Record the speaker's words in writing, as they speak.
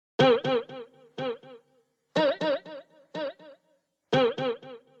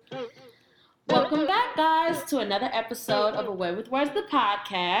Welcome back, guys, to another episode of Away with Words, the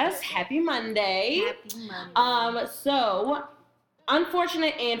podcast. Happy Monday. Happy Monday. So,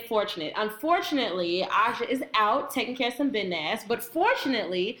 unfortunate and fortunate. Unfortunately, Aja is out taking care of some business, but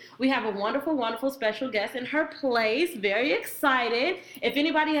fortunately, we have a wonderful, wonderful special guest in her place. Very excited. If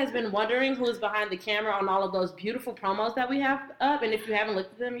anybody has been wondering who is behind the camera on all of those beautiful promos that we have up, and if you haven't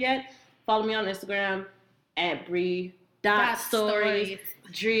looked at them yet, follow me on Instagram at Bree.stories.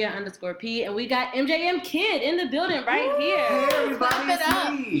 Drea_P, and we got MJM Kid in the building right here. Hey, everybody, it's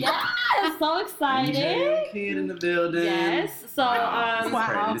me. Yes, so excited. MJM Kid in the building. Yes, so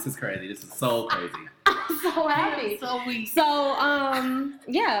wow. This is crazy. This is so crazy. I'm so happy. So weak. So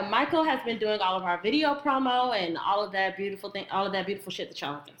yeah, Michael has been doing all of our video promo and all of that beautiful shit that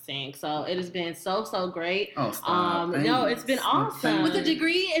y'all can sing. So it has been so great. Oh, stop. No, it's been awesome. With a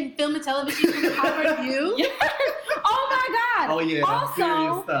degree in film and television from Harvard U. Yeah. Oh my God. Oh yeah, that's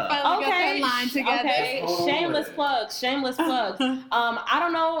serious stuff. Finally got that line together. Okay. Shameless plugs. I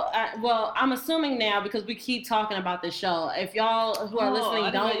don't know. Well, I'm assuming now because we keep talking about this show. If y'all who are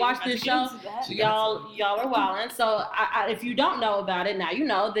listening don't watch this show, y'all are wildin'. So if you don't know about it, now you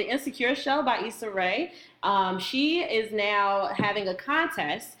know. The Insecure Show by Issa Rae. She is now having a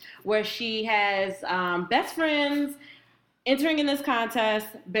contest where she has best friends entering in this contest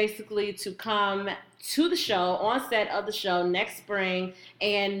basically to come to the show, on set of the show next spring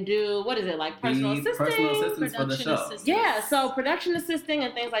and do, what is it, like personal assisting? Personal assistants for the show. Yeah, so production assisting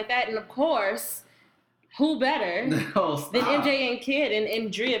and things like that. And of course, who better than MJM Kid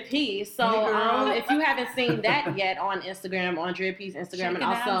and Drea P. So if you haven't seen that yet on Instagram, on Drea P's Instagram, and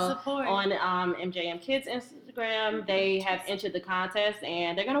also on MJM Kid's Instagram, they have entered the contest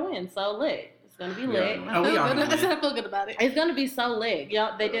and they're gonna win. So lit. It's gonna be lit. I feel good about it. It's gonna be so lit.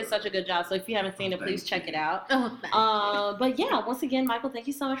 Yeah, they did such a good job. So if you haven't seen it, please check it out. But yeah, once again, Michael, thank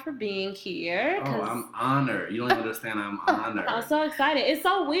you so much for being here. Oh, I'm honored. You don't even understand. I'm honored. I'm so excited. It's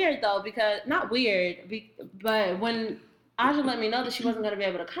so weird though, because not weird, but when Aja let me know that she wasn't gonna be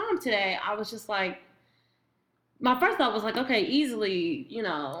able to come today, I was just like, my first thought was like, okay, easily,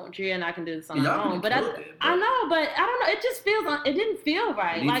 Drea and I can do this on our own. But I know, but I don't know. It just it didn't feel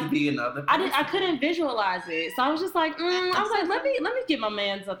right. It needs to be another person. I couldn't visualize it, so I was just like, let me get my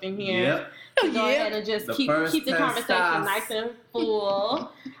mans up in here. Yep. Go ahead and just keep the conversation nice and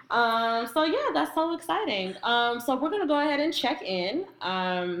full. So yeah, that's so exciting. So we're gonna go ahead and check in.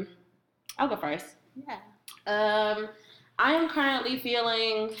 I'll go first. Yeah. I am currently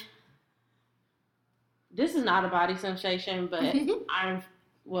feeling. This is not a body sensation, but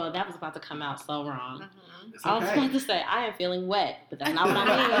that was about to come out so wrong. I was about to say, I am feeling wet, but that's not what I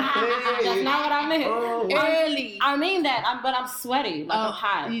mean. That's not what I meant. Early. I mean that, but I'm sweaty, like I'm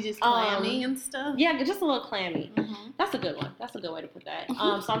hot. You just clammy and stuff? Yeah, just a little clammy. That's a good one. That's a good way to put that.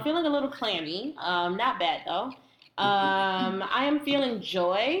 So I'm feeling a little clammy. Not bad, though. I am feeling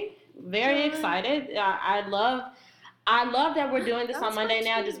joy. Very excited. I love that we're doing this on Monday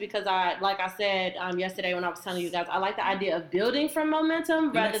now, just because like I said yesterday when I was telling you guys, I like the idea of building from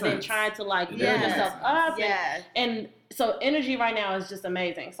momentum rather than trying to build yourself up. And so energy right now is just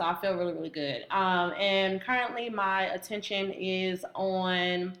amazing. So I feel really, really good. And currently my attention is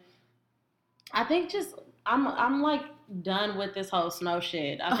on, I think I'm like done with this whole snow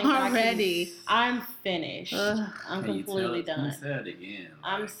shit. I think already. I'm finished. I'm completely done. Say it again.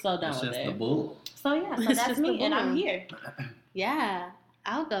 I'm so done with it. It's just the bull. So yeah, so that's me, and I'm here. Yeah,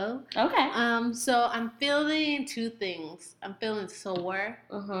 I'll go. Okay. So I'm feeling two things. I'm feeling sore.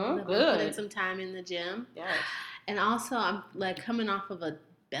 Good. Putting some time in the gym. Yes. And also I'm like coming off of a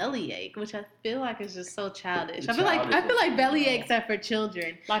bellyache, which I feel like is just so childish. I feel like bellyaches are for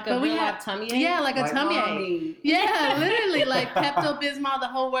children. Like a tummy ache? Yeah, like a tummy ache. Yeah, literally like Pepto-Bismol, the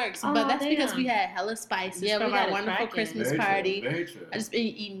whole works. But that's because we had hella spices from our wonderful Christmas party. Very true. I just been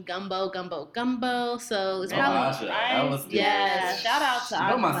eating gumbo. So it's probably shout out to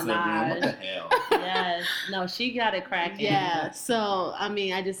Aja. What the hell? Yes. No, she got it cracking. Yeah. So I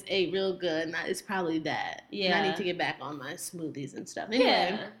mean, I just ate real good, and it's probably that. Yeah. And I need to get back on my smoothies and stuff.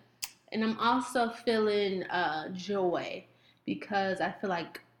 Anyway. And I'm also feeling joy because I feel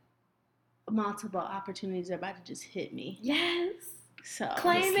like multiple opportunities are about to just hit me. Yes. So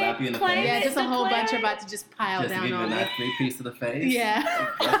claim it. Yeah, just a whole bunch are about to just pile just down on me. Just give you a 3-piece to the face. Yeah.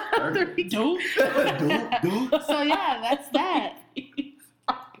 Doop. So yeah, that's that.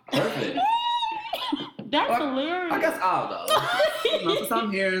 Perfect. That's hilarious. I guess I'll go. Since I'm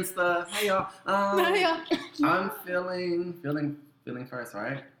here and stuff. Hey y'all. I'm feeling first,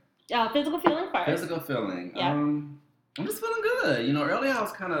 right? Physical feeling first. Physical feeling. Yeah. I'm just feeling good. You know, earlier I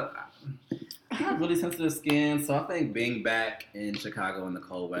was I have really sensitive skin, so I think being back in Chicago in the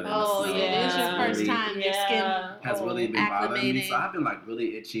cold weather, Oh, the snow, yeah, it's your has first really- time. Your skin has really been bothering me. So acclimating. I've been like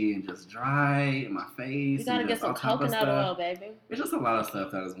really itchy and just dry in my face. You gotta and get just some all type of coconut stuff. oil, baby. It's just a lot of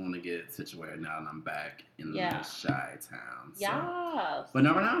stuff that I just want to get situated now that I'm back in Yeah. the Chi-town. So. Yes. But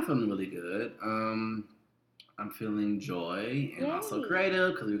no, right now I'm feeling really good. I'm feeling joy and also Yay.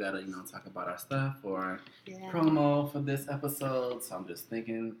 creative because we gotta, talk about our stuff for Yeah. promo for this episode. So I'm just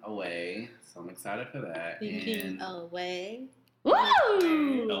thinking away. So I'm excited for that. Thinking and away.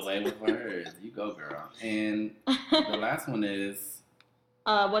 Woo! away with words. You go, girl. And the last one is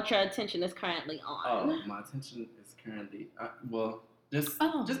what your attention is currently on. my attention is currently just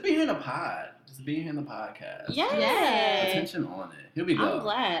Oh. just being in the pod. Just being in the podcast. Yes. Attention on it. Here we go. I'm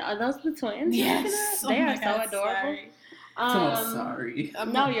glad. Are those the twins? Yes. They Oh are my so God, adorable. So sorry.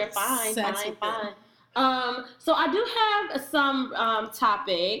 No, you're fine. So I do have some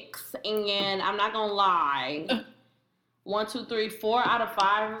topics, and I'm not gonna lie. 1, 2, 3, 4 out of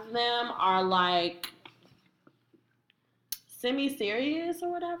 5 of them are like semi-serious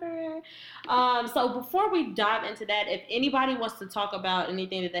or whatever. So before we dive into that, if anybody wants to talk about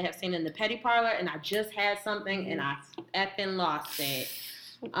anything that they have seen in the Petty Parlor, and I just had something and I effing lost it.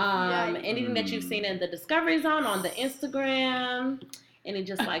 Anything that you've seen in the Discovery Zone on the Instagram, any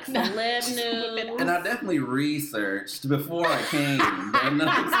just like celeb news. And I definitely researched before I came, but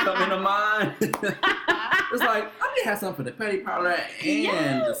nothing's coming to mind. It's like, I did have something for the Petty Parlor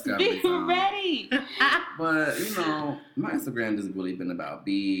and Discovery Be Zone. ready. But, my Instagram just really been about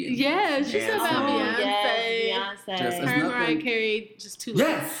B. And Yeah, she's dancing. about Beyonce. Yes, Beyonce. Just- Her and nothing- Mariah Carey, just two.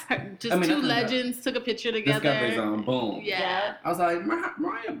 Yes! Two nothing legends took a picture together. Discovery Zone, boom. Yeah. I was like,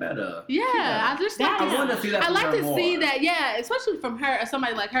 Mariah better. Yeah, I just like I want to see that I from like her to more. see that, yeah, especially from her or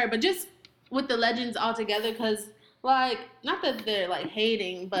somebody like her, but just with the legends all together, because like, not that they're like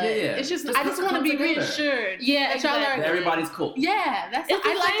hating, but Yeah. it's just Just I just come want to be together. reassured. Yeah, that y'all exactly. are. Everybody's cool. Yeah, that's It's the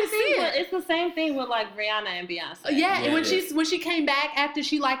I like same to see thing. it. It's the same thing with like Rihanna and Beyonce. Yeah, and Yeah, when she came back after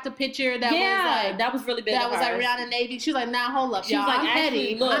she liked the picture that was like that was really big. that of was like hers. Rihanna Navy. She was like, nah, hold up, She was y'all. like, I'm petty.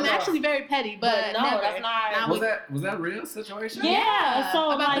 actually, look, I'm look. actually very petty, but no, never. that's not. Now Was that a real situation? Yeah,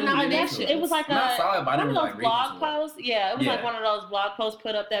 so About like the nominations. it was like Not solid, but I one of didn't those like blog reading into it. posts. Yeah, it was like Yeah. one of those blog posts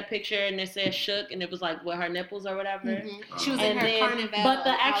put up that picture and it said shook and it was like with her nipples or whatever. Mhm. She was in And her then, carnival. but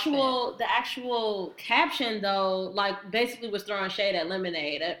the outfit. actual caption though, like basically was throwing shade at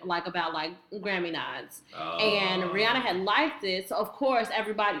Lemonade, like about like Grammy nods. And Rihanna had liked it, so of course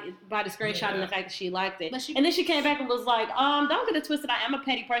everybody screenshotting the fact that she liked it. But she- And then she came back and was like, don't get it twisted, I am a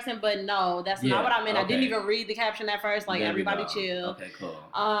petty person, but no, that's Yeah, not what I meant. I didn't okay. even read the caption at first. Like, There we everybody go. chill. Okay, cool.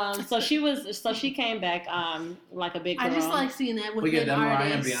 So she came back like a big girl. I just like seeing that with We get good that Mariah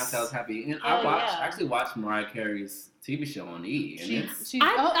and artists. Beyonce was happy. And Oh, I actually watched Mariah Carey's TV show on E! And She,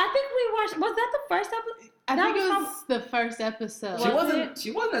 I think we watched. Was that the first episode? I that think it was was the first episode.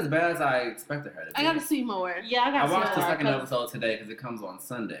 she wasn't as bad as I expected her to be. I gotta see more. Yeah, I got. I watched the second episode. episode today because it comes on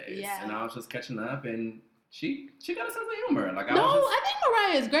Sundays. Yeah. And I was just catching up, and she got a sense of humor. Like No, was just, I think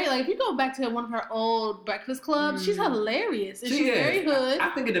Mariah is great. Like if you go back to one of her old Breakfast Clubs, she's hilarious. And She she's is. very hood. I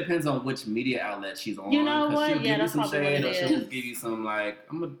think it depends on which media outlet she's on. You know 'cause what? She'll Yeah, give you that's some probably what shade, it or she'll is. just give you some like,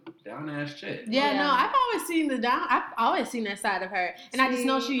 I'm a down ass chick. Yeah, Yeah. no, I've always seen I've always seen that side of her, and I just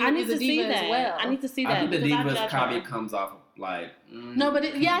know she I need is to a see diva that. as well. I need to see I that. think the because I Divas judge probably her. comes off like. No, but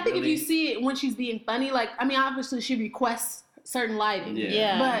I think if really- you see it when she's being funny, like I mean, obviously she requests certain lighting,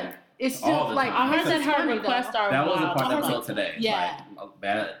 Yeah. but it's All still the like time. I heard that it's her funny, requests though. are That was a wild. part of the Like, episode today. Yeah.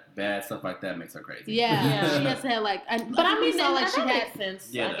 Like, bad stuff like that makes her crazy. Yeah, Yeah. she has to have like. But I we mean, saw like that she had. makes sense.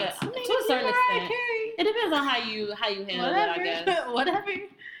 Yeah, I guess. it does. To a certain Mariah extent, Carey. it depends on how you handle it. I guess. Whatever.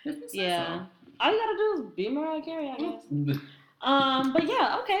 Yeah. All you gotta do is be Mariah Carey, I guess. But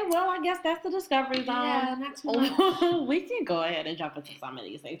yeah, okay. Well, I guess that's the Discovery Zone. Yeah, not too much. We can go ahead and jump into some of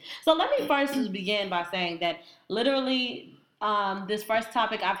these things. So let me first just begin by saying that literally, this first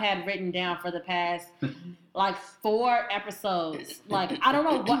topic I've had written down for the past like 4 episodes. Like I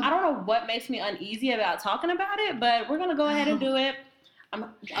don't know what makes me uneasy about talking about it, but we're gonna go ahead and do it.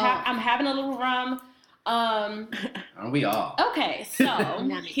 I'm having a little rum. Aren't we all? Okay, so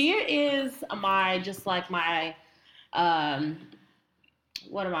here is my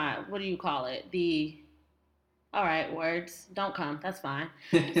what do you call it? All right, words don't come. That's fine.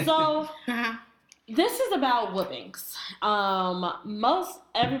 So this is about whoopings. Most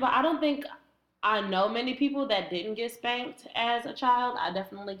everybody, I don't think I know many people that didn't get spanked as a child. I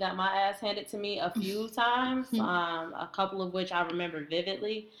definitely got my ass handed to me a few times, a couple of which I remember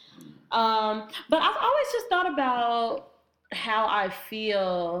vividly. But I've always just thought about how I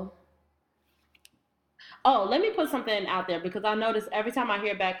feel. Oh, let me put something out there because I notice every time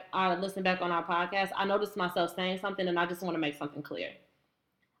I listen back on our podcast, I notice myself saying something and I just want to make something clear.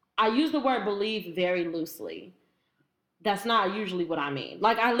 I use the word believe very loosely. That's not usually what I mean.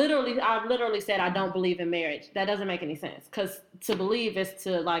 Like I literally said I don't believe in marriage. That doesn't make any sense because to believe is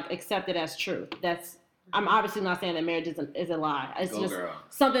to like accept it as truth. I'm obviously not saying that marriage is a lie. It's just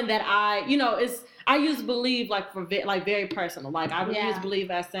something that I use believe like for very personal. Like I use believe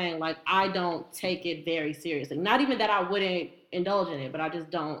as saying like I don't take it very seriously. Not even that I wouldn't indulge in it, but I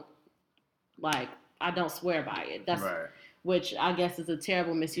just don't I don't swear by it. That's right. Which I guess is a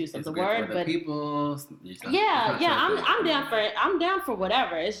terrible misuse of the word, but people. I'm down for it. I'm down for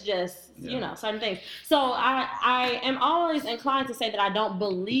whatever. It's just certain things. So I am always inclined to say that I don't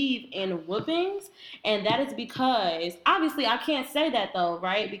believe in whoopings, and that is because obviously I can't say that though,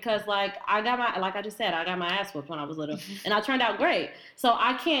 right? Because like I got my ass whooped when I was little, and I turned out great. So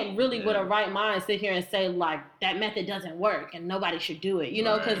I can't really with a right mind sit here and say like that method doesn't work and nobody should do it,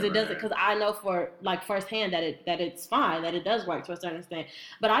 because it doesn't. Because I know for like firsthand that it's fine. That it does work to a certain extent,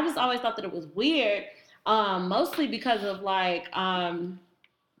 but I just always thought that it was weird, mostly because of like I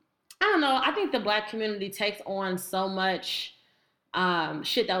don't know. I think the Black community takes on so much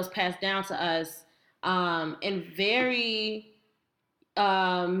shit that was passed down to us in very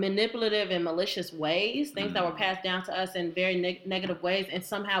manipulative and malicious ways. Things that were passed down to us in very negative ways, and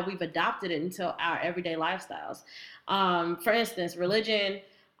somehow we've adopted it into our everyday lifestyles. For instance, religion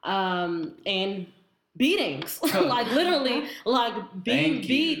and beatings, like literally, like being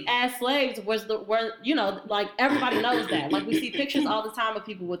beat as slaves were like everybody knows that. Like we see pictures all the time of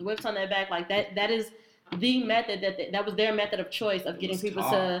people with whips on their back. Like that is the method that was their method of choice of getting people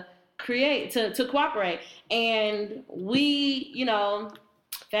to create to cooperate. And we,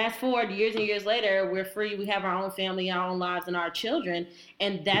 fast forward years and years later, we're free. We have our own family, our own lives, and our children,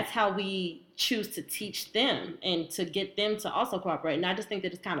 and that's how we choose to teach them and to get them to also cooperate. And I just think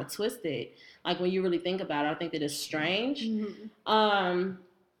that it's kind of twisted. Like when you really think about it, I think that it's strange. Mm-hmm.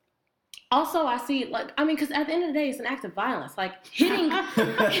 Also, I see because at the end of the day, it's an act of violence. Like hitting,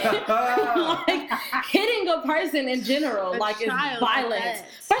 hitting a person in general, is violence.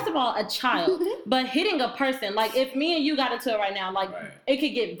 First of all, a child, but hitting a person, like if me and you got into it right now, it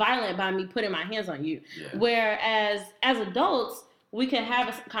could get violent by me putting my hands on you. Yeah. Whereas as adults, we can have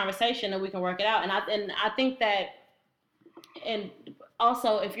a conversation and we can work it out. And I think that, and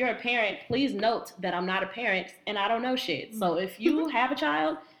also, if you're a parent, please note that I'm not a parent and I don't know shit. So if you have a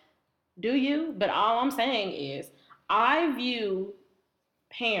child, do you? But all I'm saying is I view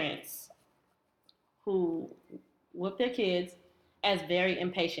parents who whoop their kids as very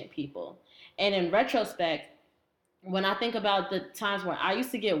impatient people. And in retrospect, when I think about the times when I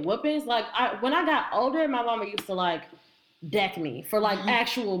used to get whoopings, when I got older, my mama used to deck me for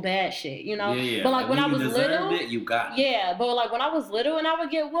actual bad shit, Yeah. But when I was little, you got it. Yeah, but when I was little and I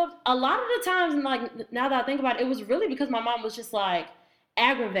would get whooped, a lot of the times, now that I think about it, it was really because my mom was just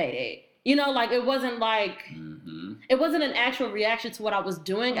aggravated. It wasn't it wasn't an actual reaction to what I was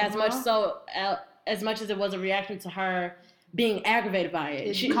doing as much as it was a reaction to her being aggravated by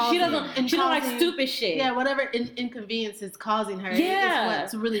it. She don't like stupid shit. Yeah, whatever inconvenience is causing her. Yeah,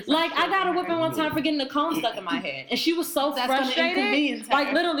 is what's really I got a whipping one time for getting a comb stuck in my head, and she was so frustrated.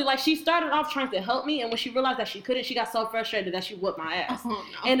 Literally, she started off trying to help me, and when she realized that she couldn't, she got so frustrated that she whooped my ass. Oh, no.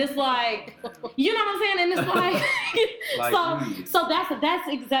 And it's you know what I'm saying? And it's so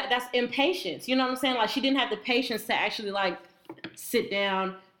that's impatience. You know what I'm saying? She didn't have the patience to actually sit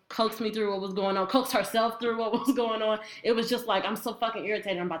down, coax me through what was going on, coax herself through what was going on. It was just I'm so fucking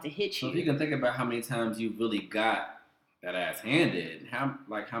irritated, I'm about to hit you. So if you can think about how many times you really got that ass handed, how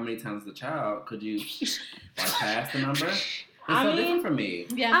many times as a child could you pass the number? It's so different for me.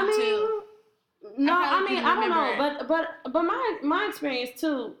 Yeah, I don't know, but my experience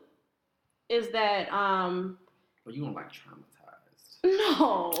too is that But you don't traumatized.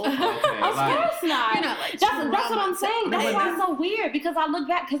 No, of course not. That's what I'm saying. That's why it's so weird, because I look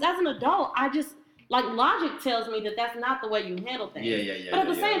back, because as an adult, I just logic tells me that that's not the way you handle things. Yeah. But at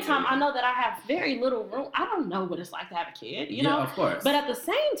the same time, I know that I have very little room. I don't know what it's like to have a kid, you know? Of course. But at the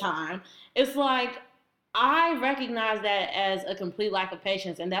same time, it's I recognize that as a complete lack of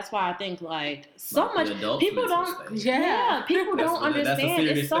patience, and that's why I think so much people don't. Yeah, people don't understand.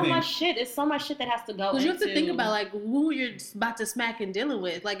 It's so much shit. It's so much shit that has to go. Because you have to think about who you're about to smack and dealing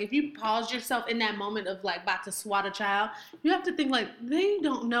with. If you pause yourself in that moment of about to swat a child, you have to think they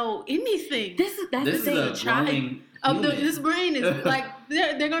don't know anything. This is a growing. This brain is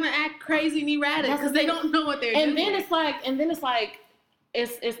they're gonna act crazy and erratic because they don't know what they're doing. And then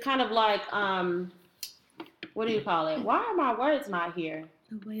it's kind of what do you call it? Why are my words not here?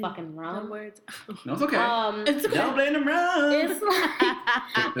 fucking rum. Words. No, it's okay. It's okay. Don't blame them rum.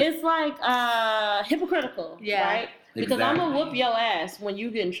 It's like hypocritical, right? Because I'm gonna whoop your ass when you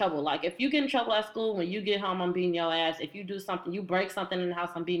get in trouble. Like if you get in trouble at school, when you get home, I'm beating your ass. If you do something, you break something in the house,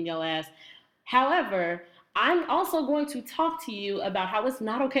 I'm beating your ass. However, I'm also going to talk to you about how it's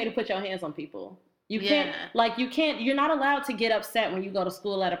not okay to put your hands on people. You can't, you're not allowed to get upset when you go to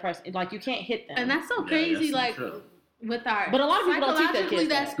school at a person. Like, you can't hit them. And that's so crazy, like, with our... But a lot of people don't teach their kids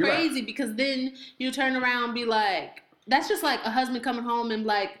that's crazy, because then you turn around and be like, that's just like a husband coming home and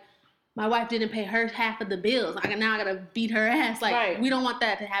like, my wife didn't pay her half of the bills. Now I gotta beat her ass. Like, we don't want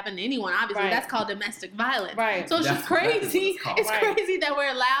that to happen to anyone. Obviously, that's called domestic violence. Right. So it's just crazy. It's crazy that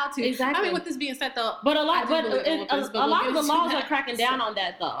we're allowed to. Exactly. I mean, with this being said, though, but a lot of the laws are cracking down on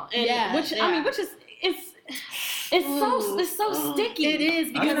that, though. And which is it's so sticky. It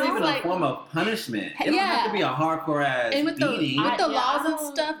is, because it's like a form of punishment. It don't have to be a hardcore ass and with beating. The laws and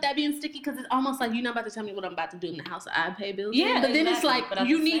stuff, that being sticky, because it's almost like you're not about to tell me what I'm about to do in the house. I pay bills. Yeah, but then it's like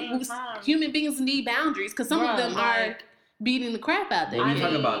human beings need boundaries, because some of them are beating the crap out there. When you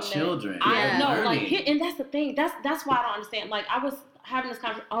talk about children, and that's the thing. That's why I don't understand. Like, I was having this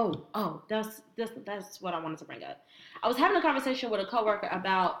conversation. That's what I wanted to bring up. I was having a conversation with a coworker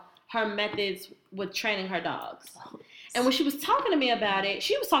about her methods with training her dogs. And when she was talking to me about it,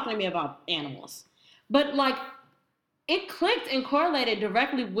 she was talking to me about animals. But, like, it clicked and correlated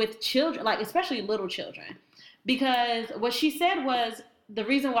directly with children, like, especially little children. Because what she said was the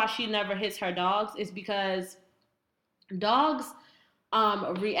reason why she never hits her dogs is because dogs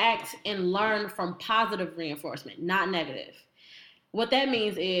react and learn from positive reinforcement, not negative. What that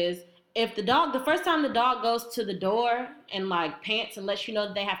means is, if the first time the dog goes to the door and like pants and lets you know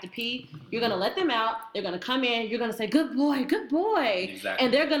that they have to pee, you're going to let them out. They're going to come in. You're going to say, good boy, good boy. Exactly.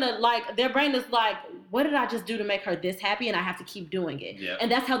 And they're going to their brain is like, what did I just do to make her this happy? And I have to keep doing it. Yep. And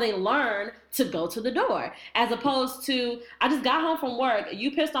that's how they learn to go to the door. As opposed to, I just got home from work.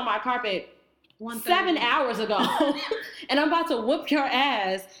 You pissed on my carpet 7 hours ago, and I'm about to whoop your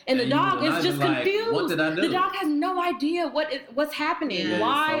ass, and the dog is just confused. What did I do? The dog has no idea what's happening. Yeah,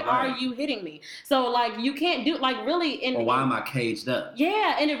 why are you hitting me? So like, you can't do really. Or why am I caged up?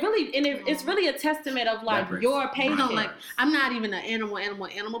 Yeah, and it's really a testament of like your patience. Like, I'm not even an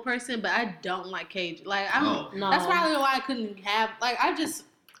animal person, but I don't like cage. Like, that's probably why I couldn't have. Like,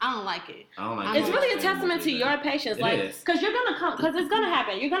 I don't like it. It's really a testament to your patience, because you're gonna because it's gonna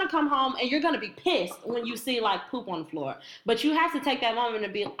happen. You're gonna come home and you're gonna be pissed when you see like poop on the floor. But you have to take that moment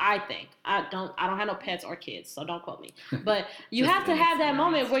and be. I don't have no pets or kids, so don't quote me. But you have to have that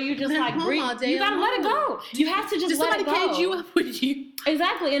moment where you just like breathe. You gotta let it go. You have to just let it go. Somebody cage you up with you.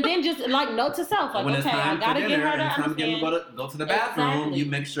 Exactly, and then just like note to self, like, okay, I gotta get her to understand. Go to the bathroom. You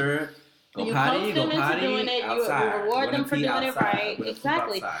make sure. You coach them into doing it. You reward them for doing it right.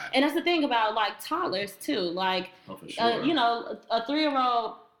 Exactly. And that's the thing about like toddlers too. Like, a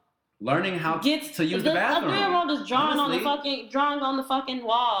 3-year-old learning how to use the bathroom. A 3-year-old is drawing on the fucking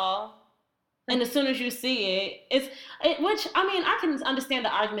wall, and as soon as you see it, which I mean, I can understand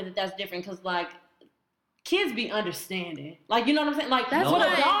the argument that that's different, because like, kids be understanding. Like, you know what I'm saying? Like, that's what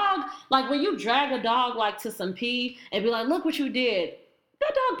a dog, like when you drag a dog like to some pee and be like, look what you did.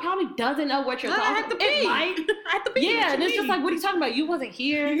 That dog probably doesn't know what you're talking about. It might. I have to pee. Yeah, and it's just like, what are you talking about? You wasn't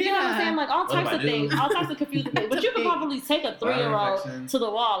here. You know what I'm saying? Like, all types of things. All types of confusing things. But you could probably take a 3-year-old to the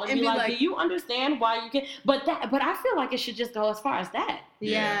wall and be like, do you understand why you can? But I feel like it should just go as far as that.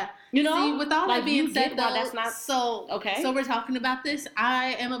 Yeah. You know? See, with all that being said, though, that's not so okay. So we're talking about this.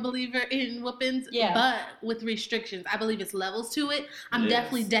 I am a believer in whoopings, but with restrictions. I believe it's levels to it. I'm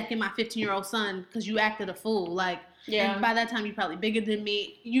definitely decking my 15-year-old son because you acted a fool. Like, and by that time you're probably bigger than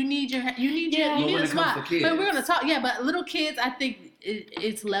me. You need a spot. But we're gonna talk. Yeah, but little kids, I think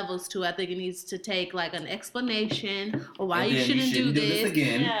it's levels to. I think it needs to take like an explanation or why you shouldn't do this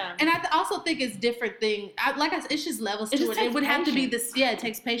again. Yeah. And I also think it's different thing. Like I said, it's just levels to it. It would have to be this. Yeah, it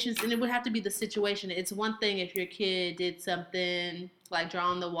takes patience, and it would have to be the situation. It's one thing if your kid did something like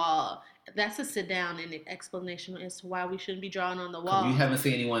draw on the wall. That's a sit down and an explanation as to why we shouldn't be drawing on the wall. You haven't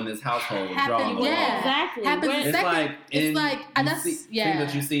seen anyone in this household draw on the wall. Exactly. It's things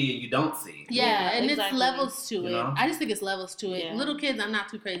that you see and you don't see. Yeah, and it's levels to it. I just think it's levels to it. Yeah. Little kids, I'm not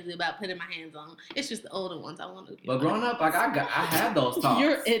too crazy about putting my hands on. It's just the older ones I want to. But growing up, like I had those talks.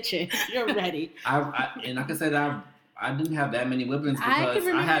 You're itching. You're ready. And like I said, I didn't have that many whippings because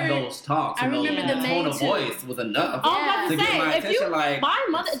I had those talks. I remember the tone of voice was enough to get my attention. Like, my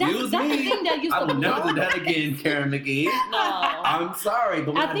mother, that's the thing that used to I would never do that again, Karen McGee. No, I'm sorry,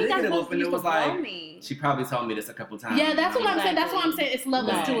 but when I did get a whooping, it was like me. She probably told me this a couple times. Yeah, that's what I'm saying. That's what I'm saying. It's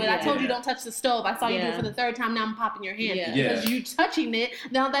levels to it. I told you don't touch the stove. I saw you do it for the third time. Now I'm popping your hand because you touching it.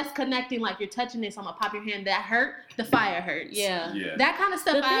 Now that's connecting. Like you're touching it, so I'm gonna pop your hand. That hurt. The fire hurts. Yeah. That kind of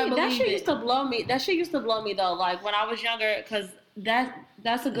stuff. That shit used to blow me. That shit used to blow me though. Like when I was younger, because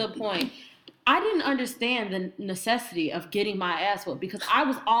that's a good point. I didn't understand the necessity of getting my ass whooped because I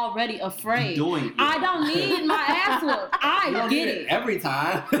was already afraid. I don't need my ass whooped. I get it every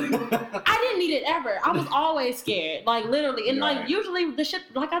time. I didn't need it ever. I was always scared, like literally, and like usually the shit,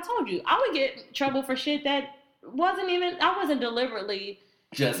 like I told you, I would get in trouble for shit that I wasn't deliberately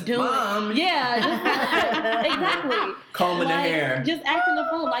just doing. Mom. Yeah, exactly. Combing the hair, just acting the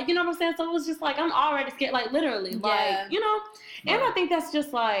fool, like you know what I'm saying. So it was just like I'm already scared, like literally, like you know, and I think that's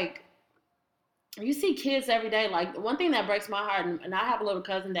just like. You see kids every day. Like one thing that breaks my heart, and I have a little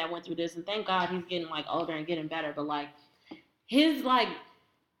cousin that went through this, and thank God he's getting like older and getting better. But like his like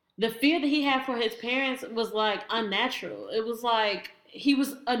the fear that he had for his parents was like unnatural. It was like he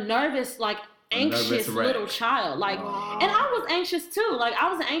was a nervous, like anxious little child. Like, and I was anxious too. Like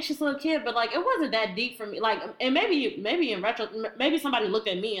I was an anxious little kid, but like it wasn't that deep for me. Like, and maybe in retro, maybe somebody looked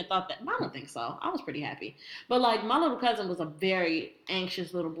at me and thought that. I don't think so. I was pretty happy. But like my little cousin was a very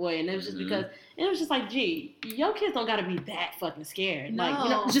anxious little boy, and it was just because. And it was just like, gee, your kids don't gotta be that fucking scared. No. Like, you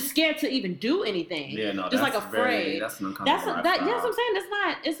know, just scared to even do anything. Yeah, no, just like afraid. That's an uncomfortable you know what I'm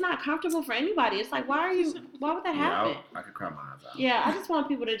saying? It's not comfortable for anybody. It's like, why would that happen? I could cry my eyes out. Yeah, I just want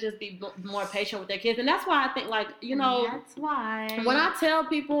people to just be more patient with their kids. And that's why I think, like, you know, that's why when I tell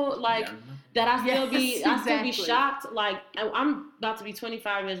people, like, that I still be shocked. Like, I'm about to be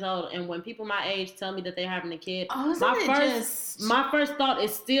 25 years old, and when people my age tell me that they're having a kid, my first thought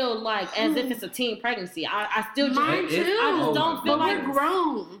is still like as if it's a teen pregnancy. I still just, mine too. I just don't feel like we're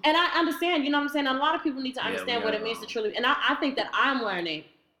grown. And I understand, you know what I'm saying? A lot of people need to understand what it means to truly. And I think that I'm learning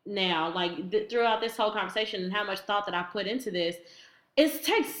now, like throughout this whole conversation and how much thought that I put into this. It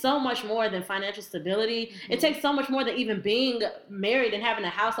takes so much more than financial stability. Mm-hmm. It takes so much more than even being married and having a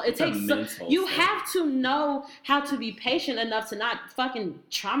household. You have to know how to be patient enough to not fucking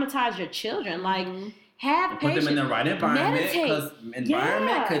traumatize your children. Like, have patience. Put them in the right environment, because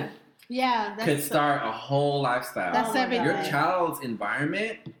environment could start a whole lifestyle. That's everything. Your child's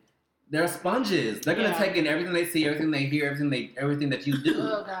environment, they're sponges. They're gonna take in everything they see, everything they hear, everything that you do.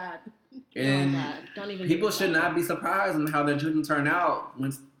 Oh God. And people should not be surprised on how their children turn out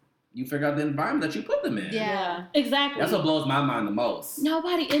once you figure out the environment that you put them in. Yeah, exactly. That's what blows my mind the most.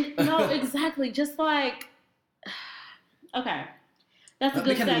 Exactly. Just like, okay. That's a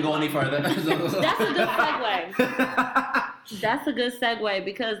good segue. We can't even go any further. That's a good segue. That's a good segue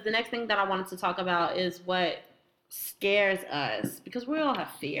because the next thing that I wanted to talk about is what scares us. Because we all have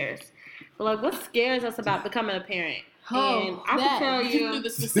fears. But like, what scares us about becoming a parent? And I can tell you the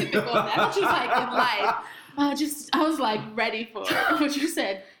specific on that. But you like in life. I was like ready for what you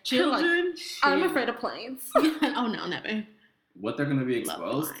said. Children. Like, I'm afraid of planes. Oh no, never. What they're gonna be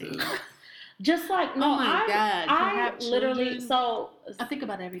exposed to. Just like no, I literally. So I think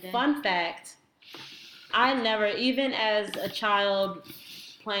about it every day. Fun fact: I never, even as a child,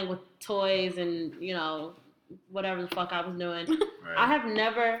 playing with toys and whatever the fuck I was doing. Right.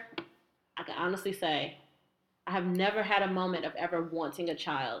 I can honestly say. I have never had a moment of ever wanting a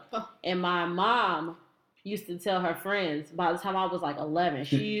child. Oh. And my mom used to tell her friends by the time I was like 11,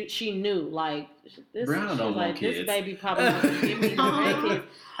 she knew like this baby probably not gonna give me the grandkids.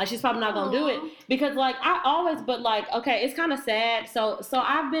 Like she's probably not gonna do it because like okay, it's kind of sad. So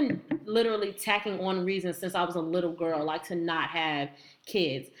I've been literally tacking on reasons since I was a little girl, like to not have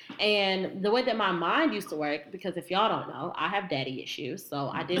kids. And the way that my mind used to work, because if y'all don't know, I have daddy issues. So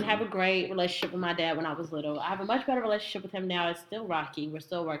I didn't have a great relationship with my dad when I was little. I have a much better relationship with him now. It's still rocky. We're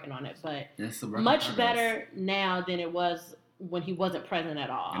still working on it, but much better now than it was when he wasn't present at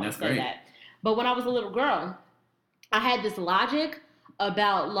all. And that's great. But when I was a little girl, I had this logic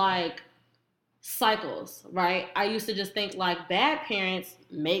about like cycles, right? I used to just think like bad parents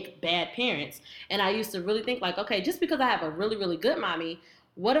make bad parents. And I used to really think like, okay, just because I have a really, really good mommy,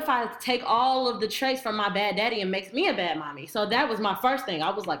 what if I take all of the traits from my bad daddy and makes me a bad mommy? So that was my first thing. I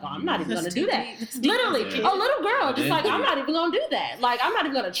was like, oh, I'm not even going to do that. Literally, a little girl, just like, I'm not even going to do that. Like, I'm not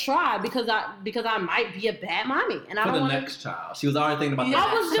even going to try because I might be a bad mommy. And I don't want next child. She was already thinking about the next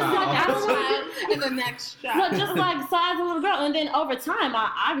child. I was just like, I don't want to the next child. So just like, so as a little girl. And then over time,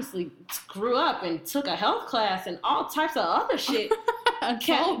 I obviously grew up and took a health class and all types of other shit.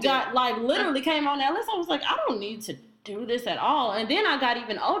 Literally came on that list. I was like, I don't need to do this at all. And then I got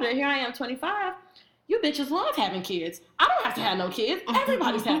even older. Here I am, 25. you bitches love having kids. I don't have to have no kids.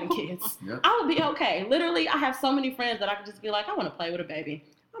 Everybody's having kids. Yep. I would be okay. Literally, I have so many friends that I could just be like, I want to play with a baby.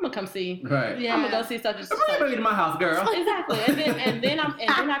 I'm gonna come see. Right. Yeah. I'm gonna go see such and such. Bring a baby to my house, girl. Exactly. And then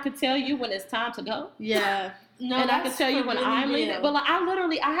I could tell you when it's time to go. Yeah. No, and I can tell you when I'm leaving. But like,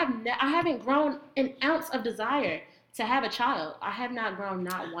 I haven't grown an ounce of desire to have a child. I have not grown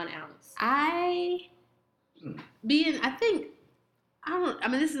not 1 ounce. I mean,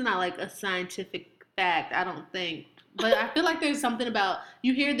 this is not like a scientific fact, I don't think. But I feel like there's something about,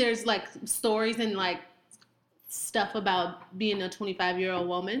 there's like stories and like stuff about being a 25-year-old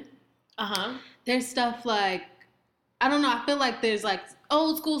woman. There's stuff like, I don't know, I feel like there's like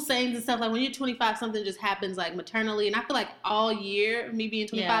old school sayings and stuff like when you're 25, something just happens like maternally. And I feel like all year, me being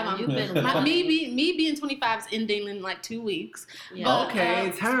 25, me being 25 is ending in like 2 weeks. Yeah. But,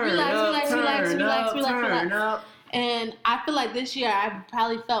 okay, turn up. And I feel like this year I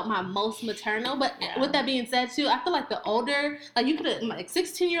probably felt my most maternal. But with that being said, too, I feel like the older, like you could have, like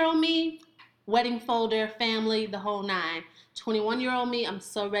 16-year-old me, wedding folder, family, the whole 9. 21-year-old me, I'm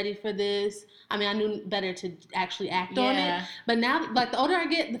so ready for this. I mean, I knew better to actually act on it. But now, like, the older I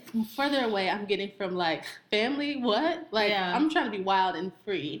get, the further away I'm getting from, like, family, what? Like, I'm trying to be wild and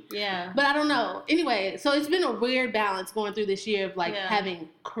free. Yeah. But I don't know. Anyway, so it's been a weird balance going through this year of, like, having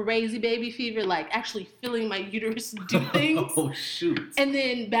crazy baby fever, like, actually feeling my uterus do things. Oh, shoot. And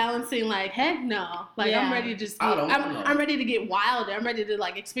then balancing, like, heck no. Like, I'm ready to just, I'm ready to get wilder. I'm ready to,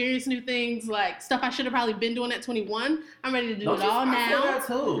 like, experience new things, like, stuff I should have probably been doing at 21. I'm ready to do it all now. I feel that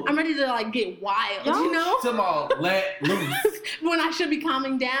too. I'm ready to, like, get wild, you know? Tomorrow, let loose. When I should be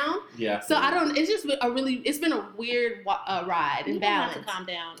calming down. Yeah. So it's just it's been a weird ride and balance. You don't have to calm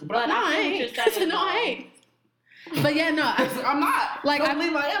down. But I ain't. But yeah, no. I'm not. Like, I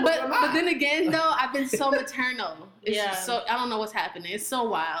believe I am, but then again, though, I've been so maternal. It's just so, I don't know what's happening. It's so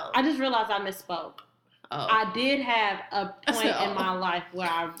wild. I just realized I misspoke. Oh. I did have a point in my life where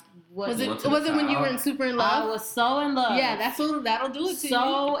I was it when you were super in love? I was so in love. Yeah, that'll do it to you.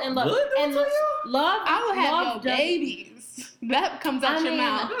 So in love. And love. I will have your babies. That comes out your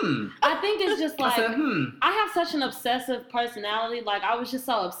mouth. I think it's just like I have such an obsessive personality. Like I was just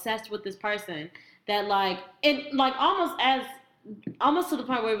so obsessed with this person that like it like almost to the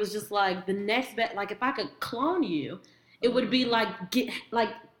point where it was just like the next bet. Like if I could clone you, it would be like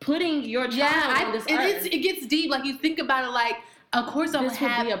putting your child on this earth. It gets deep. Like you think about it, like of course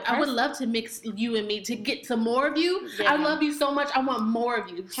I would love to mix you and me to get some more of you. Yeah. I love you so much. I want more of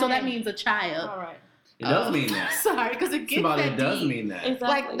you. So that means a child. All right. It does mean that. Sorry, because it gets that does deep. mean that. Exactly.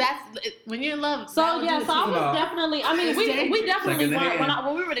 Like that's when you're in love. So I was definitely. I mean, we definitely weren't.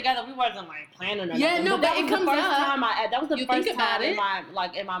 When we were together, we wasn't like planning or nothing. Yeah, no, but it comes up. That was the first time in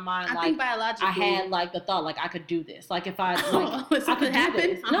my mind. I think biologically, I had like the thought like I could do this. Like if I I could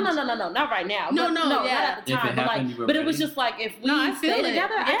happen. No, not right now. No, not at the time. But it was just like if we stay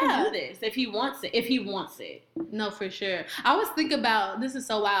together, I can do this. If he wants it. No, for sure. I always think about this is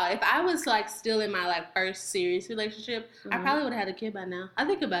so wild. If I was like still in my like first serious relationship, I probably would have had a kid by now. I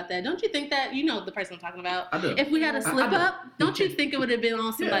think about that. Don't you think that? You know the person I'm talking about. I do. If we had a slip up, don't you think it would have been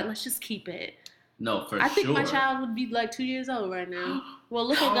awesome? Like, let's just keep it. No, for sure. I think my child would be like 2 years old right now. Well,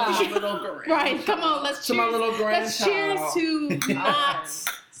 look at God. Right, come on, let's cheers. To my little grandchild. Let's cheers to not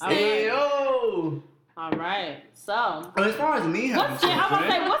stay. All right. So, as far as me having children, I was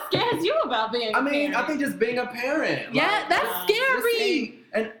say, what scares you about being? I mean, I think just being a parent. Yeah, that's scary.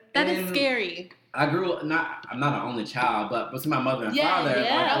 That is scary. I'm not an only child, but between my mother and father,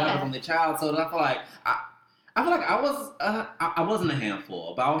 I was an only child, so I feel like I wasn't a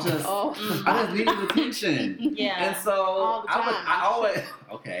handful, but I was just I just needed attention. Yeah. And so I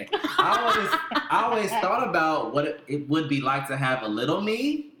always thought about what it would be like to have a little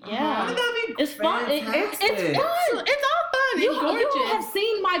me. Yeah. I think that'd be it's fun. It's fun. It's all fun. It's gorgeous. You have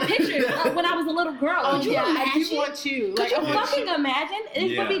seen my pictures when I was a little girl. Oh, yeah, I do want you. Could you fucking imagine?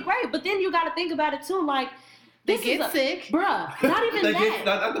 It would be great. But then you got to think about it too. Like, they get sick, bruh. Not even that.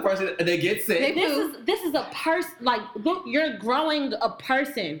 Not the person. They get sick. This is a person. Like, look, you're growing a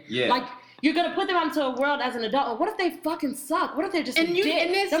person. Yeah. Like. You're gonna put them out into a world as an adult. What if they fucking suck? What if they're just a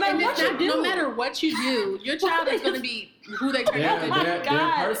dick? No matter what you do, your child is gonna be who they turn out to be. They're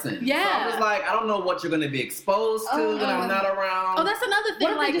a person. Yeah. So I was like, I don't know what you're gonna be exposed to when I'm not around. Oh, that's another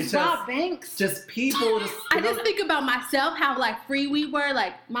thing. What if they just rob banks? Just people. I just think about myself, how like free we were.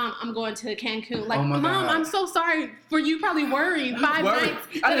 Like, Mom, I'm going to Cancun. Like, Mom, I'm so sorry for you probably worrying 5 nights.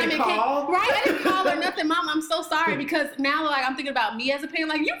 I didn't call. Right? I didn't call or nothing. Mom, I'm so sorry because now like I'm thinking about me as a parent.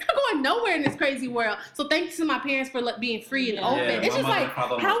 Like, you're not going nowhere in this crazy world. So thanks to my parents for being free and open. It's just like,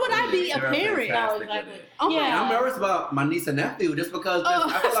 how would I be a parent? I'm nervous about my niece and nephew just because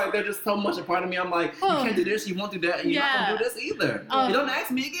I feel like they're just so much a part of me. I'm like, you can't do this, you won't do that, and you're not gonna do this either. You don't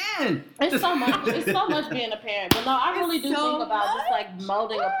ask me again. It's so much. It's so much being a parent. But no, I really do think about just like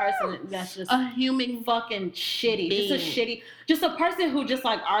molding a person that's just a human fucking shitty. Being. Just a person who just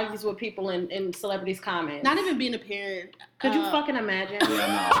like argues with people in celebrities' comments. Not even being a parent. Could you fucking imagine?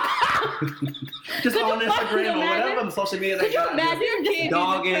 Yeah, no. Just on Instagram or whatever social media they got. Just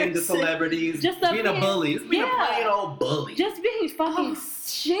dogging the celebrities. Just being a bully. Just being a plain old bully. Just being fucking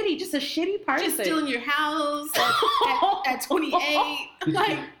shitty. Just a shitty person. Just stealing your house at 28.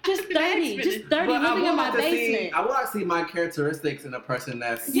 Like, just 30. Just 30 living in my basement. I would like to see my characteristics in a person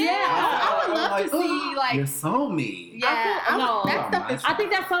that's... Yeah. I would love to see, like... You're so mean. Yeah. I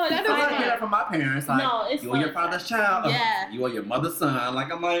think that's so exciting. I hear that from my parents. Like, you are your father's child. Yeah. You are your mother's son.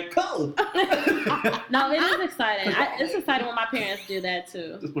 Like, I'm like, cool. No, it is exciting. It's exciting when my parents do that,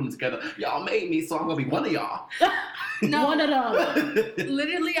 too. Just putting together. Y'all made me, so I'm going to be one of y'all. No. One of them.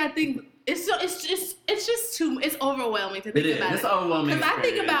 Literally, I think... It's just too. It's overwhelming to think about. It's overwhelming. Because I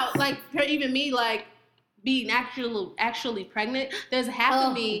think about like for even me like being actually pregnant. There's half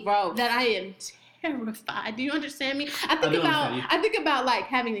of me that I am terrified. Do you understand me? I think about like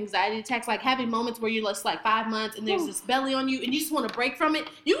having anxiety attacks, like having moments where you're just like 5 months and there's this belly on you and you just want to break from it.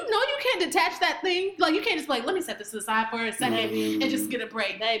 You know you can't detach that thing. Like you can't just like, let me set this aside for a second and just get a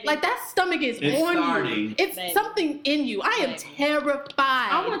break. Baby. Like that stomach is on you. It's something in you. I am terrified.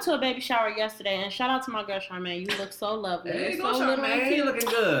 I went to a baby shower yesterday and shout out to my girl Charmaine. You look so lovely. Hey, so Charmaine, you looking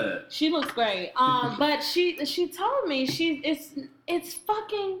good. She looks great. But she told me it's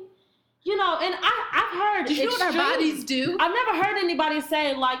fucking. You know, and I've heard. Did you know what our bodies do? I've never heard anybody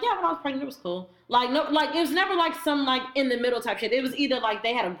say like, yeah, when I was pregnant, it was cool. Like no, like it was never like some like in the middle type shit. It was either like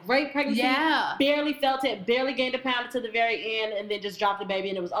they had a great pregnancy, barely felt it, barely gained a pound until the very end, and then just dropped the baby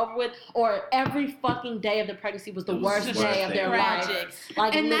and it was over with. Or every fucking day of the pregnancy was the worst day of their life.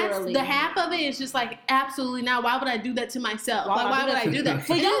 Like and literally. That's the half of it is just like absolutely not. Why would I do that to myself? Why would I do that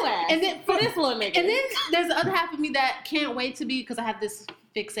for your ass? And then for this little nigga. And then there's the other half of me that can't wait to be because I have this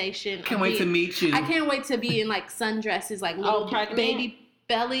fixation. Can't wait to meet you. I can't wait to be in like sundresses, like little baby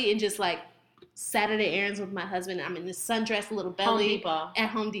belly, and just like Saturday errands with my husband. I'm in this sundress, little belly at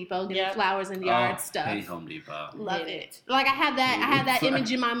Home Depot, getting flowers in the yard stuff. Hey, Home Depot. Love it. Like I have that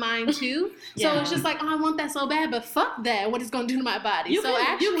image in my mind too. So it's just like, oh, I want that so bad, but fuck that. What it's gonna do to my body? Y'all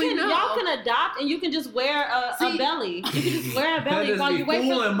can adopt and you can just wear a belly. You can just wear a belly while you wait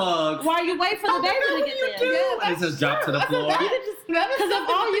for the baby to get there. Yeah, it's just drop to the floor. Because if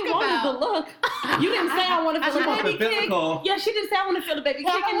all you want is the look, you didn't say I want to feel the baby kick. Yeah, she didn't say I want to feel the baby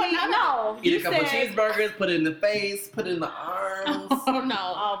kicking me. No. Eat a couple cheeseburgers, put it in the face, put it in the arms. Oh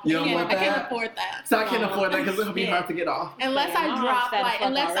no. You don't want that? I can't afford that. So I can't afford that because it'll be hard to get off. Unless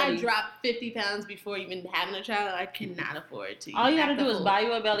I drop 50 pounds before even having a child, I cannot afford to. All you gotta do is buy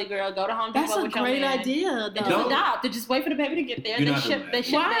you a belly, girl. Go to Home Depot with your man. That's a great idea. And just adopt. Just wait for the baby to get there. They ship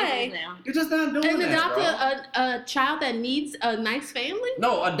babies now. You're just not doing that, adopt a child that needs a nice family?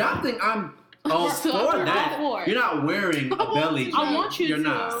 No, adopting, I'm for that. You're not wearing a belly. I want you You're to.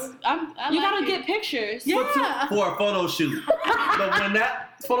 not. You gotta get pictures. Yeah. For a photo shoot. But when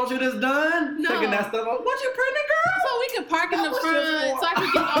that photo shoot is done, taking that stuff off, what you pregnant, girl? So we could park in the front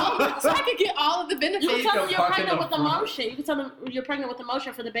so I could get all of the benefits. You can tell them you're pregnant with emotion. You can tell them you're pregnant with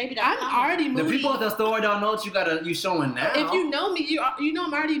emotion for the baby. I'm already moody. The people at the store don't know what you showing now. If you know me, you know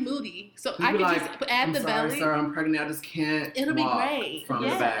I'm already moody. So I can just add the belly. Sir, I'm pregnant. I just can't. It'll be great. From the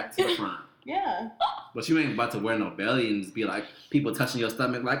back to the front. Yeah. But you ain't about to wear no belly and just be like, people touching your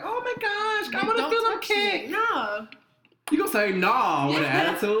stomach like, oh my gosh, I want to feel them kick. No. You gonna say no with an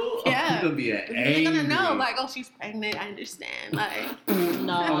attitude? Yeah. You gonna be angry. You're gonna know, like, oh, she's pregnant. I understand. Like,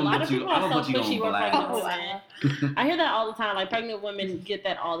 no, a lot of people are so pushy with pregnant women. I hear that all the time. Like, pregnant women get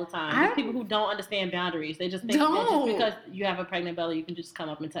that all the time. People who don't understand boundaries. They just think that just because you have a pregnant belly, you can just come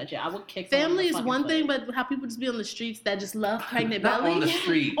up and touch it. I would kick. Family is one thing, but how people just be on the streets that just love pregnant belly. Not on the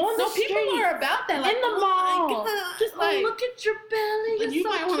street. People are about that. Like, in the mall. Just like, look at your belly. You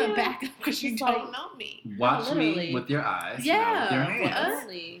might want to back up because you don't know me. Watch me with your eyes. Yeah. With your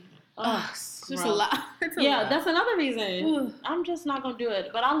hands. It's just a lot. That's another reason. I'm just not gonna do it.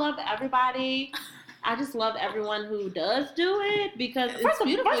 But I love everybody. I just love everyone who does do it because it's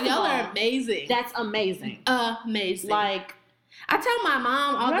beautiful. Y'all are amazing. That's amazing. Amazing. Like, I tell my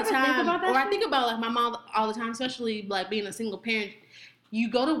mom all the time, or I think about like my mom all the time, especially like being a single parent. You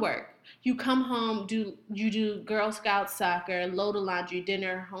go to work. You come home, you do Girl Scout soccer, load of laundry,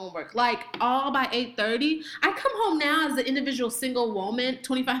 dinner, homework, like all by 8:30. I come home now as an individual single woman,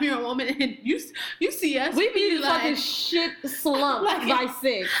 25-year-old woman, and you see us. We be like, fucking shit slumped like, by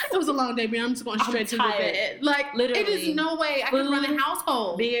 6. It was a long day, man. I'm just going straight to the bed. Like, literally, it is no way I can run a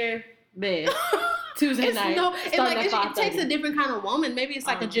household. Beer, bed. Tuesday night. It takes a different kind of woman. Maybe it's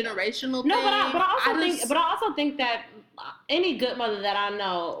like a generational thing. No, but I also think that any good mother that I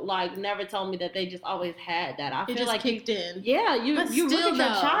know, like, never told me that they just always had that. I feel like kicked in. Yeah, you look at your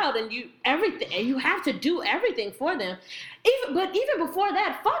child and you have to do everything for them. Even before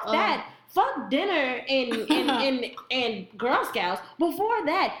that, fuck that. Fuck dinner and Girl Scouts. Before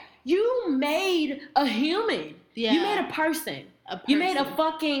that, you made a human. Yeah. You made a person. You made a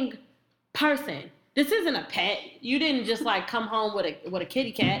fucking person. This isn't a pet. You didn't just like come home with a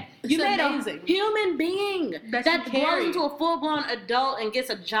kitty cat. You made a human being that grows into a full-blown adult and gets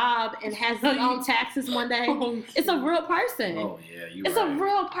a job and has his own taxes one day. It's a real person. Oh yeah, It's a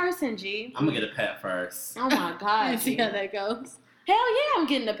real person, G. I'm gonna get a pet first. Oh my god. You see how that goes? Hell yeah, I'm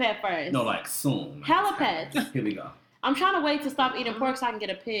getting a pet first. No, like soon. Hella pets. Here we go. I'm trying to wait to stop eating pork so I can get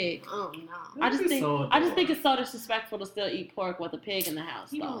a pig. Oh no! I just think it's so disrespectful to still eat pork with a pig in the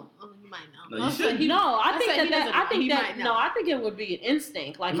house. You might know. I think it would be an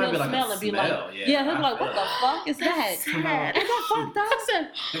instinct. Like he'll smell and be like, he'll be like, what the fuck is that? Sad. Is that fucked up?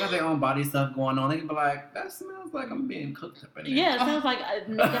 They got their own body stuff going on. They can be like, that smells like I'm being cooked up in there. Yeah, it smells like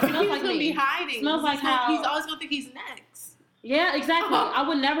that smells like me. Be hiding. Smells like how he's always gonna think he's next. Yeah, exactly. I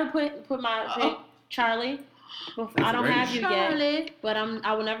would never put my pig, Charlie. I don't have you yet, but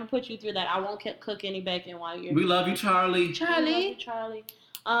I will never put you through that. I won't cook any bacon while you're. We love you, Charlie. Charlie.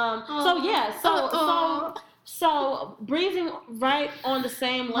 So breezing right on the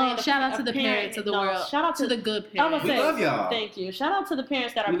same lane. Shout out to the parents of the world. Shout out to the good parents. We love y'all. Thank you. Shout out to the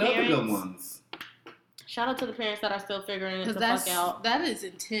parents that are parents. We love the good ones. Shout out to the parents that are still figuring it the fuck out. That is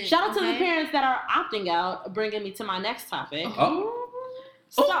intense. Shout out to the parents that are opting out, bringing me to my next topic.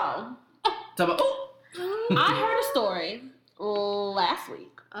 I heard a story last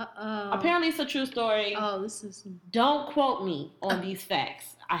week. Apparently it's a true story. Don't quote me on these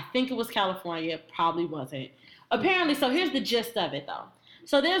facts. I think it was California. Probably wasn't. Apparently, so here's the gist of it, though.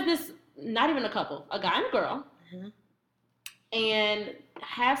 So there's this, not even a couple, a guy and a girl, and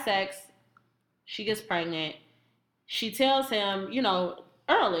have sex. She gets pregnant. She tells him,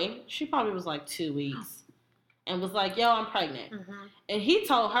 early. She probably was like 2 weeks. And was like, yo, I'm pregnant. And he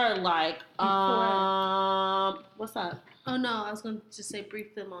told her, like, what's up? Oh, no, I was going to just say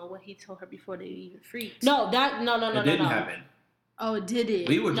brief them on what he told her before they even freaked. No. It didn't happen. Oh, did it?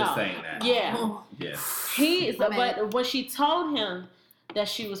 We were just saying that. Yeah. Oh. Yeah. But when she told him that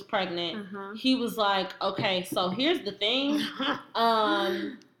she was pregnant, he was like, okay, so here's the thing.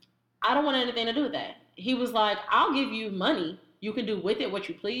 I don't want anything to do with that. He was like, I'll give you money. You can do with it what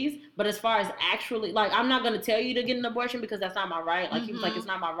you please, but as far as actually, like, I'm not going to tell you to get an abortion because that's not my right. Like, he was like, it's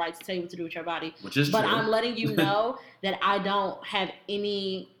not my right to tell you what to do with your body. Which is true. But I'm letting you know that I don't have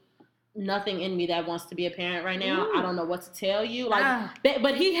nothing in me that wants to be a parent right now. Ooh. I don't know what to tell you. Like,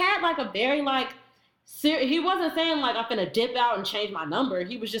 but he had, like, a very, like, he wasn't saying, like, I'm finna dip out and change my number.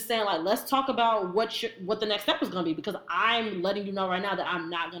 He was just saying, like, let's talk about what the next step is going to be because I'm letting you know right now that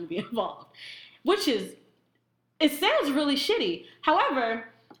I'm not going to be involved. Which is... It sounds really shitty. However,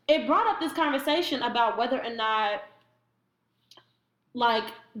 it brought up this conversation about whether or not, like,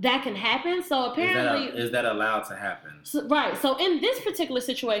 that can happen. So apparently... Is that allowed to happen? So, right. So in this particular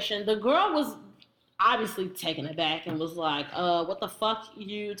situation, the girl was obviously taken aback and was like, what the fuck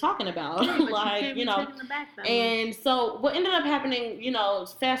you talking about? Like, And so what ended up happening,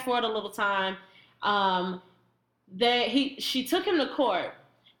 fast forward a little time, she took him to court.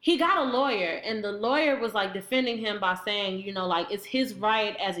 He got a lawyer, and the lawyer was, like, defending him by saying, it's his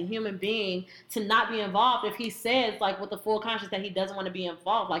right as a human being to not be involved if he says, like, with the full conscience that he doesn't want to be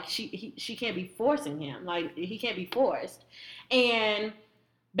involved. Like, she can't be forcing him. Like, he can't be forced. And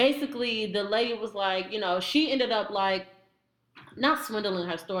basically the lady was like, she ended up, like, not swindling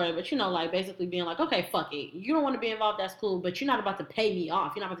her story, but, like, basically being like, okay, fuck it. You don't want to be involved, that's cool, but you're not about to pay me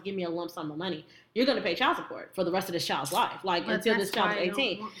off. You're not about to give me a lump sum of money. You're going to pay child support for the rest of this child's life, like, until this child's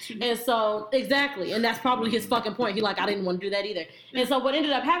 18. And so, exactly, and that's probably his fucking point. He like, I didn't want to do that either. And so what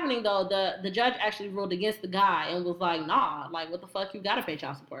ended up happening, though, the judge actually ruled against the guy and was like, nah, like, what the fuck, you got to pay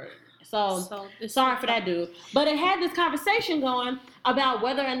child support. So sorry for that dude. But it had this conversation going about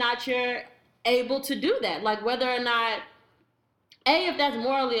whether or not you're able to do that, like, whether or not, if that's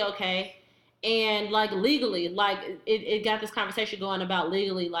morally okay, and, like, legally, like, it got this conversation going about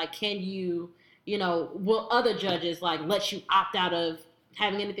legally, like, can you, will other judges, like, let you opt out of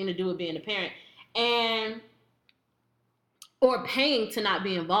having anything to do with being a parent, or paying to not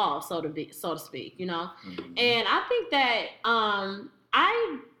be involved, so to speak, you know. Mm-hmm. And I think that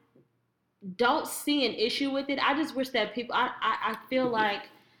I don't see an issue with it. I just wish that people. I feel like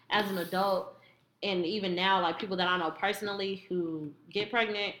as an adult, and even now, like people that I know personally who get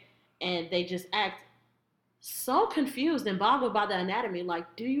pregnant and they just act so confused and boggled by the anatomy.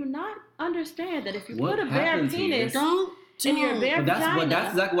 Like, do you not understand that if you put a bare penis in your bare vagina...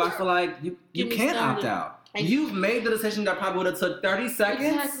 That's exactly why I feel like you can't opt out. You've made the decision that probably would have took 30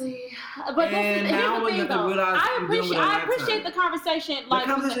 seconds. Exactly. But here's the thing, though. I appreciate the conversation. Like,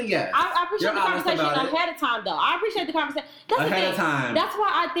 the conversation, yes. I appreciate the conversation ahead of time, though. I appreciate the conversation. That's ahead of time. That's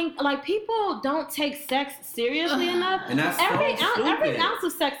why I think, like, people don't take sex seriously enough. And that's every ounce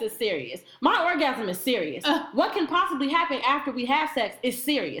of sex is serious. My orgasm is serious. What can possibly happen after we have sex is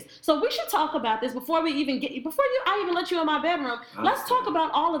serious. So we should talk about this before I even let you in my bedroom. Let's talk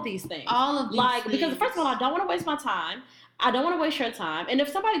about all of these things. All of these things. Because first of all, I don't want to waste my time. I don't want to waste your time. And if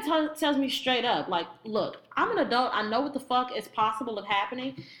somebody tells me straight up, like, look, I'm an adult. I know what the fuck is possible of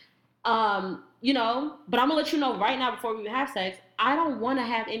happening. You know, but I'm going to let you know right now before we have sex, I don't want to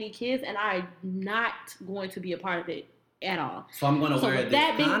have any kids, and I'm not going to be a part of it at all. So I'm going to wear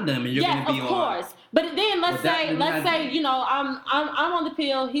this condom, and you're going to be on. Yeah, of course. But then let's say, you know, I'm on the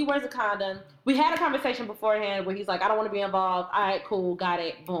pill. He wears a condom. We had a conversation beforehand where he's like, I don't want to be involved. All right, cool, got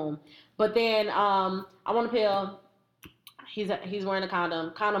it, boom. But then I'm on the pill. He's wearing a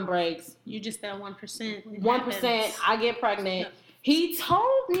condom. Condom breaks. You just that 1%. 1%. I get pregnant. He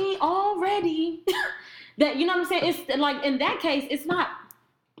told me already that, you know what I'm saying? It's like, in that case, it's not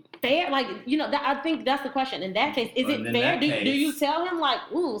fair. Like, you know, I think that's the question. In that case, is it fair? Do you tell him like,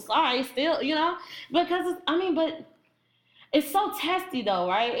 ooh, sorry, still, you know? Because but it's so testy though,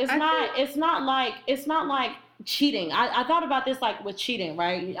 right? It's not like cheating. I thought about this like with cheating,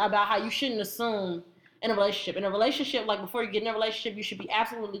 right? About how you shouldn't assume in a relationship. In a relationship, like before you get in a relationship, you should be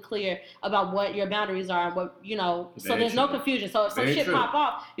absolutely clear about what your boundaries are and what, you know, so there's no confusion. So if some shit pop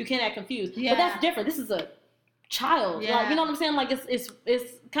off, you can't act confused. Yeah. But that's different. This is a child. Yeah. Like, you know what I'm saying? Like it's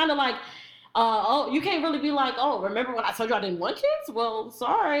kind of like, you can't really be like, oh, remember when I told you I didn't want kids? Well,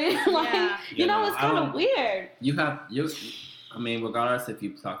 sorry. Like, you know, it's kind of weird. I mean, regardless if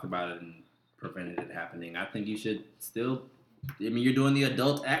you talked about it and prevented it happening, I think you should still. I mean, you're doing the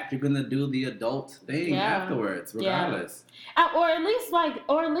adult act. You're gonna do the adult thing afterwards, regardless. Yeah. Or at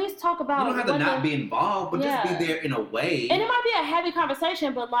least talk about. You don't have to not be involved, but just be there in a way. And it might be a heavy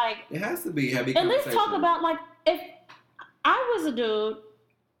conversation, but like it has to be a heavy. At least talk about like if I was a dude,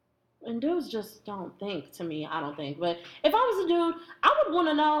 and dudes just don't think to me. I don't think, but if I was a dude, I would want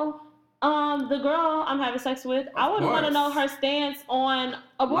to know. The girl I'm having sex with, I would want to know her stance on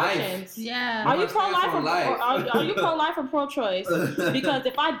abortions. Life. Yeah. Are you pro-life or pro-choice? Because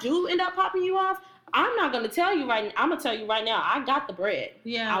if I do end up popping you off, I'm not going to tell you right now. I'm going to tell you right now, I got the bread.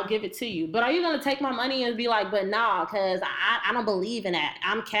 Yeah. I'll give it to you. But are you going to take my money and be like, but nah, because I don't believe in that.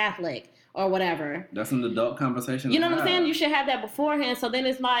 I'm Catholic or whatever. That's an adult conversation. You know what I'm saying? You should have that beforehand. So then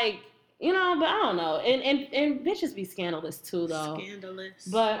it's like, you know, but I don't know. And bitches be scandalous too, though. Scandalous.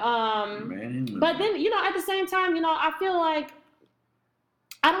 But but then, you know, at the same time, you know, I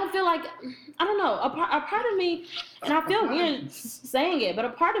don't know. A part of me, and I feel weird saying it, but a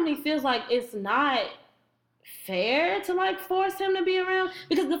part of me feels like it's not fair to like force him to be around,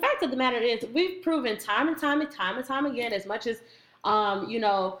 because the fact of the matter is we've proven time and time again, as much as you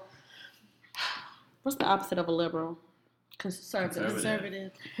know, what's the opposite of a liberal?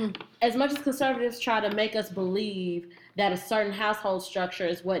 Conservative. As much as conservatives try to make us believe that a certain household structure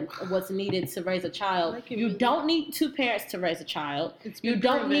is what's needed to raise a child, you don't need two parents to raise a child. You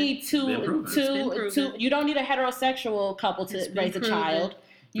don't need you don't need a heterosexual couple to raise a child.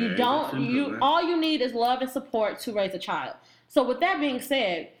 All you need is love and support to raise a child. So with that being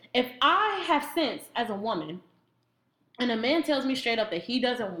said, if I have sense as a woman and a man tells me straight up that he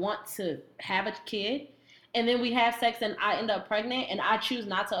doesn't want to have a kid, and then we have sex and I end up pregnant and I choose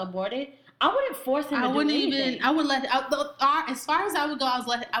not to abort it, I wouldn't force him to do anything. As far as I would go,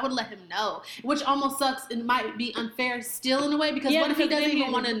 I would let him know, which almost sucks. It might be unfair still in a way, because what if he doesn't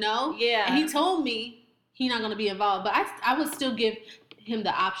even want to know? Yeah. And he told me he's not going to be involved, but I would still give him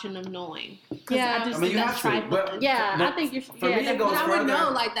the option of knowing. Yeah. I think that's trifling. I think you're. For me, it goes further. I would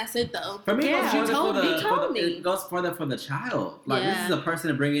know, like, that's it though. For me, he told me. It goes further for the child. Like, this is a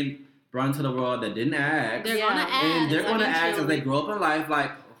person brought into the world that didn't ask. They're going to ask. And they're going to ask as they grow up in life, like,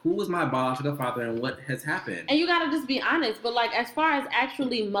 who was my biological father and what has happened? And you got to just be honest. But, like, as far as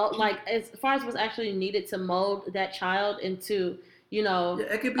what's actually needed to mold that child into, you know,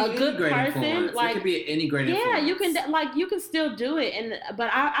 it could be a good person. Influence. Like it could be any great influence. Yeah, you can still do it,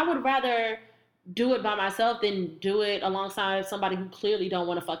 but I would rather do it by myself than do it alongside somebody who clearly don't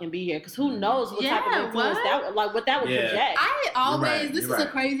want to fucking be here. Because who knows what type of influence what that would project. I always this is a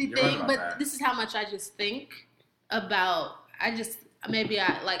crazy thing, but that. This is how much I just think about. I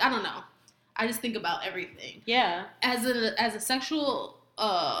don't know. I just think about everything. Yeah. As a sexual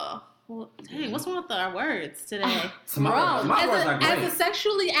dang, what's wrong with our words today? As a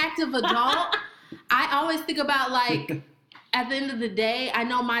sexually active adult, I always think about like at the end of the day, I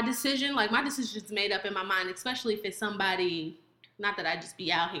know my decision. Like my decision's made up in my mind, especially if it's somebody. Not that I just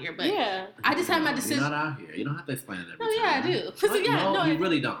be out here, but I just have my decision. You're not out here. You don't have to explain it every time. Oh yeah, I do. You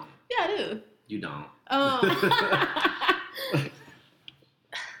really don't. Yeah, I do. You don't.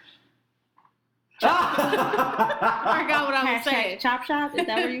 I forgot what I was saying. Chop shop? Is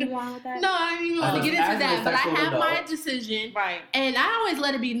that where you going with that? No, I didn't even want to get into that. But I have my decision. Right. And I always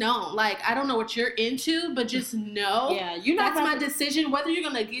let it be known. Like, I don't know what you're into, but just know that's my decision, whether you're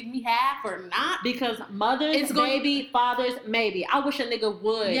going to give me half or not. Because mothers, maybe, fathers, maybe. I wish a nigga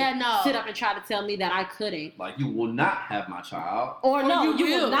would sit up and try to tell me that I couldn't. Like, you will not have my child. Or no, you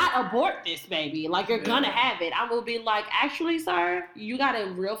will not abort this baby. Like, you're going to have it. I will be like, actually, sir, you got it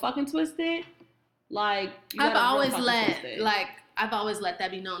real fucking twisted. Like, I've always let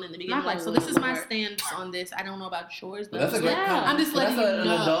that be known in the beginning. Like, so this is my stance on this. I don't know about yours, but I'm just letting you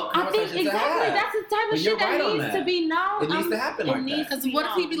know. I think exactly that's the type of shit that needs to be known. It needs to happen like that. Because what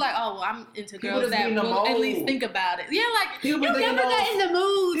if he be like, oh, well, I'm into girls that will at least think about it. Yeah, like, you never get in the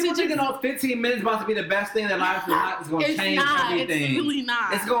mood. People thinking 15 minutes about to be the best thing in their life is going to change everything. It's really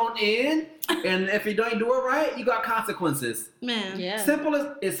not. It's going to end. And if you don't do it right, you got consequences. Man. Yeah. Simple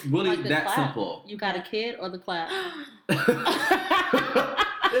as it's really like that simple. You got a kid or the clap?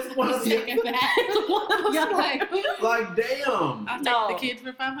 It's one of like damn. I'll take the kids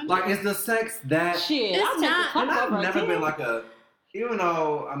for $500. Like it's the sex that shit. It's not. And I've never been like a. Even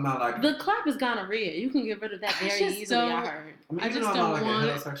though I'm not like the clap is gonorrhea. You can get rid of that very easily. I heard. I just don't like want a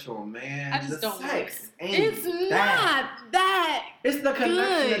heterosexual man. I just don't sex want it. It's not that. It's the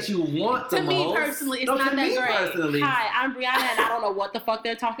connection that you want to me personally. It's not that great. Personally. Hi, I'm Brianna, and I don't know what the fuck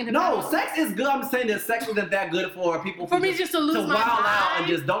they're talking about. No, sex is good. I'm saying that sex isn't that good for people. For me, just to lose my wild mind out and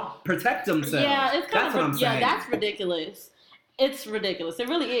just don't protect themselves. Yeah, it's kind that's what I'm saying. Yeah, that's ridiculous. It's ridiculous. It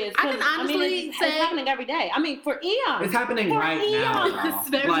really is. I can honestly it's happening every day. I mean, for eons. It's happening right now.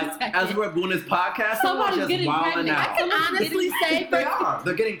 As we're doing this podcast, somebody's getting pregnant. Out. I can honestly say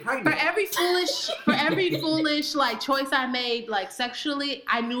they're getting pregnant. For every foolish like choice I made like sexually,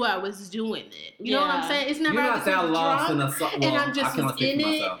 I knew I was doing it. You know what I'm saying? It's never You're not that lost in a and I'm just in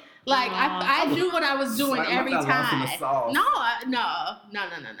it. Like I knew what I was doing every time. No.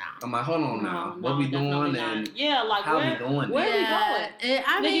 I'm like, hold on now. What we doing and like how we doing? Where we going?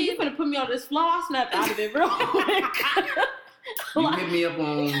 I mean, you gonna put me on this floor? I snapped out of it real quick. You hit me up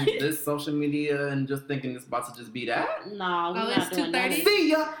on this social media and just thinking it's about to just be that? No, we're not doing that.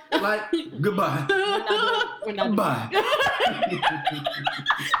 See ya. Like goodbye. We're not goodbye.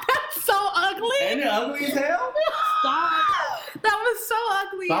 That's so ugly. Ain't it ugly as hell? Stop. That was so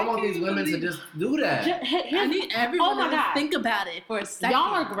ugly. But I want these women to just do that. I need everyone to think about it for a second.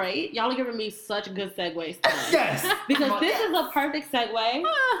 Y'all are great. Y'all are giving me such good segues. Yes. Because this is a perfect segue. I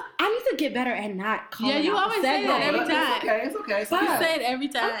need to get better at not calling you always say that every time. It's okay. You say it every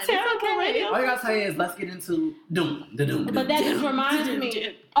time. It's okay. All you gotta say is let's get into doom. But that just reminds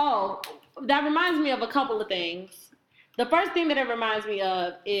me. That reminds me of a couple of things. The first thing that it reminds me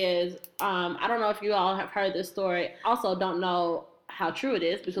of is, I don't know if you all have heard this story. Also, don't know how true it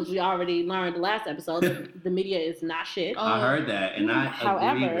is because we already learned the last episode that the media is not shit. I heard that, and I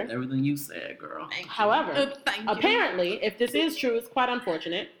agree with everything you said, girl. However, apparently, if this is true, it's quite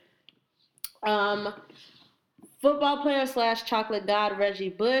unfortunate. Football player / chocolate god Reggie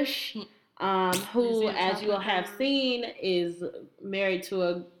Bush, who, as you will have seen, is married to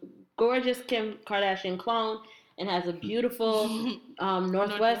a gorgeous Kim Kardashian clone and has a beautiful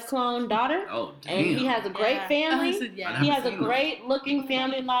Northwest clone daughter. Oh, damn. And he has a great family. He has a great looking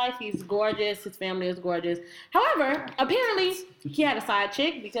family life. He's gorgeous. His family is gorgeous. However, apparently he had a side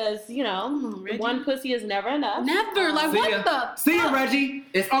chick because, one pussy is never enough. Never. Like, what the? See ya, Reggie.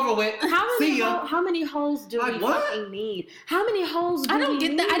 It's over with. How many hoes do we fucking need? How many hoes do we need? I don't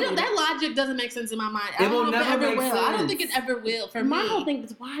get that. That logic doesn't make sense in my mind. It will never make sense. I don't think it ever will for me. My whole thing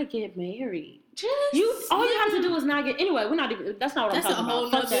is why get married? All you have to do is not get. Anyway, we're not even. That's not what I'm talking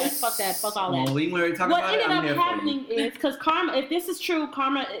about. Fuck that. Fuck all that. Well, we already talked about it. What ended up happening is because Karma. If this is true,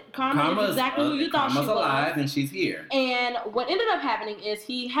 Karma is exactly who you thought she was. Karma's alive and she's here. And what ended up happening is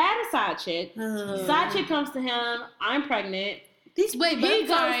he had a side chick. Side chick comes to him. I'm pregnant. We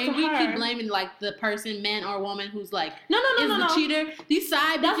keep blaming like the person, man or woman, who's like the cheater. These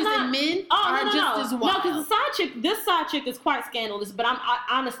side bitches and men are just as wild. No, because this side chick is quite scandalous, but I'm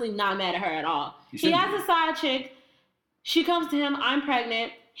honestly not mad at her at all. He has a side chick. She comes to him. I'm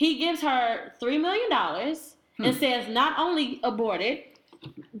pregnant. He gives her $3 million and says, not only abort it,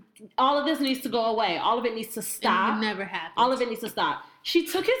 all of this needs to go away. All of it needs to stop. It never happened. All of it needs to stop. She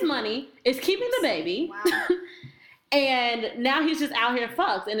took his money, is keeping the baby. Wow. And now he's just out here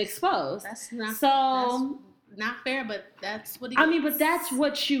fucked and exposed. That's not fair, but that's what he gets. I mean, but that's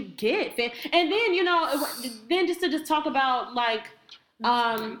what you get. And then, then just to talk about, like,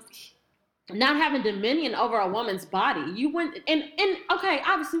 not having dominion over a woman's body. You went, and okay,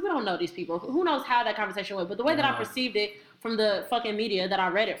 obviously we don't know these people. Who knows how that conversation went, but the way that I perceived it from the fucking media that I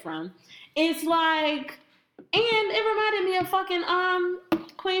read it from, it's like, and it reminded me of fucking,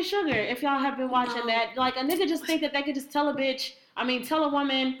 Queen Sugar, if y'all have been watching that. Like, a nigga just think that they could just tell a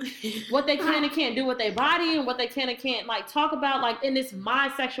woman what they can and can't do with their body and what they can and can't, like, talk about, like, in this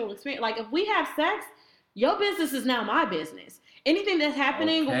my sexual experience. Like, if we have sex, your business is now my business. Anything that's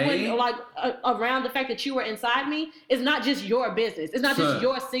happening around the fact that you were inside me is not just your business. It's not just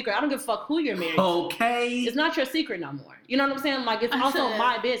your secret. I don't give a fuck who you're married to. Okay. It's not your secret no more. You know what I'm saying? Like, it's also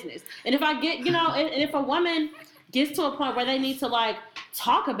my business. And if I get, and if a woman gets to a point where they need to, like,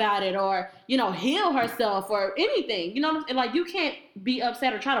 talk about it or, heal herself or anything, and, like, you can't be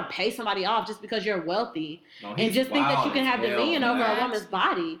upset or try to pay somebody off just because you're wealthy and just think that you can have dominion over a woman's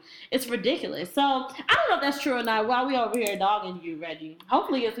body. It's ridiculous. So I don't know if that's true or not. While we over here dogging you, Reggie,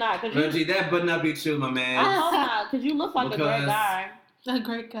 hopefully it's not. Reggie, that better not be true, my man. I hope not, because you look like a great guy. A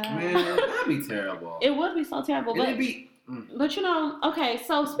great guy. Man, that'd be terrible. It would be so terrible. But okay,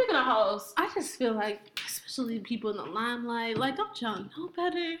 so speaking of hoes, I just feel like, especially people in the limelight, like, don't y'all know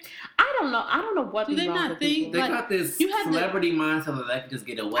better? I don't know what do they not think? They got this celebrity mindset that they can just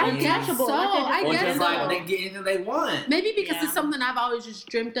get away. I guess so. Like they get anything they want. Maybe because it's something I've always just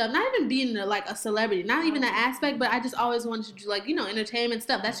dreamt of. Not even being like a celebrity, not even that aspect, but I just always wanted to do, like, entertainment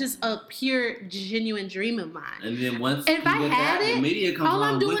stuff. That's just a pure, genuine dream of mine. And then once if I had it, the media comes all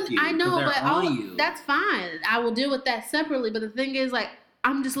I'm doing, with you, I know, but that's fine. I will deal with that separately. But the thing is, like,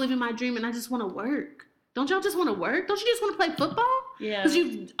 I'm just living my dream and I just want to work. Don't y'all just want to work? Don't you just want to play football? Yeah.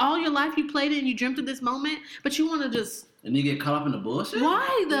 Because all your life you played it and you dreamt of this moment, but you want to just... And you get caught up in the bullshit?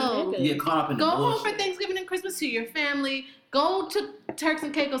 Why, though? You get caught up in the bullshit. Go home for Thanksgiving and Christmas to your family. Go to Turks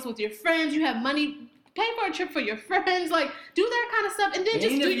and Caicos with your friends. You have money. Pay for a trip for your friends. Like, do that kind of stuff. And then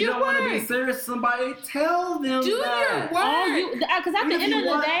just do your work. If you don't want to be serious with somebody, tell them do your work. Because at the end of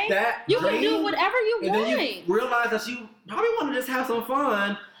the day, you can do whatever you want. And then you realize that you probably want to just have some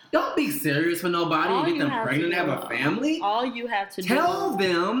fun. Don't be serious with nobody and get them pregnant and have a family. All you have to tell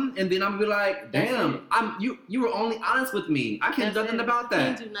them, and then I'm gonna be like, damn, you were only honest with me. I can't do nothing about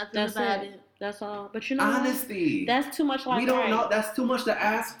that. Can't do nothing about it. That's all. But honesty. That's too much. We don't know. That's too much to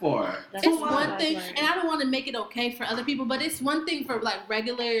ask for. It's one thing, and I don't want to make it okay for other people, but it's one thing for, like,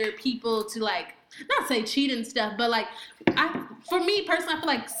 regular people to, like, not say cheat and stuff, but, like, for me personally, I feel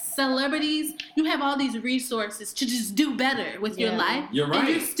like celebrities, you have all these resources to just do better with your life. You're right. And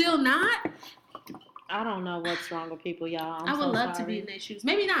you're still not. I don't know what's wrong with people, y'all. I would love to be in their shoes.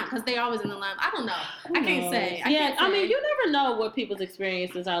 Maybe not, because they're always in the line. I don't know. I can't say. I mean, you never know what people's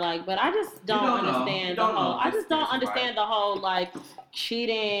experiences are like, but I just don't understand the whole. I just don't understand the whole, like,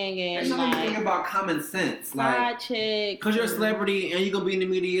 cheating and, there's like, anything about common sense, like, chick. Because you're a celebrity and you're gonna be in the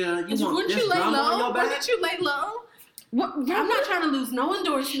media. Wouldn't you lay low? Wouldn't you lay low? What? I'm not trying to lose no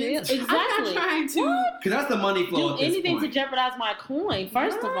endorsements. Exactly. I'm not trying to. Because that's the money flow. Do anything to jeopardize my coin.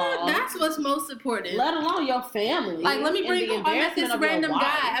 First of all, that's what's most important. Let alone your family. Like, let me bring home. I met this random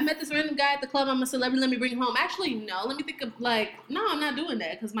guy. At the club. I'm a celebrity. Let me bring him home. Actually, no. Let me think of, like, no, I'm not doing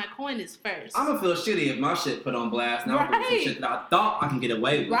that because my coin is first. I'm gonna feel shitty if my shit put on blast. Now I'm putting some shit that I thought I can get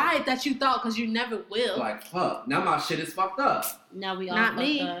away with. Right, that you thought, because you never will. Like, fuck. Now my shit is fucked up. Now we all not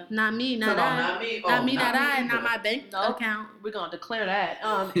me, not me, not I, not my bank account. We're gonna declare that.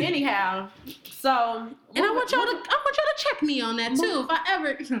 Anyhow, so and I want y'all to check me on that too. If I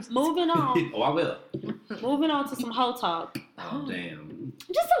ever moving on. I will. Moving on to some hoe talk. Oh damn.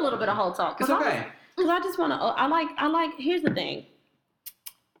 Just a little bit of hoe talk. It's okay. Because I just want to. I like. Here's the thing.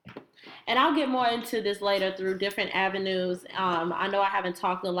 And I'll get more into this later through different avenues. I know I haven't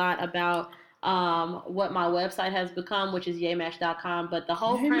talked a lot about what my website has become, which is yaymash.com, but the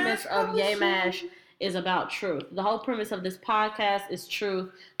whole premise of Yaymash is about truth. The whole premise of this podcast is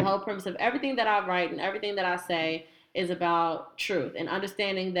truth. The whole premise of everything that I write and everything that I say is about truth and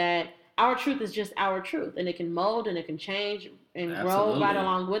understanding that our truth is just our truth, and it can mold and it can change and grow right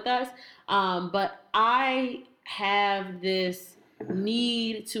along with us. But I have this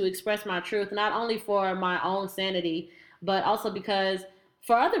need to express my truth, not only for my own sanity, but also because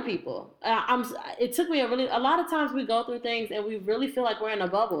for other people. It took me a lot of times we go through things and we really feel like we're in a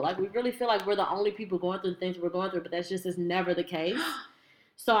bubble. Like we really feel like we're the only people going through the things we're going through, but that's just is never the case.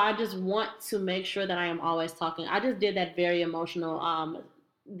 So I just want to make sure that I am always talking. I just did that very emotional,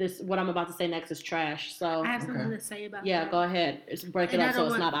 what I'm about to say next is trash. So I have something to say about that. Yeah, go ahead. Break it up so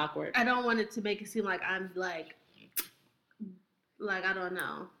it's not awkward. I don't want it to make it seem like I'm like I don't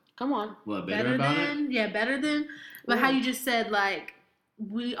know. Come on. What, better about than? It? Yeah, better than. But how you just said, like,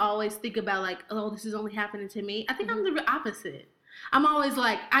 we always think about, like, oh, this is only happening to me. I think I'm the opposite. I'm always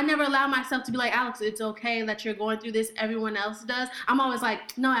like, I never allow myself to be like, Alex, it's okay that you're going through this. Everyone else does. I'm always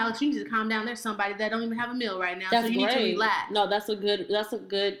like, no, Alex, you need to calm down. There's somebody that don't even have a meal right now. That's so you great. need to relax. No, that's a good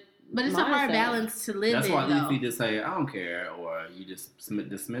But it's mindset. A hard balance to live in. That's why you just say, I don't care, or you just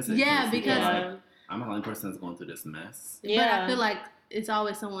dismiss it. Yeah, because I'm the only person that's going through this mess. Yeah. But I feel like it's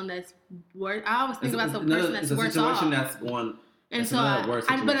always someone that's worse. I always think about the person that's worse off. It's a situation that's going. And so,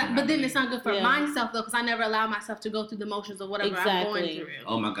 but then it's not good for myself though, because I never allow myself to go through the motions of whatever I'm going through.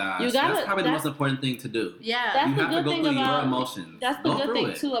 Oh my gosh, that's probably the most important thing to do. Yeah, that's you the have good to go thing through about your emotions. That's the good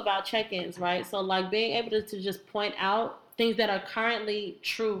thing too about check-ins, right? So like being able to just point out things that are currently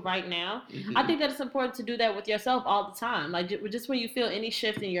true right now. Mm-hmm. I think that it's important to do that with yourself all the time. Like just when you feel any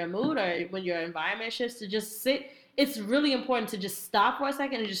shift in your mood or when your environment shifts, to just sit. It's really important to just stop for a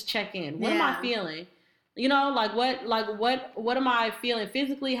second and just check in. What am I feeling? You know, what am I feeling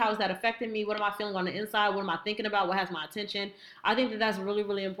physically? How is that affecting me? What am I feeling on the inside? What am I thinking about? What has my attention? I think that that's really,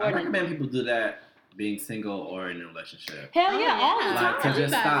 really important. I recommend people do that being single or in a relationship. Hell yeah, all the time. Like to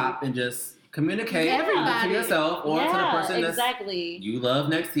just stop and just communicate to yourself or to the person that you love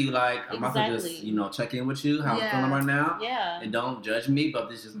next to you. Like, I'm about to just, check in with you, how I'm feeling right now. Yeah. And don't judge me, but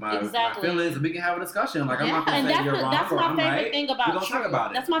this is my feelings, and we can have a discussion. Like, I'm not going to say you're wrong or I'm right. We're going to talk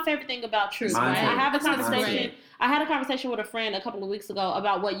about it. That's my favorite thing about truth. Right? I have a conversation. I had a conversation with a friend a couple of weeks ago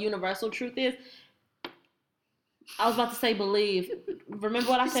about what universal truth is. I was about to say believe. Remember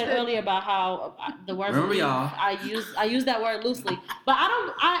what I said earlier about how the word believe, y'all. I use that word loosely. But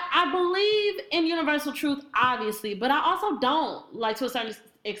I believe in universal truth, obviously, but I also don't, like, to a certain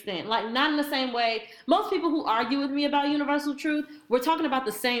extent. Like, not in the same way. Most people who argue with me about universal truth, we're talking about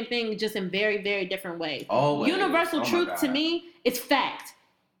the same thing, just in very, very different ways. Always. Universal truth to me is fact.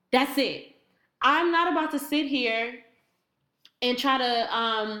 That's it. I'm not about to sit here and try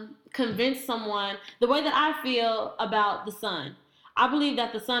to convince someone the way that I feel about the sun. I believe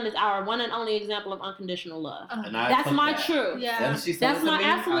that the sun is our one and only example of unconditional love. That's my truth. Yeah. That's my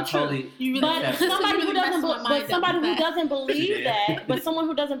absolute truth. But somebody who doesn't believe that, but someone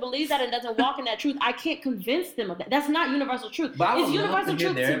who doesn't believe that and doesn't walk in that truth, I can't convince them of that. That's not universal truth. But it's universal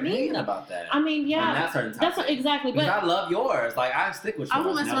truth to me. About that. I mean, yeah. On that certain topic. That's exactly. But I love yours. Like, I stick with yours. I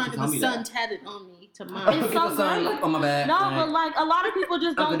want my son the sun tatted on me. It's so great. On my back. No, but like a lot of people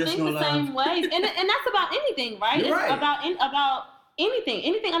just don't think the same ways, and that's about anything, right? You're it's about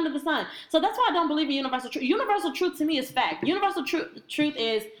anything under the sun. So that's why I don't believe in universal truth. Universal truth to me is fact. Universal truth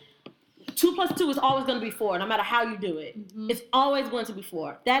is 2 + 2 is always going to be 4, no matter how you do it. Mm-hmm. It's always going to be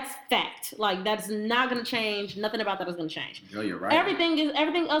 4. That's fact. Like, that's not going to change. Nothing about that is going to change. Girl, you're right. Everything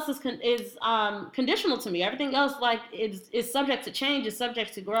else is conditional to me. Everything else, like, is subject to change. Is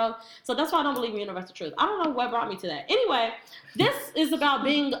subject to grow. So that's why I don't believe in universal truth. I don't know what brought me to that. Anyway, this is about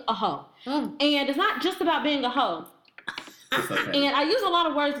being a hoe, and it's not just about being a hoe. Okay. And I use a lot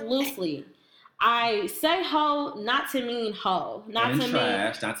of words loosely. I say hoe not to mean hoe, not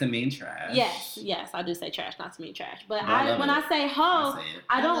to mean trash. Yes, I do say trash, not to mean trash. But when I say hoe,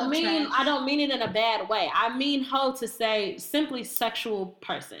 I don't mean it in a bad way. I mean hoe to say simply sexual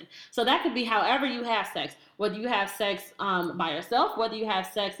person. So that could be however you have sex. Whether you have sex by yourself, whether you have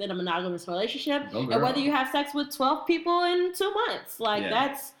sex in a monogamous relationship, and whether you have sex with 12 people in 2 months. Like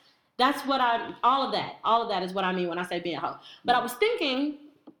that's what all of that is what I mean when I say being a hoe. But I was thinking,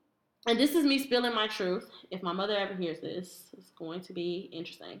 and this is me spilling my truth. If my mother ever hears this, it's going to be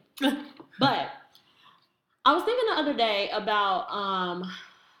interesting. But I was thinking the other day about, I'm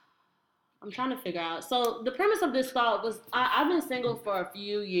trying to figure out. So the premise of this thought was, I've been single for a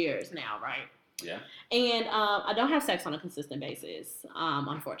few years now, right? Yeah. And I don't have sex on a consistent basis,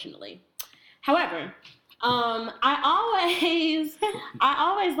 unfortunately. However, I always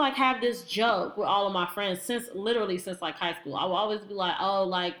like have this joke with all of my friends since like high school. I will always be like, oh,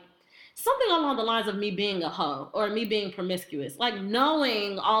 like, something along the lines of me being a hoe or me being promiscuous, like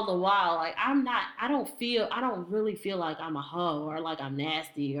knowing all the while, like I don't really feel like I'm a hoe or like I'm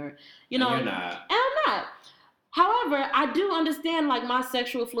nasty or, You're not. And I'm not. However, I do understand like my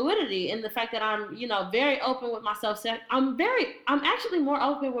sexual fluidity and the fact that I'm, you know, very open with myself. I'm actually more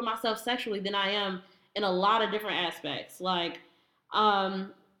open with myself sexually than I am in a lot of different aspects. Like,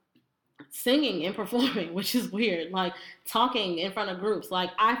 singing and performing, which is weird. Like talking in front of groups. Like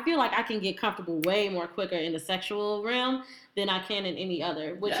I feel like I can get comfortable way more quicker in the sexual realm than I can in any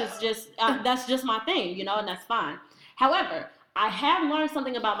other, which is just, that's just my thing, you know, and that's fine. However, I have learned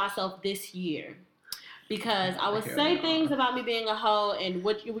something about myself this year. Because I would say things about me being a hoe, and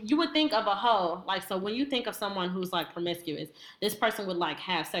what you would think of a hoe, like, so when you think of someone who's like promiscuous, this person would like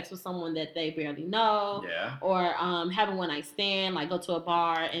have sex with someone that they barely know, or have a one-night stand, like go to a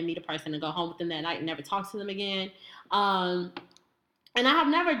bar and meet a person and go home with them that night and never talk to them again. And I have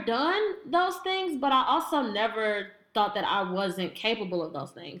never done those things, but I also never thought that I wasn't capable of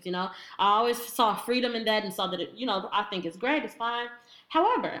those things, you know? I always saw freedom in that and saw that, you know, I think it's great, it's fine.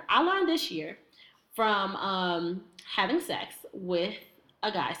 However, I learned this year from having sex with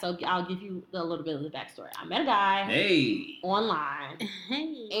a guy. So I'll give you a little bit of the backstory. I met a guy online.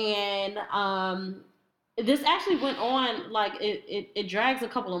 And this actually went on, like, it drags a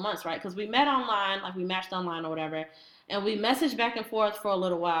couple of months, right? Because we met online, like we matched online or whatever, and we messaged back and forth for a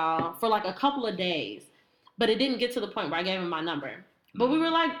little while, for like a couple of days. But it didn't get to the point where I gave him my number. But we were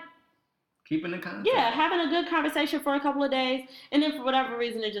like, keeping in contact. Yeah, having a good conversation for a couple of days. And then for whatever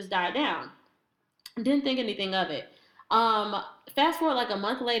reason, it just died down. Didn't think anything of it. Fast forward like a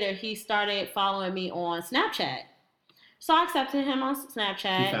month later, he started following me on Snapchat. So I accepted him on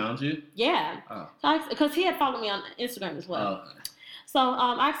Snapchat. He found you? Yeah. Oh. Because he had followed me on Instagram as well. Oh. So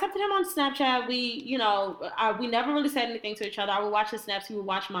I accepted him on Snapchat. We, you know, we never really said anything to each other. I would watch his snaps. He would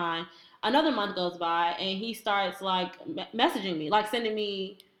watch mine. Another month goes by, and he starts like messaging me, like sending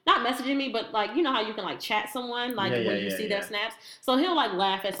me. Not messaging me, but like, you know how you can like chat someone, like when you see their snaps. So he'll like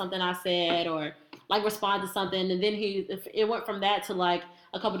laugh at something I said or like respond to something. And then it went from that to like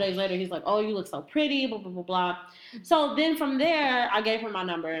a couple days later, he's like, oh, you look so pretty, blah, blah, blah, blah. So then from there, I gave him my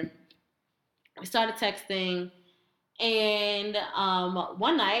number. We started texting. And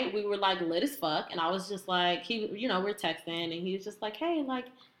one night we were like lit as fuck. And I was just like, we're texting. And he was just like, hey, like,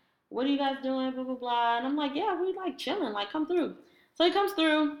 what are you guys doing? Blah, blah, blah. And I'm like, yeah, we like chilling, like come through. So he comes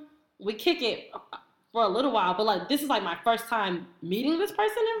through, we kick it for a little while, but like this is like my first time meeting this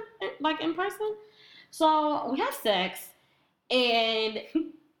person in person. So we have sex, and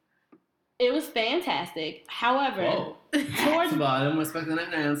it was fantastic. However, towards the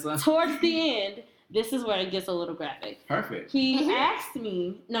end, this is where it gets a little graphic. Perfect. He asked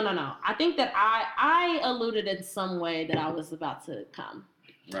me, no. I think that I alluded in some way that I was about to come.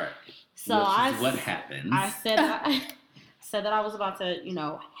 Right. So what happens? I said that I was about to, you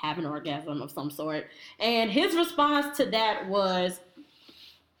know, have an orgasm of some sort. And his response to that was,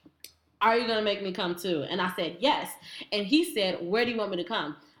 are you going to make me come too? And I said, yes. And he said, where do you want me to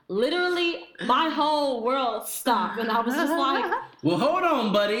come? Literally, my whole world stopped. And I was just like, well, hold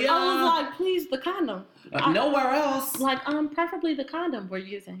on, buddy. I was like, please, the condom. Nowhere else. Like, preferably the condom we're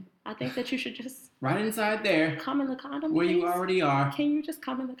using. I think that you should just... right inside there. Come in the condom, where please. You already are. Can you just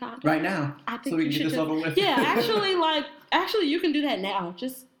come in the condom? Right now. I think so we can get this over with. Yeah, actually, you can do that now.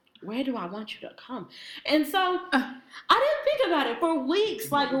 Just, where do I want you to come? And so, I didn't think about it for weeks.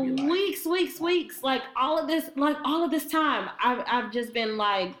 Like, weeks. Like, all of this time, I've just been,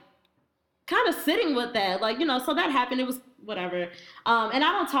 like, kind of sitting with that. Like, you know, so that happened. It was whatever. And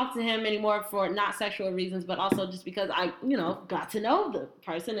I don't talk to him anymore for not sexual reasons, but also just because I, you know, got to know the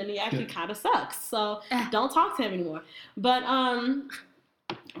person and he actually kind of sucks. So don't talk to him anymore. But, well,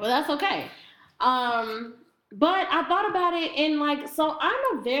 that's okay. But I thought about it and like, so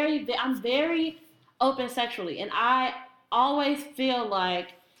I'm very open sexually. And I always feel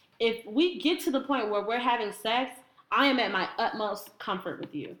like if we get to the point where we're having sex, I am at my utmost comfort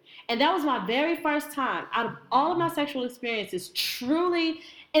with you. And that was my very first time out of all of my sexual experiences, truly,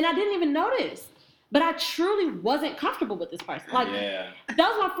 and I didn't even notice, but I truly wasn't comfortable with this person. Like, that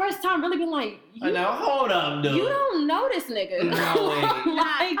was my first time really being like, now hold up, dude. You don't know this nigga.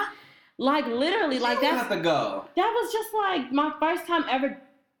 No, like literally, like that's have to go. That was just like my first time ever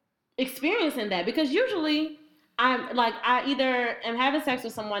experiencing that, because usually I'm like, I either am having sex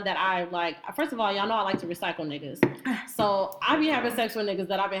with someone that I like. First of all, y'all know I like to recycle niggas. So I be having sex with niggas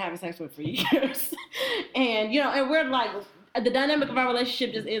that I've been having sex with for years. And, you know, and we're like, the dynamic of our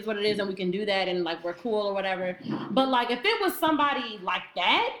relationship just is what it is, and we can do that, and like we're cool or whatever. But like, if it was somebody like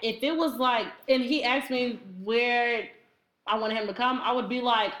that, if it was like, and he asked me where I wanted him to come, I would be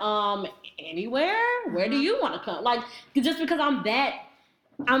like, anywhere? Where do you want to come? Like, just because I'm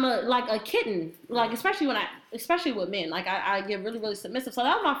a kitten, like especially with men, like I get really, really submissive. So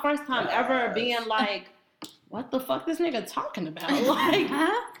that was my first time ever being like, what the fuck this nigga talking about? Like,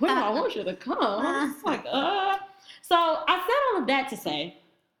 well, I want you to come. It's like, So I said all of that to say,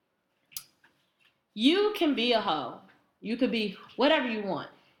 you can be a hoe. You could be whatever you want.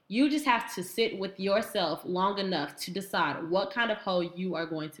 You just have to sit with yourself long enough to decide what kind of hoe you are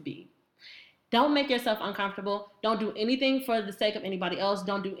going to be. Don't make yourself uncomfortable. Don't do anything for the sake of anybody else.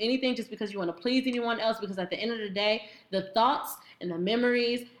 Don't do anything just because you want to please anyone else, because at the end of the day, the thoughts and the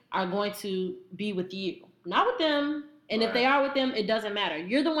memories are going to be with you, not with them. And if they are with them, it doesn't matter.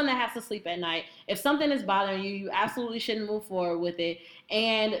 You're the one that has to sleep at night. If something is bothering you, you absolutely shouldn't move forward with it.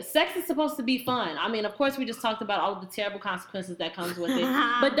 And sex is supposed to be fun. I mean, of course, we just talked about all of the terrible consequences that comes with it.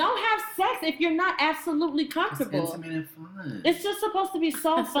 But don't have sex if you're not absolutely comfortable. It's intimate and fun. It's just supposed to be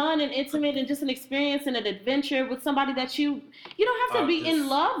so fun and intimate and just an experience and an adventure with somebody that you don't have to be in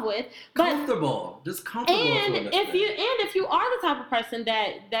love with. But just comfortable. And if you are the type of person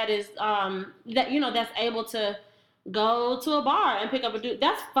that is that's able to go to a bar and pick up a dude,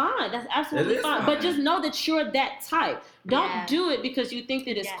 that's fine. That's absolutely fine. But just know that you're that type. Don't do it because you think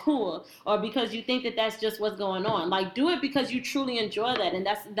that it's cool or because you think that that's just what's going on. Like, do it because you truly enjoy that, and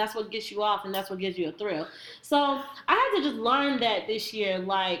that's what gets you off, and that's what gives you a thrill. So I had to just learn that this year.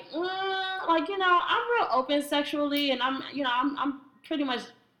 Like, I'm real open sexually, and I'm pretty much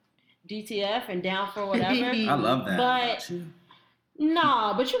DTF and down for whatever. I love that. But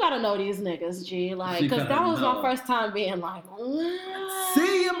nah, but you gotta know these niggas, G. Like, because that was my first time being like,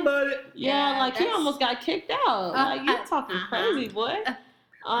 see you, buddy. Yeah, like he almost got kicked out. Like, you're talking crazy, boy.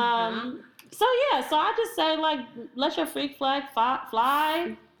 So I just say, like, let your freak flag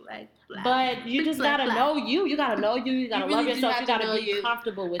fly. But you just gotta know you. You gotta know you. You gotta love yourself. You gotta be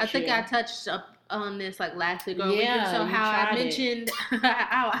comfortable with you. I think I touched up on this like last week or week. So how I mentioned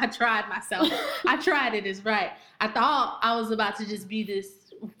how I tried myself. I tried it is right. I thought I was about to just be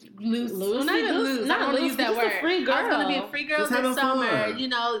this loose. Not loose. I don't want to use that word. Free girl. I was going to be a free girl this summer.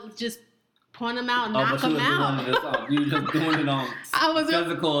 Just point them out and knock them out. You were just doing it on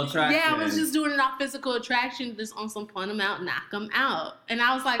physical attraction. Yeah, I was just doing it on physical attraction, just on some point them out, knock them out. And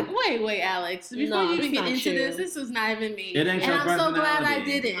I was like, wait, Alex, before you even get into this was not even me. It ain't and your I'm so glad I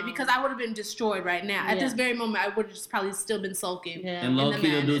didn't, because I would have been destroyed right now. At this very moment, I would have just probably still been sulking. Yeah. And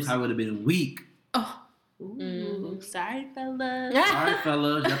low-key, the dudes, I would have been weak. Oh. Sorry, fellas. Sorry,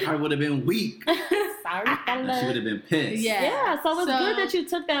 fellas. That probably would have been weak. Sorry, fellas. She would have been pissed. Yeah. So it's good that you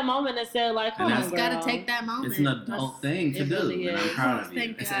took that moment and said, like, hold on, girl. Got to take that moment. It's an adult thing to do. Really and I'm proud of you.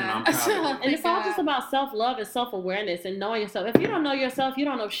 And I'm proud of you. And it's all just about self-love and self-awareness and knowing yourself. If you don't know yourself, you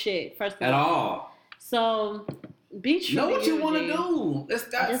don't know shit, first of all. At all. So be true. Know what you want to do. It's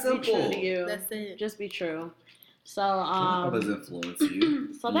that just simple. Be true to you. That's it. Just be true. So how does influence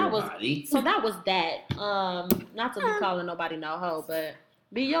you? So that was that. Not to be calling nobody no hoe, but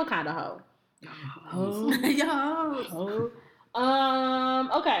be your kind of hoe.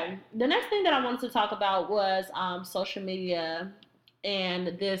 Okay. The next thing that I wanted to talk about was social media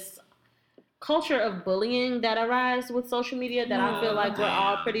and this culture of bullying that arises with social media that I feel like we're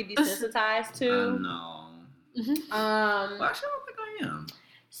all pretty desensitized to. I know. Well, actually, I don't think I am.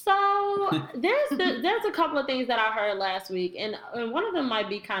 So there's a couple of things that I heard last week, and one of them might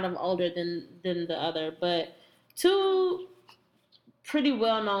be kind of older than the other, but two pretty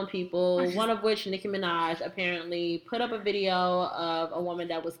well-known people, one of which, Nicki Minaj, apparently put up a video of a woman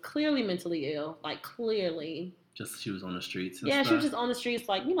that was clearly mentally ill, like clearly. Just she was on the streets. She was just on the streets,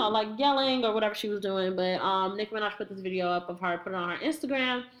 like, like yelling or whatever she was doing. But Nicki Minaj put this video up of her, put it on her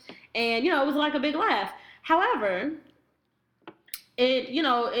Instagram, and it was like a big laugh. However,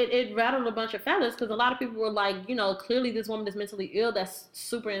 it rattled a bunch of fellas because a lot of people were like, clearly this woman is mentally ill. That's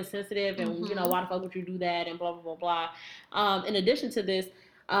super insensitive, and why the fuck would you do that? And blah blah blah blah. In addition to this,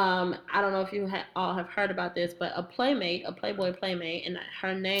 I don't know if you all have heard about this, but a Playboy playmate, and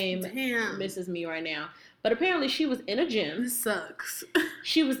her name misses me right now. But apparently she was in a gym. This sucks.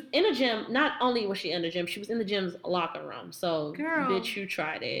 She was in a gym. Not only was she in the gym, she was in the gym's locker room. So, girl, bitch, you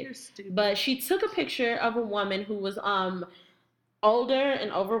tried it. You're stupid. But she took a picture of a woman who was older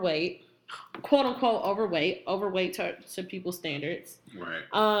and overweight, quote unquote overweight to people's standards.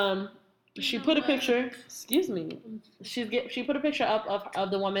 Right. She put a picture. Excuse me. She put a picture up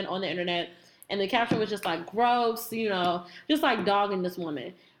of the woman on the internet, and the caption was just like gross, just like dogging this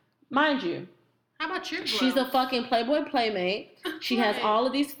woman. Mind you, how about you? She's a fucking Playboy playmate. She has all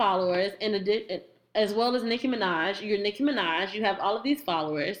of these followers, as well as Nicki Minaj. You're Nicki Minaj. You have all of these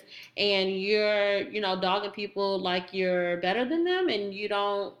followers, and you're, dogging people like you're better than them, and you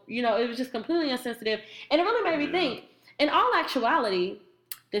don't, it was just completely insensitive. And it really made me think, in all actuality,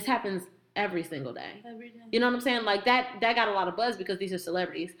 this happens every single day. Every day. You know what I'm saying? Like, that got a lot of buzz because these are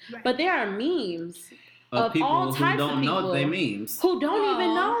celebrities. Right. But there are memes of all types who don't of people know they memes. Who don't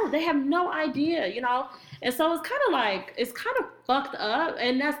even know. They have no idea, you know? And so it's kind of fucked up,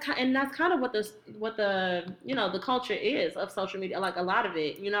 and that's kind of what the you know, the culture is of social media, like a lot of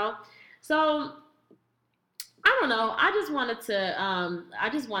it, you know. So I don't know. I just wanted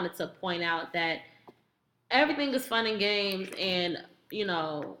to point out that everything is fun and games, and you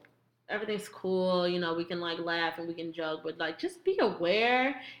know, everything's cool. You know, we can like laugh and we can joke, but like just be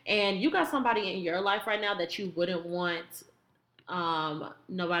aware. And you got somebody in your life right now that you wouldn't want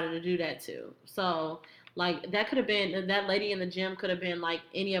nobody to do that to. So. Like, that could have been, that lady in the gym could have been, like,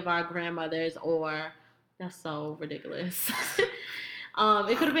 any of our grandmothers, or, that's so ridiculous.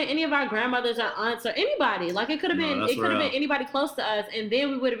 It could have been any of our grandmothers or aunts or anybody. Like, it could have been anybody close to us, and then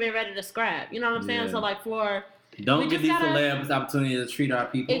we would have been ready to scrap. You know what I'm saying? So, like, don't give these celebs opportunity to treat our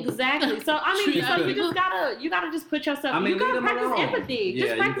people. Exactly. So I mean, so you gotta just put yourself. You gotta practice empathy.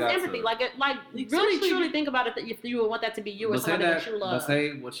 Just practice empathy. Like really truly think about it. If you would want that to be you or somebody that you love. But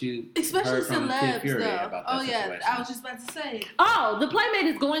say what you especially heard from celebs Fury though. About oh yeah, situation. I was just about to say. Oh, the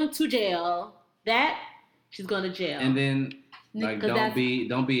Playmate is going to jail. She's going to jail. And then like don't be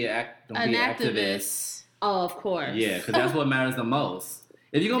an activist. Oh, of course. Yeah, because that's what matters the most.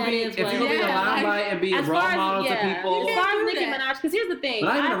 If you're gonna be in the limelight and be a role model to people, as far as Nicki Minaj, because here's the thing,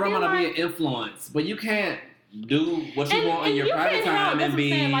 but not even a role model, be an influence. But you can't do what you want in your private time and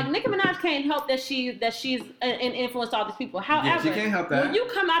be like Nicki Minaj can't help that she's an influence to all these people. However, she can't help that. When you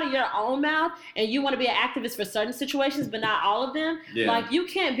come out of your own mouth and you want to be an activist for certain situations, but not all of them, like you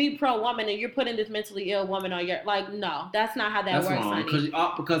can't be pro woman and you're putting this mentally ill woman on your no, that's not how that works.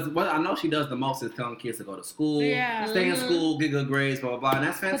 Wrong. Because what I know she does the most is telling kids to go to school, stay in school, get good grades, blah blah blah, and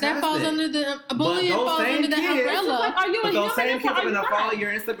that's fantastic. But that falls under the bullying falls under the umbrella. Like, are you a human? Those same kids are gonna follow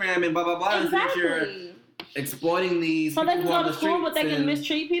your Instagram and blah blah blah. Exactly. Exploiting these so people they can go to school, but they can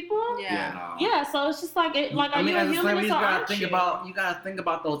mistreat people. Yeah. So it's just like are you a human? You gotta think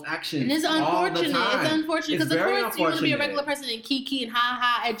about those actions. And it's unfortunate. It's unfortunate because of course you want to be a regular person and kiki and ha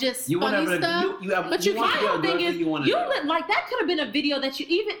ha and just funny stuff. But you can't. Like that could have been a video that you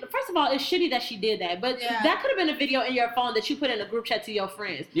even. First of all, it's shitty that she did that, but that could have been a video in your phone that you put in a group chat to your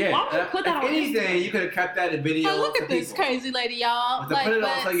friends. Yeah. Why would you put that on anything? You could have kept that in video. Look at this crazy lady, y'all. To put it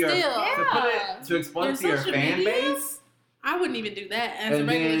on to expose to your fan base. I wouldn't even do that as a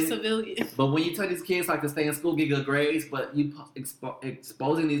regular civilian. But when you tell these kids like to stay in school, get good grades, but you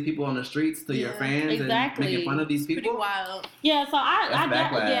exposing these people on the streets to your fans and making fun of these people, pretty wild. Yeah, so I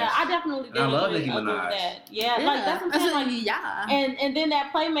definitely did. I love Nicki Minaj. That. Yeah, like that's what I'm saying. And then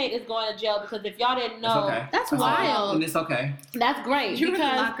that Playmate is going to jail because if y'all didn't know, that's wild. And it's okay. That's great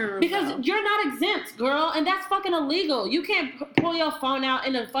because you're not exempt, girl, and that's fucking illegal. You can't pull your phone out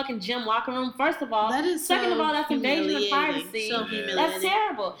in a fucking gym locker room. First of all, second of all, that's invasion of privacy. So that's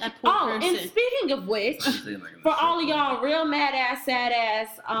terrible. Person. And speaking of which, for all of y'all real mad ass, sad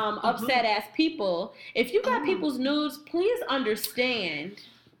ass, upset ass people, if you got people's nudes, please understand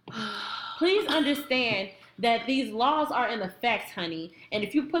that these laws are in effect, honey. And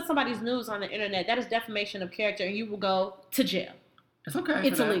if you put somebody's nudes on the internet, that is defamation of character, and you will go to jail. It's okay.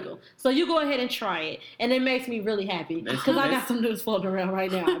 It's illegal. So you go ahead and try it. And it makes me really happy because I got some news floating around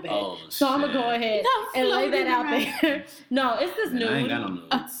right now, I bet. So I'm going to go ahead and lay that out there. No, it's this nude. I ain't got no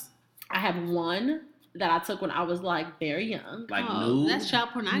nudes. I have one that I took when I was like very young. Like nude? That's child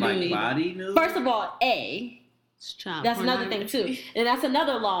pornography. Like body nude? First of all, that's another thing too, and that's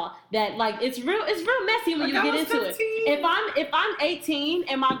another law that like it's real messy when you get into 15. It. If I'm 18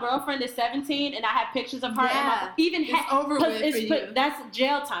 and my girlfriend is 17 and I have pictures of her, it's over with for you. That's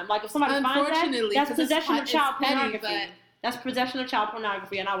jail time. Like if somebody finds that, that's possession of child pornography. That's possession of child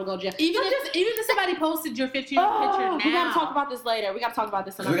pornography, and I will go to jail. Even if somebody posted your 15-year-old picture now. We gotta talk about this later. We gotta talk about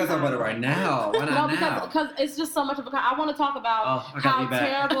this another time. We gotta talk about it right now. Why not now? Because it's just so much of a. I want to talk about how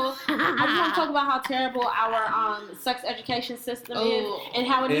terrible. I just want to talk about how terrible our sex education system is, and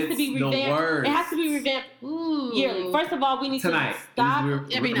how it needs to be revamped. It has to be revamped yearly. First of all, we need to stop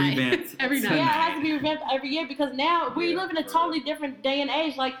every night. Yeah, it has to be revamped every year because now we live in a totally different day and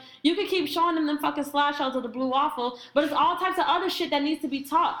age. Like you can keep showing them fucking slideshows of the blue waffle, but it's all types of other shit that needs to be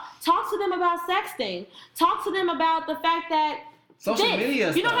taught. Talk to them about sexting. Talk to them about the fact that social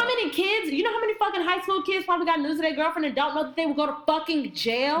media. You know how many fucking high school kids probably got news of their girlfriend and don't know that they would go to fucking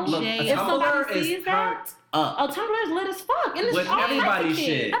jail if somebody sees that? Tumblr is lit as fuck. And with everybody's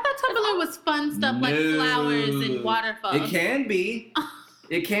shit. I thought Tumblr was fun stuff like flowers and waterfalls. It can be.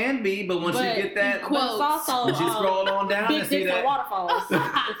 It can be, but once you get that, quote, also once you scroll on down and see that waterfalls,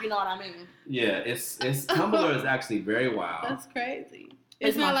 if you know what I mean. Yeah, it's Tumblr is actually very wild. That's crazy.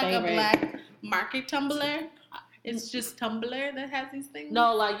 It's not like favorite. A black market Tumblr. It's just Tumblr that has these things?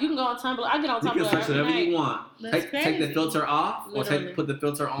 No, like, you can go on Tumblr. I get on Tumblr. You can search whatever you want. Take the filter off, or put the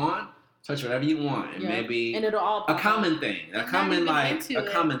filter on. Touch whatever you want, and maybe and it'll all a common thing, a common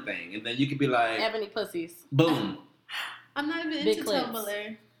thing, and then you could be like, ebony pussies. Boom. I'm not even into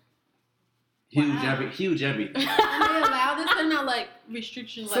Tumblr. Huge everything. Are they allowed this? They're not like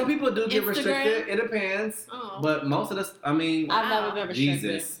restrictions. Some people do get restricted. It depends. But most of us, I mean, I've never been restricted.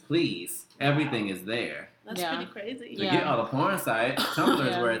 Jesus, please, everything is there. That's pretty crazy. To get all the porn sites, Tumblr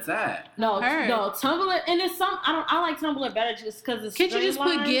is where it's at. No, Tumblr, and it's I like Tumblr better just because it's. Can't you just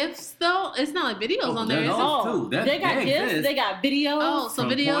put GIFs though? It's not like videos on there. They got GIFs. They got videos. Oh, so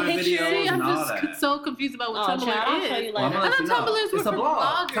videos. See, I'm just so confused about what Tumblr is. I'll tell you later. I thought Tumblr was for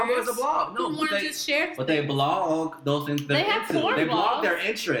bloggers. Tumblr is a blog. No, but they blog those things they're into. They blog their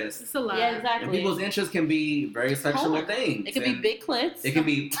interests. It's a lot. Yeah, exactly. And people's interests can be very sexual things. It could be big clits. It can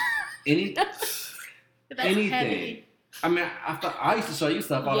be anything. Heavy. I mean, I used to show you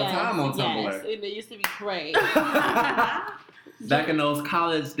stuff all the time on Tumblr. Yes, it used to be great. Back in those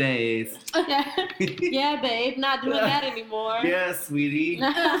college days. Yeah, babe, not doing that anymore. Yeah, sweetie.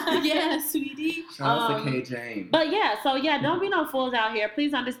 Yeah, sweetie. Shout out to K. James. But don't be no fools out here.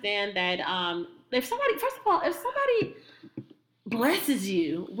 Please understand that if somebody blesses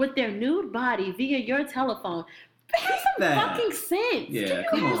you with their nude body via your telephone, have some fucking sense. Yeah,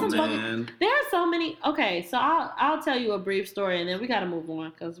 come on, man. There are so many. Okay, so I'll tell you a brief story, and then we got to move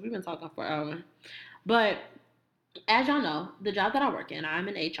on because we've been talking forever. But as y'all know, the job that I work in, I'm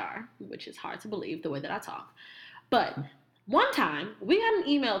in HR, which is hard to believe the way that I talk. But one time, we got an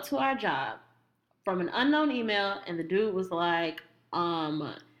email to our job from an unknown email, and the dude was like,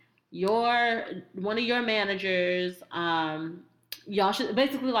 one of your managers, y'all should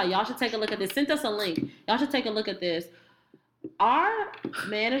take a look at this. Sent us a link. Y'all should take a look at this. Our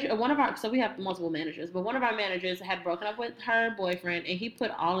manager, so we have multiple managers, but one of our managers had broken up with her boyfriend, and he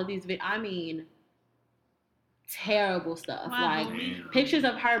put all of these, terrible stuff. Wow. Like pictures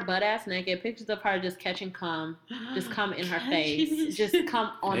of her butt ass naked, pictures of her just catching cum in her face, just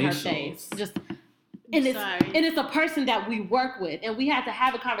cum on her face, and it's a person that we work with, and we had to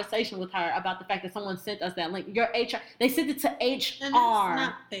have a conversation with her about the fact that someone sent us that link. Your HR, they sent it to HR. And that's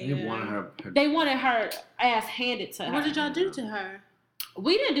not fair. They wanted her ass handed to her. What did y'all do to her?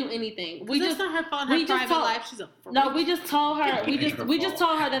 We didn't do anything. That's not her fault. Her private life. She's a freak. No, we just told her. We just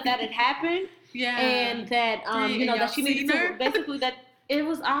told her that had happened. Yeah. And that that she needed to basically that. It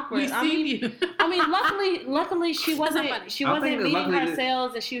was awkward. You. Luckily she wasn't meeting her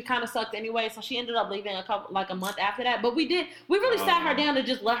sales, and she kind of sucked anyway. So she ended up leaving a month after that. But we really sat her down to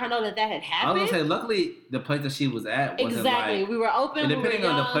just let her know that had happened. I was gonna say, luckily the place that she was at wasn't exactly. We were open. And depending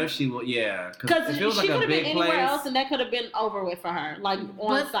on the place she was, because she could have been anywhere else, and that could have been over with for her, like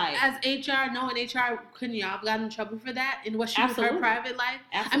on site. As HR, knowing HR, couldn't y'all have gotten in trouble for that? And was she with her private life?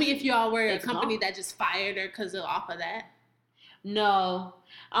 Absolutely. I mean, if y'all were a company that just fired her because off of that. No,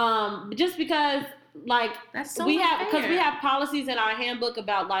 just because that's so we have policies in our handbook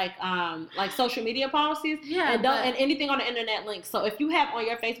about like social media policies, and anything on the internet links. So if you have on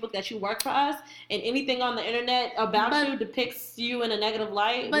your Facebook that you work for us, and anything on the internet about you depicts you in a negative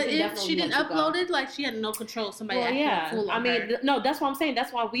light, but if she didn't upload it, like she had no control. Somebody no, that's what I'm saying.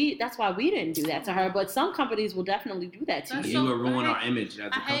 That's why we didn't do that to her. But some companies will definitely do that to you. You will ruin our image as a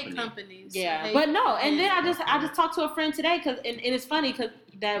company. I hate companies. Yeah, but no. And then I just talked to a friend today and it's funny because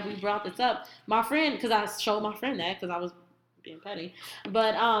that we brought this up. My friend, because I showed my friend that because I was being petty,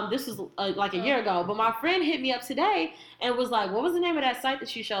 but this was like a year ago. But my friend hit me up today and was like, "What was the name of that site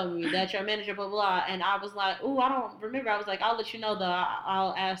that you showed me? That your manager blah blah." And I was like, "Ooh, I don't remember." I was like, "I'll let you know.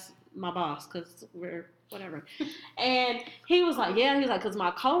 I'll ask my boss because we're whatever." And he was like, "Yeah." He was like, "Because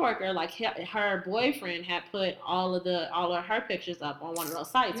my coworker, like her boyfriend, had put all of her pictures up on one of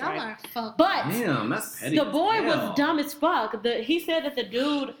those sites, y'all right?" But damn, that's petty. The boy was dumb as fuck. He said that the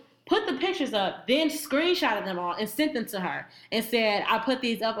dude put the pictures up, then screenshotted them all and sent them to her and said, "I put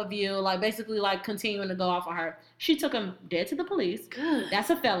these up of you," like basically like continuing to go off on her. She took him dead to the police. Good. That's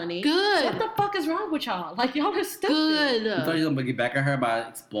a felony. Good. What the fuck is wrong with y'all? Like, y'all are stupid. Good. You thought you were going to get back at her by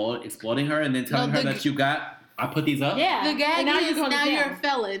exploiting her and then telling her that I put these up? Yeah. The gag is now you're a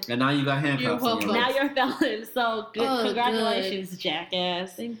felon. And now you got handcuffs. You're welcome. Now you're a felon. So congratulations,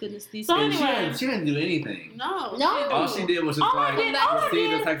 jackass. Thank goodness these anyway, she didn't do anything. No. All she did was just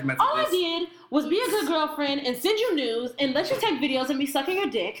receive the text messages. All I did was be a good girlfriend and send you news and let you take videos of me sucking your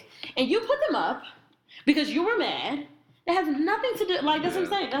dick, and you put them up because you were mad. That has nothing to do. Like that's what I'm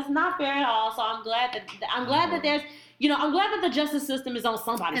saying. That's not fair at all. So I'm glad that there's. I'm glad that the justice system is on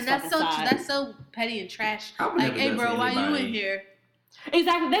somebody's fucking side. That's so petty and trash. Like, hey, bro, why you in here?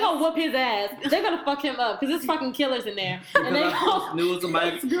 Exactly, they gonna whoop his ass. They're gonna fuck him up because it's fucking killers in there. And they post news of my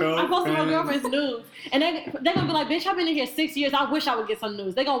girlfriend. I posted my girlfriend's news, and they're gonna be like, "Bitch, I've been in here 6 years. I wish I would get some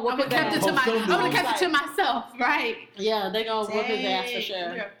news." They gonna whoop his ass. I would have kept it to myself, right? Yeah, they gonna whoop his ass for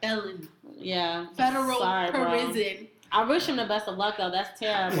sure. You're a felon. Yeah, federal prison. I wish him the best of luck though. That's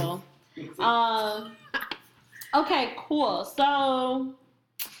terrible. Okay, cool. So.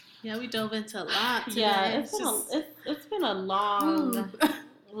 Yeah, we dove into a lot today. Yeah, it's been a long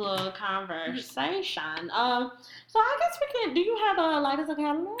little conversation. So I guess we can. Do you have a Light as a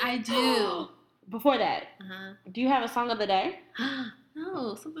Candle? I do. Before that, do you have a song of the day?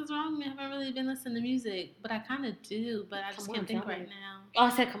 No, something's wrong with me. I haven't really been listening to music, but I kind of do. But I just can't think right now. Oh, I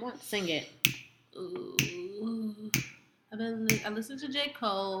said, come on, sing it. Ooh. I listened to J.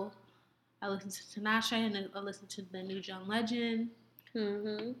 Cole. I listened to Tinashe, and I listened to the new John Legend.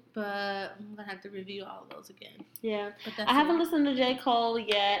 Mm-hmm. But I'm gonna have to review all of those again. Yeah, I haven't listened to J. Cole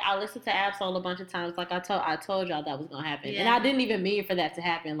yet. I listened to Ab-Soul a bunch of times. Like I told y'all that was gonna happen, and I didn't even mean for that to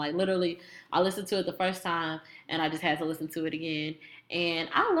happen. Like literally, I listened to it the first time, and I just had to listen to it again, and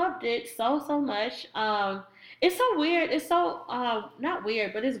I loved it so much. It's so weird. It's so not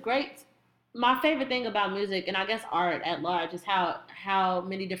weird, but it's great. My favorite thing about music, and I guess art at large, is how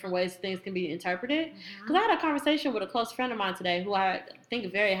many different ways things can be interpreted. Because I had a conversation with a close friend of mine today who I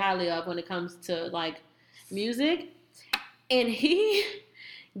think very highly of when it comes to, like, music. And he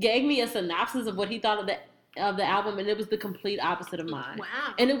gave me a synopsis of what he thought of the album, and it was the complete opposite of mine.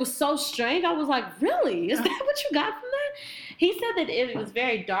 Wow. And it was so strange. I was like, really? Is that what you got from that? He said that it was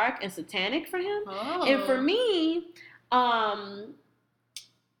very dark and satanic for him. Oh. And for me,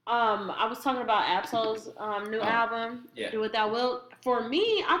 I was talking about Ab-Soul's new album, Do What Thou Wilt. For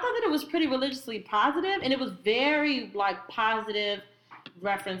me, I thought that it was pretty religiously positive, and it was very, like, positive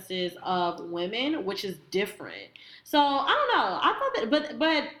references of women, which is different. So, I don't know. I thought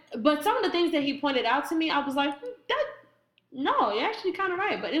that, but some of the things that he pointed out to me, I was like, no, you're actually kind of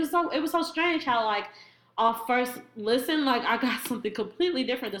right. But it was so strange how, like, off first listen, like I got something completely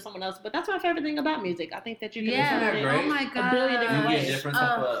different than someone else. But that's my favorite thing about music. I think that you can listen to oh my God. a billion different ways. You get different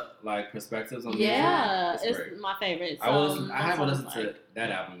type of like perspectives on music. Yeah, it's my favorite. So I haven't listened to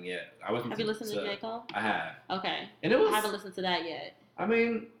that album yet. Have you listened to J. Cole? I have. Okay. And I haven't listened to that yet. I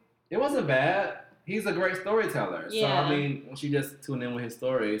mean, it wasn't bad. He's a great storyteller. Yeah. So I mean, once you just tune in with his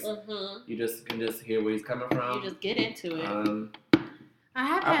stories, you can just hear where he's coming from. You just get into it.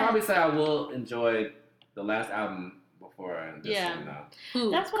 I'll probably say I will enjoy the last album before this one now.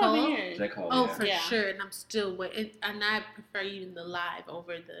 That's what I've been hearing. J. Cole, Oh, for sure. And I'm still waiting. And I prefer even the live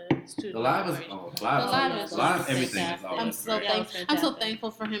over the studio. The live is everything. I'm so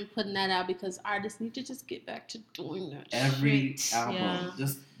thankful for him putting that out because artists need to just get back to doing that. Every album,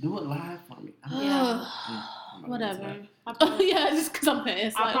 just do it live for me. Whatever. Just because I'm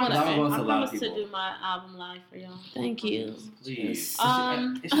pissed. I promise to do my album live for y'all. Thank you. Please.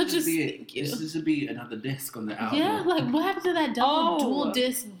 It should be another disc on the album. Yeah, like what happened to that dual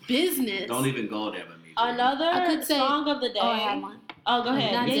disc business? Don't even go there with me. Another song of the day. Oh, I have one. Oh, go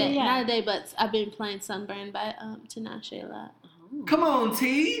ahead. Not a day, but I've been playing Sunburn by Tinashe a lot. Come on,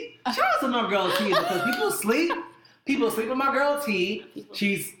 T. Shout out to my girl T because people sleep. People sleep with my girl T.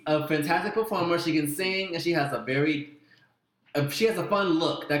 She's a fantastic performer. She can sing, and she has a fun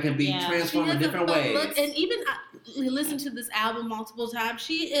look that can be transformed in different ways. Look, and even listen to this album multiple times.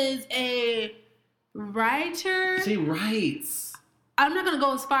 She is a writer. She writes. I'm not gonna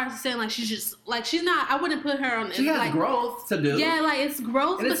go as far as saying like she's not. I wouldn't put her on. She has growth to do. Yeah, like it's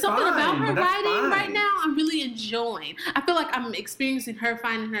growth, but something about her writing right now, I'm really enjoying. I feel like I'm experiencing her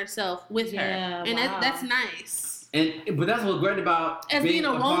finding herself with her, and that's nice. But that's what's great about being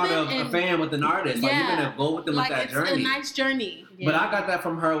a part of a fan with an artist. Like, you're going to go with them with that journey. It's a nice journey. Yeah. But I got that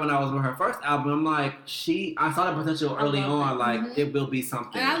from her when I was with her first album. I'm like, I saw the potential early on. Like, it will be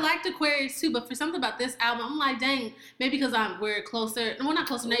something. And I liked Aquarius too, but for something about this album, I'm like, dang, maybe because we're closer. Well, not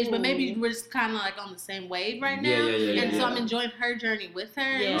closer in age, but maybe we're just kind of like on the same wave right now. So I'm enjoying her journey with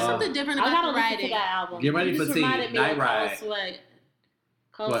her. Yeah. There's something different about the writing. To that album. Get ready for T. Night Ride.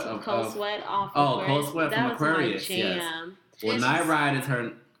 Cold Sweat off Cold Sweat from Aquarius. Yes. Well, Night Ride is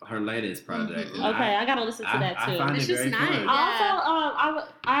her latest project. Okay, I gotta listen to that too. I find it's it very just nice.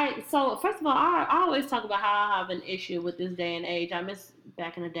 fun. So first of all, I always talk about how I have an issue with this day and age. I miss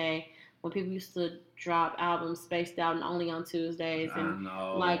back in the day when people used to drop albums spaced out and only on Tuesdays. And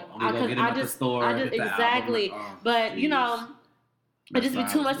like I just exactly. But you know, it just be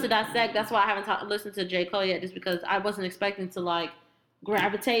too much to dissect. That's why I haven't listened to J. Cole yet, just because I wasn't expecting to like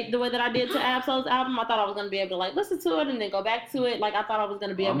gravitate the way that I did to Ab-Soul's album. I thought I was going to be able to like listen to it and then go back to it. Like I thought I was going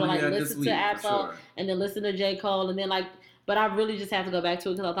to be able to like listen to Ab-Soul and then listen to J. Cole and then like But I really just had to go back to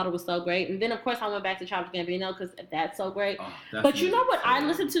it because I thought it was so great. And then, of course, I went back to Childish Gambino because that's so great. But you know what I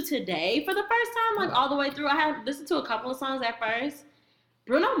listened to today for the first time, like all the way through? I had listened to a couple of songs at first.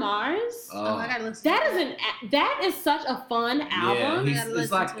 Bruno Mars. I gotta listen. That is such a fun album. Yeah,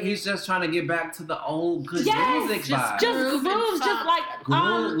 it's like he's just trying to get back to the old good music vibe. Just grooves, just like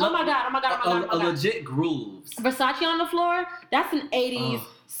oh my god. A legit grooves. Versace on the Floor. That's an 80s.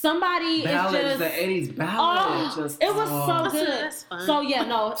 Somebody ballad, is just the 80s ballad. It was so good. That's fun. So yeah,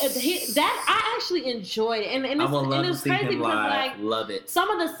 no, that I actually enjoyed it, and it's crazy because like love it. Some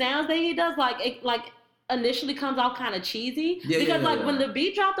of the sounds that he does, like initially comes off kind of cheesy because when the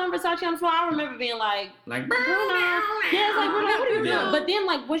beat dropped on Versace on the Floor, I remember being like Bruno, it's like Bruno, what are you doing? But then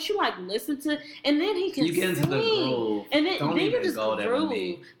like once you like listen to, and then he can get into the groove, and then you just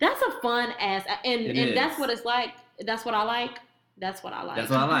groove. That's a fun ass, and that's what it's like. That's what I like. That's what I like. That's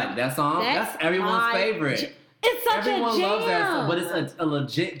what I like. That song, that's everyone's favorite. It's such Everyone a jam. Loves that song, but it's a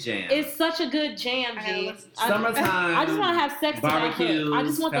legit jam. It's such a good jam, G. Summertime. I just want to have sex to that hook. I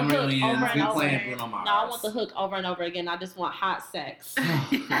just want the hook over and over. No, I want the hook over and over again. I just want hot sex.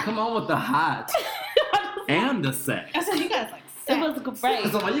 Come on with the hot and the sex. That's what you guys like. It was great.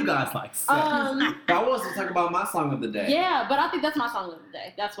 That's what you guys like. Sex. But I was to talk about my song of the day. Yeah, but I think that's my song of the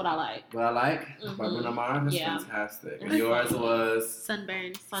day. That's what I like. What I like by Bruno Mars is fantastic. And yours was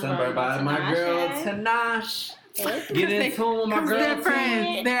Sunburn by my girl Tinashe. Get in tune with my girl. They're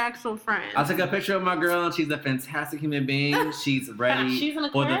friends. They're actual friends. I took a picture of my girl, and she's a fantastic human being. She's ready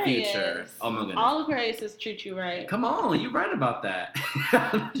for the future. Oh my goodness. All Aquarius treat you right. Come on, you're right about that.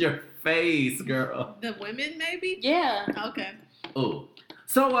 Your face, girl. The women, maybe? Yeah. Okay. Ooh.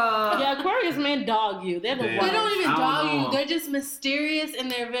 So, yeah, Aquarius men dog you. They're the worst. They don't even dog you. They're just mysterious and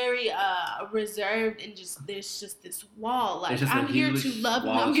they're very reserved and there's just this wall. Like, I'm here to love you.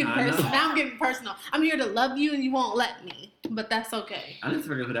 I'm getting personal. Now I'm getting personal. I'm here to love you and you won't let me. But that's okay. I didn't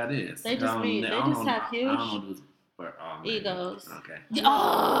figure who that is. They just have huge egos. Okay.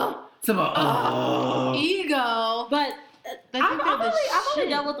 Ego. But I've only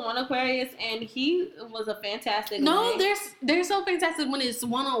dealt with one Aquarius, and he was a fantastic. No, they're so fantastic when it's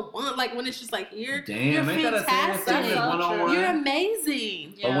 1-on-1. Like when it's just like you're fantastic. You're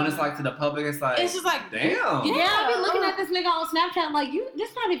amazing. Yeah. But when it's like to the public, it's just like damn. Yeah, I be looking at this nigga on Snapchat like this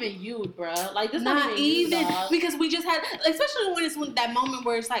not even you, bro. Like this not even you, because we just had, especially when it's that moment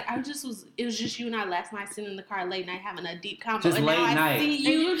where it's like it was just you and I last night sitting in the car late night having a deep convo, just and late now night. I see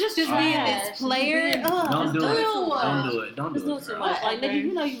you just being this player. Don't do it. Don't do it. Too much. Like, nigga,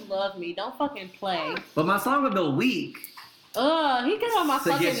 you know you love me. Don't fucking play. But my song of the week. He gets on my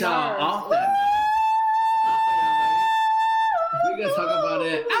fucking nerves. To get y'all off that. We gonna talk about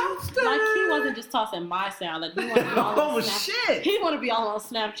it after. Like he wasn't just tossing my sound. Like he want to be all on shit. He want to be all on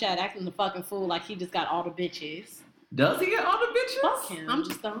Snapchat acting the fucking fool. Like he just got all the bitches. Does he get all the bitches? Fuck him. I'm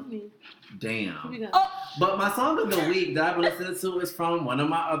just throwing. Damn. But my song of the week that I've been listening to is from one of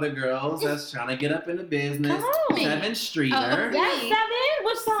my other girls that's trying to get up in the business. 7 Streeter. That's 7?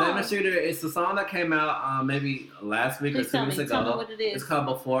 Which song? 7 Streeter. It's the song that came out maybe last week or 2 weeks ago. Tell me what it is. It's called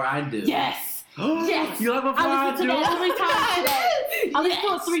Before I Do. Yes. Yes. You like Before I Do? I listened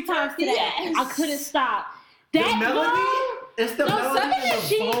to it 3 times today. Yes. I couldn't stop. The melody? It's the melody and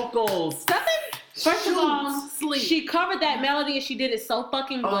the vocals. 7? First of all, she covered that melody and she did it so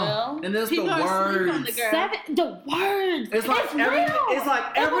fucking well. And there's the words. The words. It's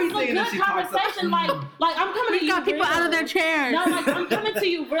like everything that she talks about. Like I'm coming to you. Got people out of their chairs. No, like I'm coming to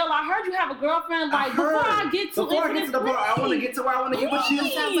you real. I heard you have a girlfriend. Like before I get to the part, I want to get to where I want to get with you.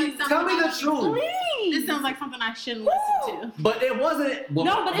 Tell me the truth. This sounds like something I shouldn't listen to. But it wasn't. But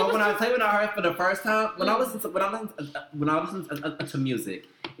when I heard it for the first time, when I listen to music,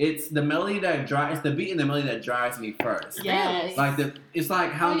 it's the melody that drives. It's the beat and the melody that drives me first. Yes. Like it's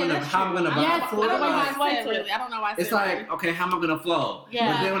like how I'm gonna vibe to it. I don't know why. It's like, okay, how am I gonna flow?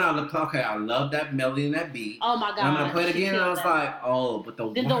 Yeah. But then when I look, okay, I love that melody and that beat. Oh my god. And I'm gonna play it again, and I was like, but the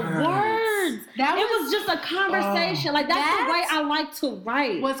words. It was just a conversation. Like that's the way I like to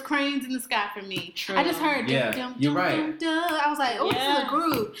write. Was Cranes in the Sky for me. True. I just heard. You're right. I was like, this is a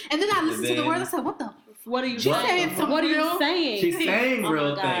groove. And then I listened to the words. I said, what the. What are you saying? What are you saying? She's saying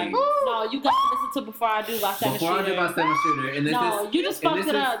real things. No, you gotta listen to Before I Do by 7 Streeter. Before I Do by 7 Streeter. And you just fucked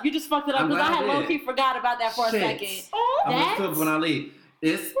it up. You just fucked it up because I had low-key forgot about that for a second. I'm gonna flip when I leave.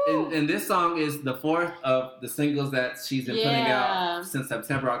 And this song is the 4th of the singles that she's been putting out since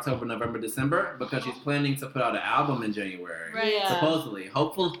September, October, November, December, because she's planning to put out an album in January. Right. Yeah. Supposedly.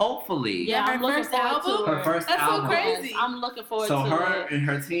 Hopefully. Yeah, her first album? Her first album. That's so crazy. I'm looking forward to it. So her and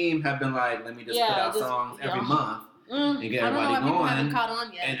her team have been like, let me just put out songs every month. and get everybody going. Haven't caught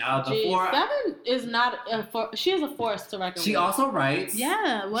on yet. And out of the 4, 7 is not she is a force to reckon with. She also writes.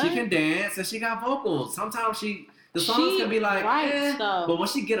 Yeah, what? She can dance and she got vocals. Sometimes the songs can be like, but when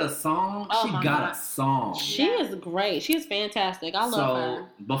she get a song, she got a song. She is great. She is fantastic. I love her.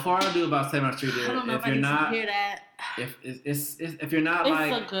 Before I do about 7 Street, if you're not, hear that. If you're not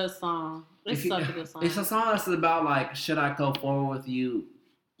like, it's a good song. It's such a good song. It's a song that's about like, should I go forward with you?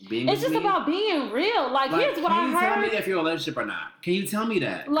 It's just about being real. Like here's what I heard. Can you tell me if you're in a relationship or not? Can you tell me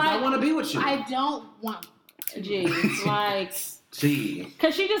that? Like, I want to be with you. I don't want. Jeez, like. Gee.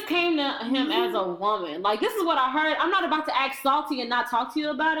 Because she just came to him as a woman. Like, this is what I heard. I'm not about to act salty and not talk to you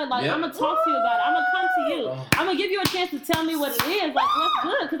about it. Like, I'm going to talk to you about it. I'm going to come to you. I'm going to give you a chance to tell me what it is. Like, what's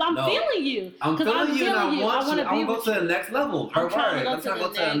good? Because I'm feeling you. I'm feeling you and I want you. I want to go to the next level. Her word. I'm trying to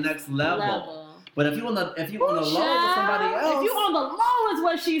go to the next level. But if you on the low with somebody else. If you on the low is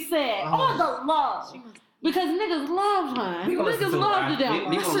what she said. On the low. Because niggas love her. Niggas love the devil.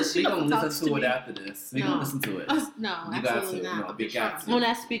 We gonna listen to it after this. We gonna listen to it. No, absolutely not. No, big got to. On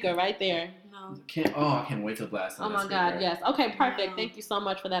that speaker right there. No. I can't wait till blast on that speaker. Oh my God, yes. Okay, perfect. Thank you so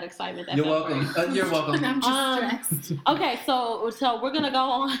much for that excitement. You're welcome. You're welcome. I'm just stressed. Okay, so we're gonna go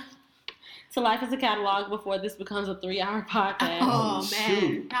on to Life as a Catalog before this becomes a 3-hour podcast. Oh man,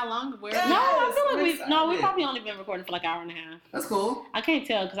 shoot. How long? Where? No, I feel like we've probably only been recording for like an hour and a half. That's cool. I can't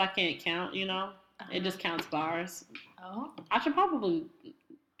tell because I can't count. You know. It just counts bars. Oh. I should probably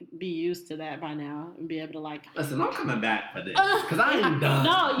be used to that by now and be able to like. Listen, I'm coming back for this because I ain't done.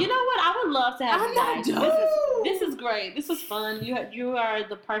 No, you know what? I would love to have. I'm not done. This is great. This is fun. You are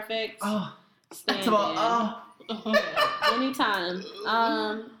the perfect. Stand-in. Anytime.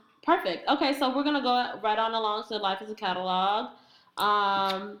 Perfect. Okay, so we're gonna go right on along to Life as a Catalog.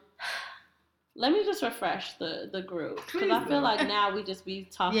 Let me just refresh the group because I feel like now we just be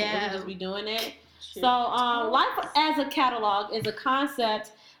talking, we just be doing it. Sure. So, Life as a Catalog is a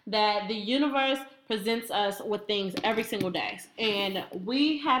concept that the universe presents us with things every single day, and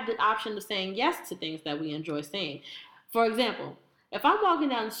we have the option of saying yes to things that we enjoy seeing. For example, if I'm walking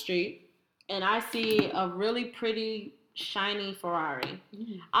down the street and I see a really pretty shiny Ferrari,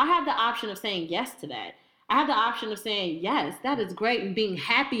 I have the option of saying yes to that. I have the option of saying, yes, that is great, and being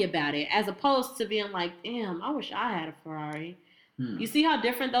happy about it, as opposed to being like, damn, I wish I had a Ferrari. You see how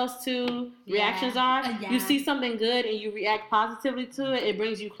different those two reactions are? You see something good and you react positively to it, it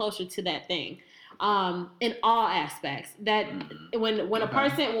brings you closer to that thing. In all aspects. That when one of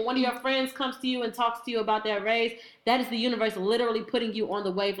your friends comes to you and talks to you about their race, that is the universe literally putting you on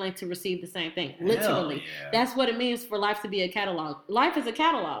the wavelength to receive the same thing. Literally. That's what it means for life to be a catalog. Life is a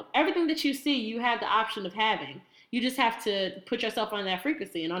catalog. Everything that you see, you have the option of having. You just have to put yourself on that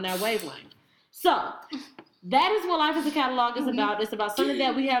frequency and on that wavelength. So, that is what Life as a Catalog is about. It's about something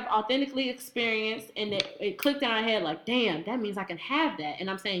that we have authentically experienced, and it clicked in our head like, damn, that means I can have that, and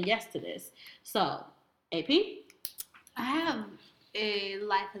I'm saying yes to this. So, AP? I have a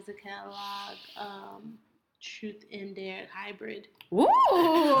Life as a Catalog, Truth and Dare hybrid. Ooh!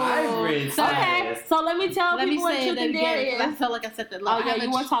 Hybrid. Okay, so let me tell people what Truth and Dare is. I felt like I said that. Oh, yeah,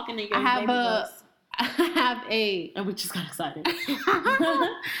 you were talking to your baby voice. I have and we just got excited.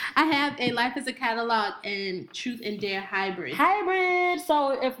 I have a Life as a Catalog and Truth and Dare hybrid.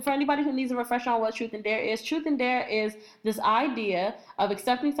 So for anybody who needs a refresher on what Truth and Dare is this idea of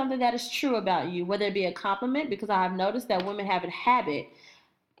accepting something that is true about you, whether it be a compliment, because I have noticed that women have a habit.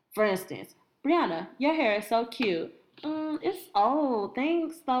 For instance, Brianna, your hair is so cute. It's old.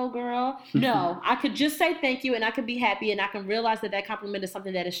 Thanks, though, girl. No, I could just say thank you, and I could be happy, and I can realize that compliment is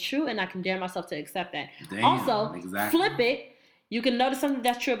something that is true, and I can dare myself to accept that. Damn, also, exactly. Flip it. You can notice something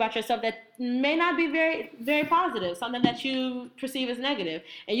that's true about yourself that may not be very, very positive, something that you perceive as negative,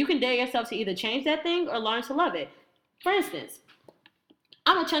 and you can dare yourself to either change that thing or learn to love it. For instance,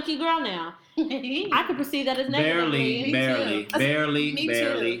 I'm a chunky girl now. I can perceive that as negative. Barely.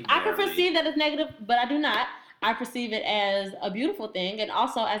 I can perceive that as negative, but I do not. I perceive it as a beautiful thing and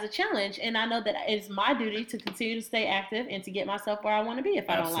also as a challenge. And I know that it's my duty to continue to stay active and to get myself where I want to be if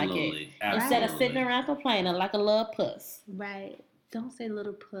I don't like it. Instead of sitting around complaining like a little puss. Right. Don't say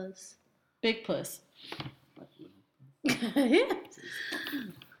little puss. Big puss. So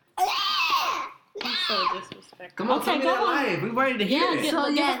disrespectful. Come on, tell me that life. We're ready to hear it. So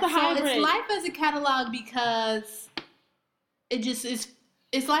it's Life as a Catalog because it just is.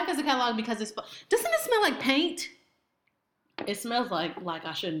 It's Life as a Catalog because it's. Doesn't it smell like paint? It smells like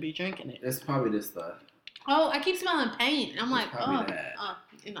I shouldn't be drinking it. It's probably this stuff. Oh, I keep smelling paint. I'm like,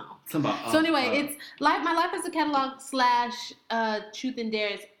 you know. So anyway, it's my Life as a Catalog / Truth and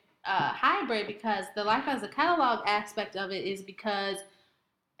Dare's hybrid because the Life as a Catalog aspect of it is because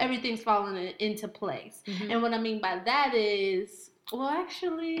everything's falling into place. Mm-hmm. And what I mean by that is, well,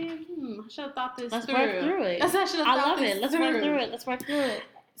 actually, I should have thought this through. Let's work through it. I love it. Let's work through it.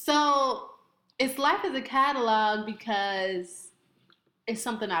 So, it's Life as a Catalog because it's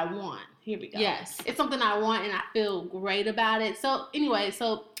something I want. Here we go. Yes. It's something I want and I feel great about it. So, anyway,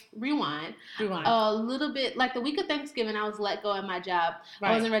 rewind. A little bit, like the week of Thanksgiving, I was let go at my job.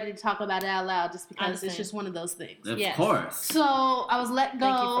 Right. I wasn't ready to talk about it out loud just because it's just one of those things. Of course. So, I was let go.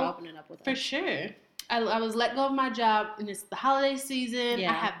 Thank you for opening up with us. For sure. I was let go of my job, and it's the holiday season.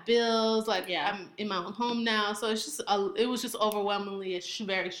 Yeah. I have bills. I'm in my own home now, so it's just it was just overwhelmingly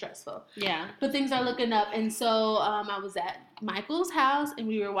very stressful. Yeah. But things are looking up, and so I was at Michael's house, and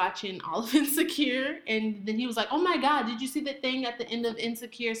we were watching all of Insecure, and then he was like, "Oh my God, did you see the thing at the end of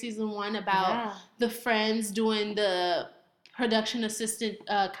Insecure season 1 about the friends doing the production assistant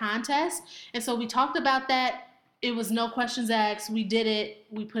contest?" And so we talked about that. It was no questions asked. We did it.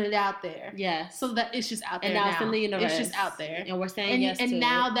 We put it out there. Yeah. So that it's just out there and now. It's in the universe. It's just out there. And we're saying yes to it. And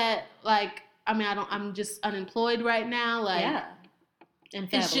now that, I'm just unemployed right now. And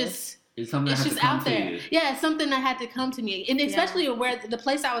fabulous. It's something it's that just had to out there. Yeah, it's something that had to come to me. And especially where the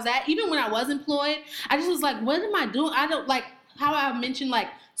place I was at, even when I was employed, I just was like, what am I doing? I don't how I mentioned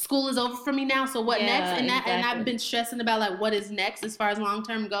school is over for me now, so what next? And and I've been stressing about what is next as far as long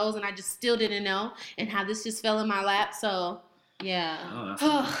term goes, and I just still didn't know, and how this just fell in my lap. So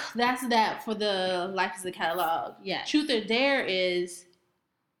that's that for the Life as a Catalog. Yeah. Truth or Dare is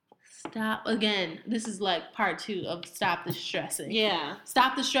stop again. This is part 2 of stop the stressing. Yeah.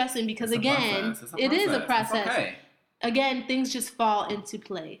 Stop the stressing because again, it is a process. It's okay. Again, things just fall into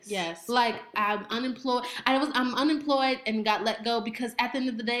place. Yes. I'm unemployed. I'm unemployed and got let go because at the end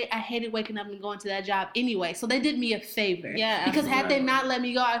of the day, I hated waking up and going to that job anyway. So they did me a favor. Yeah. Because had they not let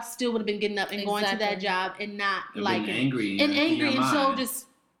me go, I still would have been getting up and going to that job and not angry. And so just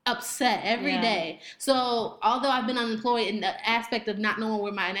upset every day. So although I've been unemployed and the aspect of not knowing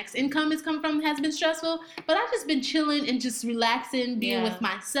where my next income is coming from has been stressful, but I've just been chilling and just relaxing, being with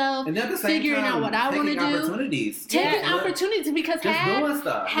myself, and at the same figuring time, out what I want to do. Taking opportunities because doing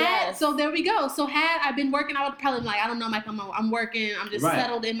stuff. So there we go. So had I been working, I would probably be I don't know, Mike, I'm working, I'm just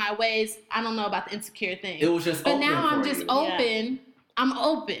settled in my ways. I don't know about the insecure thing. It was just but now I'm just open. I'm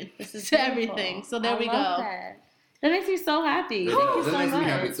open to everything. So there we go. That. That makes me so happy. Thank you so much. That makes me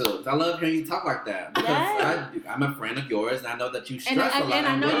happy too. I love hearing you talk like that because I'm a friend of yours, and I know that you stress a lot. And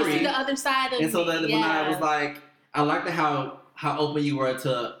I know you see the other side of me. And so then when I was I liked how open you were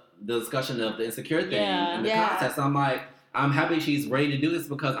to the discussion of the Insecure thing and the contest. I'm happy she's ready to do this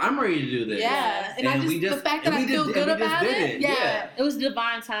because I'm ready to do this. Yeah, and the fact that I feel good about it. Yeah, it was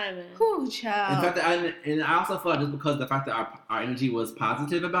divine timing. Whew, child. In fact, and I also felt just because the fact that our energy was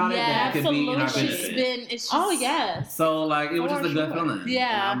positive about it, that it could be in our benefit. Yes. So it was just a good feeling.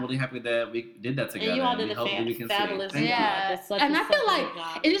 Yeah, and I'm really happy that we did that together. And you all did a fabulous job. And I feel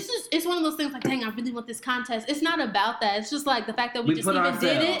it's one of those things dang, I really want this contest. It's not about that. It's just the fact that we just even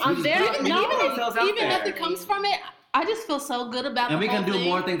did it. Even nothing comes from it. I just feel so good about it. And we can do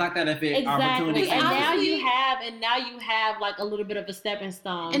more things like that if opportunity and now you have a little bit of a stepping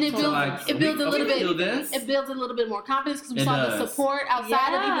stone. And it builds a little bit more confidence because we saw the support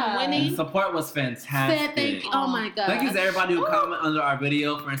outside of even winning. And support was fantastic. Oh my God. Thank you to everybody who commented under our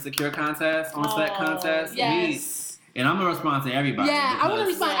video for Insecure contest, on-set contest. Yes. And I'm going to respond to everybody. Yeah, I want to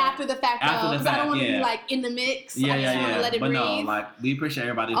respond after the fact, though, because I don't want to be in the mix. I just want to let it breathe. No, we appreciate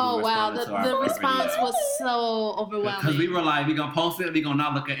everybody who responded to our the response was so overwhelming. Because we were we're going to post it, we're going to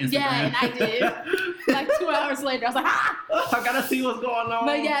not look at Instagram. Yeah, and I did. 2 hours later, I was I got to see what's going on.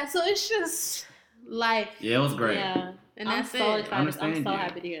 But yeah, so it's just life. Yeah, it was great. Yeah. And I'm so excited. I'm so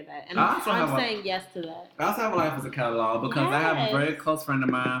happy to hear that. And I'm saying yes to that. I also have a Life as a Catalog because I have a very close friend of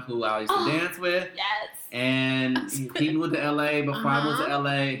mine who I used to dance with. Yes. And he moved to LA before I moved to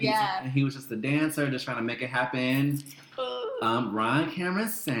LA. He was just a dancer, just trying to make it happen. Ryan Cameron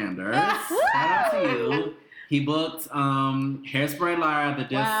Sanders. Shout out to you. He booked Hairspray Live that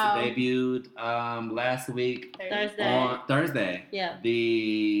just debuted last week. Thursday. Yeah.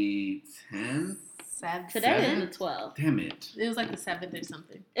 The 10th? Today is the 12th. Damn it. It was the 7th or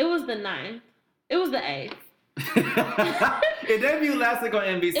something. It was the 9th. It was the 8th. It debuted last week on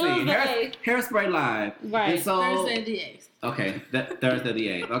NBC. It was the 8th. Hairspray Live. Right. And so, Thursday the 8th. Okay, Thursday the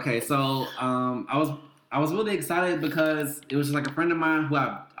 8th. Okay, so I was really excited because it was just a friend of mine who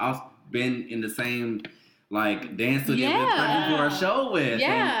I've been in the same dance studio for a show with.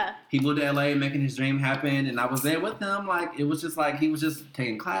 Yeah. And he moved to LA making his dream happen, and I was there with him. It was just he was just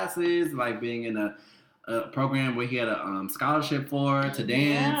taking classes, being in a program where he had a scholarship to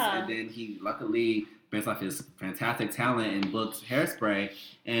dance, and then he luckily based off his fantastic talent and booked Hairspray.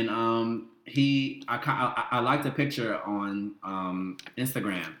 And I liked the picture on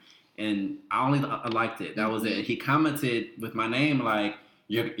Instagram, and I liked it. That was it. He commented with my name like,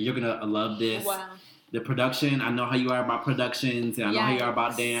 "You're gonna love this." Wow. The production, I know how you are about productions, and I know how you are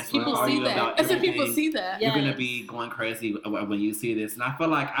about dance. People see that. I said people see that. You're gonna be going crazy when you see this. And I feel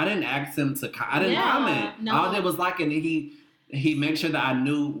like I didn't ask him to. I didn't comment. No. All I did was like, and he made sure that I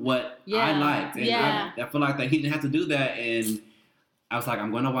knew what I liked. And I feel like that he didn't have to do that. And I was like,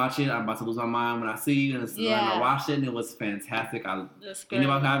 I'm going to watch it. I'm about to lose my mind when I see you. And I watched it, and it was fantastic. Anybody who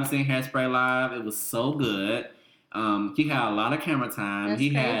haven't seen Hairspray live, it was so good. He had a lot of camera time. He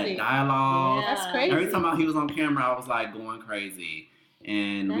had dialogue. Yeah. That's crazy. Every time he was on camera, I was like going crazy.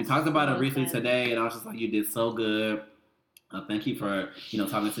 And we talked about it briefly today, and I was just like, you did so good. Thank you for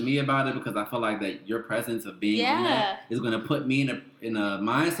talking to me about it, because I feel like that your presence of being in that is going to put me in a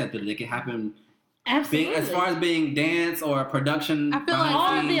mindset that it can happen. Absolutely. As far as being dance or production, I feel like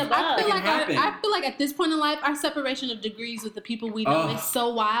all of the above. I feel like at this point in life, our separation of degrees with the people we know is so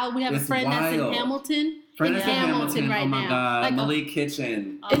wild. We have a friend that's in Hamilton. In Hamilton right now. Oh my God, like Malik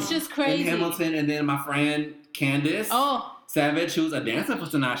Kitchen. It's just crazy. In Hamilton, and then my friend Candace Savage, who's a dancer for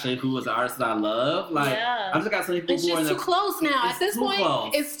Tinashe, who is an artist that I love. Like, I just got so many people who are too close now. At this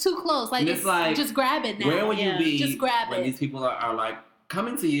point, it's too close. Like, it's like, just grab it now. Where will you be just grab when these people are like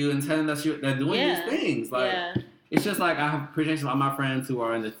coming to you and telling us they're doing these things? Like, it's just like I have appreciation for all my friends who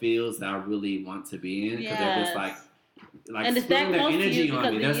are in the fields that I really want to be in, because they're just like and it's that close to you because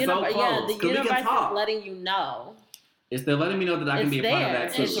the universe, the universe is letting you know. They're letting me know that I can be a part of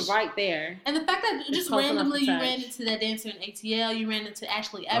that too. It's right there. And the fact that just randomly you ran into that dancer in ATL, you ran into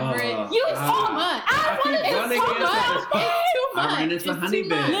Ashley Everett. You so much. It's too much. I ran into Honey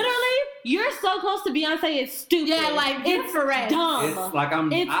Bitch. Literally, you're so close to Beyonce. It's stupid. Yeah, like it's dumb. It's like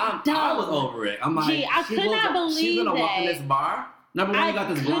I was over it. I'm like, Gee, I could not believe she's gonna walk in this bar. Number one, you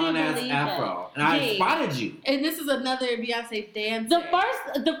got this blonde ass afro, and I spotted you. And this is another Beyonce dancer. The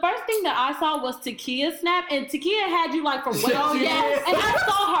first thing that I saw was Takia snap, and Takia had you like from way on and I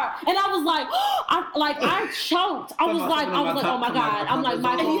saw her, and I was like, I choked. I was like, oh my God. I'm like,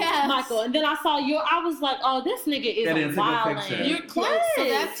 Michael, and then I saw you. I was like, oh, this nigga is wild. You're close, so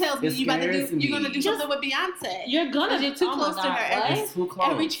that tells me you're gonna do something with Beyonce. You're too close to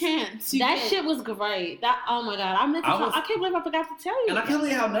her every chance. That shit was great. Oh my God, I can't believe I forgot to tell you. And I can't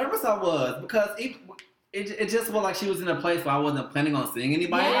believe how nervous I was, because it just felt like she was in a place where I wasn't planning on seeing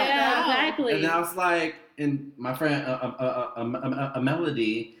anybody like that. Exactly. And then I was like, and my friend, a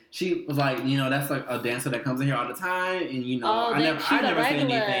Melody, she was like, that's like a dancer that comes in here all the time, and I never say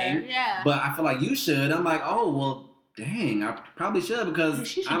anything. Yeah. But I feel like you should. I'm like, oh well. Dang, I probably should, because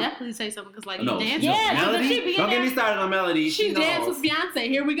she should definitely say something, because you dance. Melody? Don't get me started on Melody. She dances with Beyonce.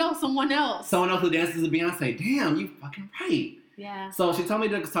 Here we go, someone else who dances with Beyonce. Damn, you fucking right. Yeah. So she told me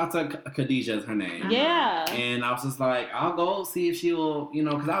to talk to Khadijah, is her name. Yeah. And I was just like, I'll go see if she will,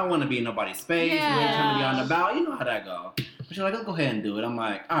 because I don't want to be in nobody's space. Yeah. Really trying to be on the bow. You know how that go. But she's like, go ahead and do it. I'm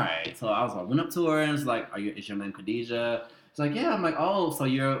like, all right. So I went up to her and was like, is your name Khadijah? She's like, yeah. I'm like, oh, so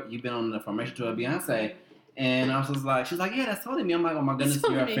you've been on the formation tour of Beyonce. And I was just like, she's like, yeah, that's totally me. I'm like, oh my goodness,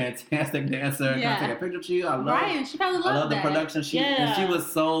 you're a fantastic dancer. Can I take a picture of you? I love she probably loved that. I love the production. And she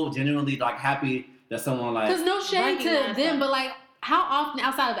was so genuinely like happy that someone like. Because no shade to them, but like, how often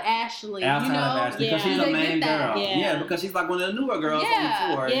outside of Ashley? Because she's a main girl. Yeah, because she's like one of the newer girls on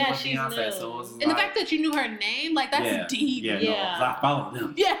the tour. Yeah, she's Beyonce, new. So and the fact that you knew her name, like that's deep. Yeah, no, I follow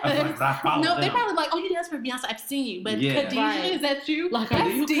them. Yeah, I follow them. They probably like, oh, you dance for Beyonce. I've seen you, but Khadijah, is that you? Like,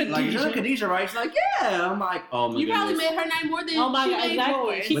 that's deep. Like, you're Khadijah, right? She's like, yeah. I'm like, oh my goodness. You probably made her name more than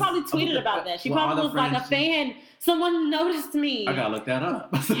exactly. She probably tweeted about that. She probably was like a fan. Someone noticed me. I gotta look that up.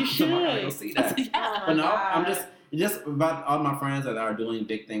 You should. Go see that. But no, I'm just about all my friends that are doing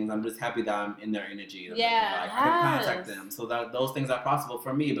big things. I'm just happy that I'm in their energy. I can contact them, so that those things are possible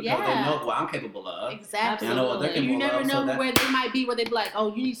for me, because they know what I'm capable of. Exactly. And I know what they're capable of. You never know where they might be, where they be like,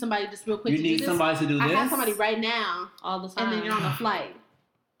 oh, you need somebody just real quick. You need somebody to do this. I have somebody right now, all the time, and then you're on a flight.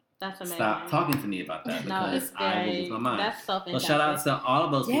 That's amazing. Stop talking to me about that, because I will lose my mind. That's so fantastic. So shout out to all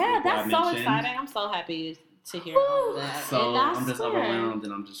of those people. Yeah, that's so exciting. I'm so happy to hear all that. So I'm just overwhelmed,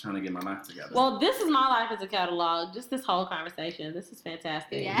 and I'm just trying to get my life together. Well, this is my life as a catalog. Just this whole conversation. This is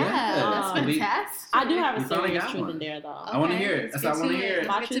fantastic. Yeah, that's fantastic. I do have a serious truth in there, though. I want to hear it. That's what I want to hear.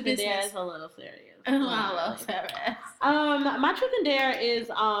 My truth in there is a little serious. I love serious. My truth in dare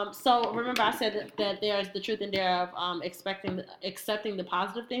is so remember I said that there's the truth in dare of accepting the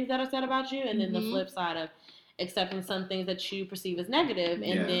positive things that are said about you, and then the flip side of accepting some things that you perceive as negative,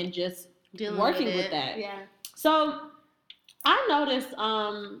 and then just working with that. Yeah. So I noticed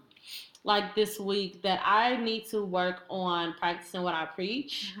like this week that I need to work on practicing what I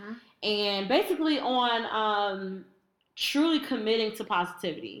preach, and basically on truly committing to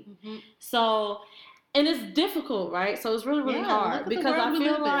positivity. So, and it's difficult, right? So it's really, really hard because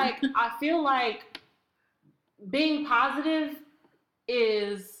I feel like being positive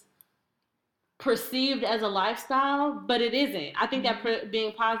is perceived as a lifestyle, but it isn't. I think that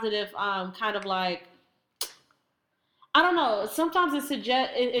being positive, kind of like, I don't know. Sometimes it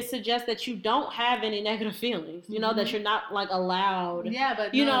suggests that you don't have any negative feelings. You know, that you're not like allowed. Yeah,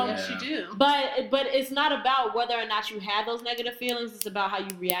 but yes, you do. But it's not about whether or not you have those negative feelings. It's about how you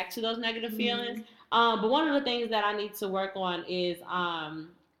react to those negative feelings. But one of the things that I need to work on is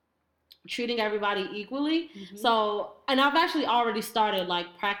treating everybody equally. So, and I've actually already started like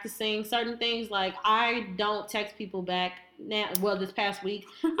practicing certain things. Like I don't text people back now. Well, this past week,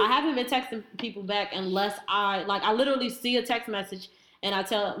 I haven't been texting people back unless I literally see a text message and I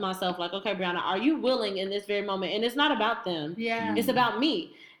tell myself like, okay, Brianna, are you willing in this very moment? And it's not about them. Yeah. It's about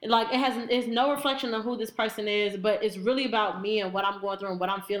me. Like it's no reflection of who this person is, but it's really about me and what I'm going through and what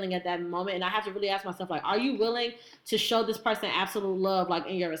I'm feeling at that moment. And I have to really ask myself, like, are you willing to show this person absolute love, like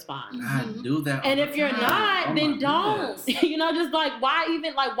in your response? I do that. And if you're not, then don't. You know, just like why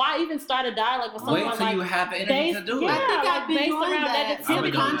even start a dialogue with someone? Wait till you have the energy to do it. I think I've been doing that negativity.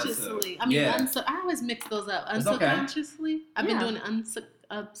 Subconsciously. I mean, I always mix those up. Unsubconsciously, I've been doing it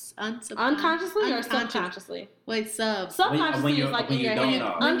unconsciously or subconsciously? Wait, subconsciously is like in your head.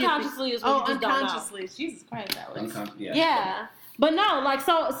 Unconsciously is when you just unconsciously. Jesus Christ, that was. Yeah. But no, like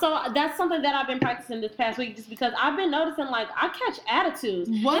so that's something that I've been practicing this past week, just because I've been noticing like I catch attitudes.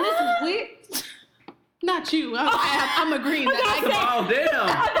 What? And it's weird. Not you. I'm agreeing. Oh damn!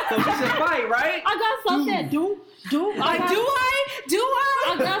 So we should fight, right? I got something. Do I?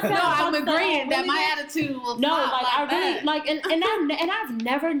 I'm agreeing that my attitude will I really like, and I've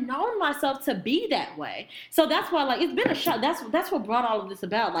never known myself to be that way. So that's why, like, it's been a shock. That's what brought all of this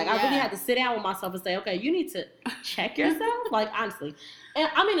about. Like, I really had to sit down with myself and say, okay, you need to check yourself. Like, honestly, and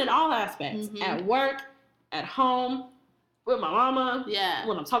I mean in all aspects, at work, at home, with my mama,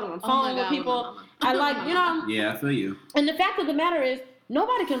 when I'm talking on the phone with people, I like, you know. Yeah, I feel you. And the fact of the matter is,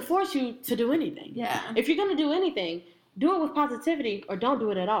 nobody can force you to do anything. Yeah. If you're going to do anything, do it with positivity or don't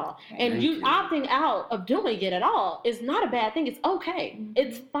do it at all. And you opting out of doing it at all is not a bad thing. It's okay.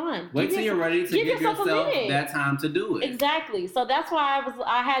 It's fine. Wait till you're ready to give yourself that time to do it. Exactly. So that's why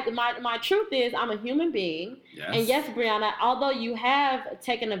I had my truth is I'm a human being. Yes. And yes, Brianna, although you have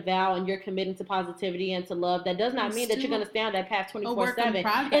taken a vow and you're committing to positivity and to love, that does not mean that you're going to stay on that path 24/7.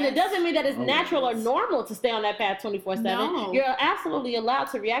 And it doesn't mean that it's natural or normal to stay on that path 24/7. No. You're absolutely allowed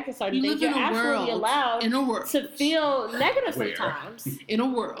to react to certain things. You're absolutely allowed to feel negative sometimes. In a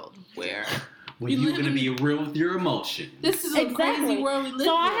world where you're going to be real with your emotions. This is a crazy world we live in.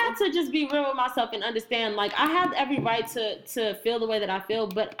 So I had to just be real with myself and understand, like, I have every right to feel the way that I feel,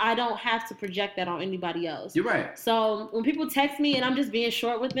 but I don't have to project that on anybody else. You're right. So when people text me and I'm just being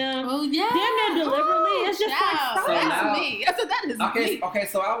short with them, damn near deliberately, it's just like, so that's me. That is me. Okay,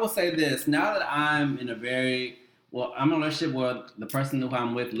 so I will say this. Now that I'm in I'm in a relationship where the person who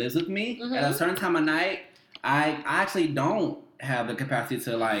I'm with lives with me, at a certain time of night, I actually don't have the capacity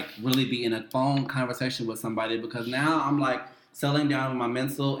to like really be in a phone conversation with somebody, because now I'm like settling down with my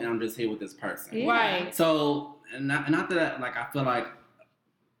mental and I'm just here with this person. Yeah. Right. So not that like I feel like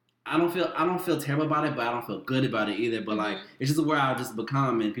I don't feel terrible about it, but I don't feel good about it either. But like it's just where I've just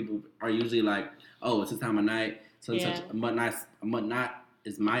become, and people are usually like, oh, it's this time of night, so such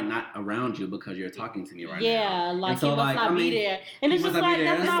might not around you because you're talking to me right now. Yeah, like so, he must not be there. And it's just like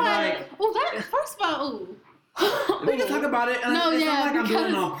that's not like first of all, we can talk about it. And it's not like I'm doing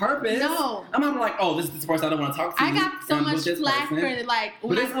it on purpose. No. I'm not like, oh, this is the person I don't want to talk to. I got so much flack for it. Like,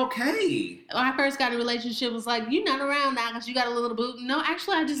 but it's okay. When I first got a relationship, it was like, you're not around now because you got a little boo. No,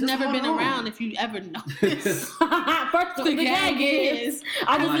 actually, I just never been around, if you ever noticed. First the gag is,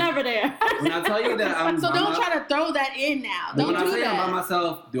 I was never there. When I tell you that I'm... So don't try to throw that in now. Don't do that. When I say I'm by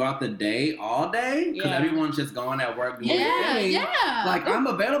myself throughout the day, all day, because everyone's just going at work doing their thing. Yeah. Like, I'm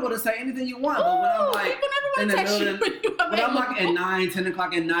available to say anything you want, but when I'm like... in the middle when I'm like at 9, 10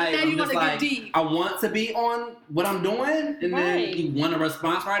 o'clock at night, I'm just like, I want to be on what I'm doing, and then you want a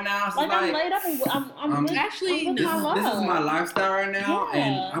response right now. So like I'm laid up and I'm actually this is my lifestyle right now,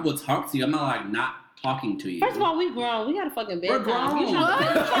 and I will talk to you. I'm not like not talking to you. First of all, we grown. We got a fucking bedtime. We're grown. You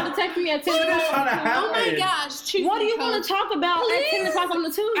trying to text me at 10 o'clock? Oh my gosh. What do you want to talk about at 10 o'clock on the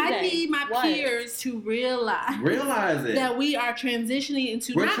Tuesday? I need my peers to realize it. That we are transitioning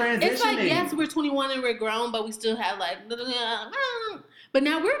into... Transitioning. It's like, yes, we're 21 and we're grown, but we still have like... But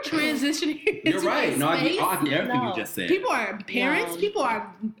now we're transitioning. You're right. No, I get everything you just said. People are parents. People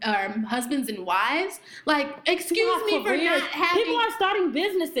are husbands and wives. Like, excuse me for not having. People are starting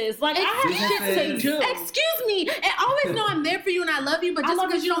businesses. Like, I have shit to do. Excuse me. And always know I'm there for you and I love you. But just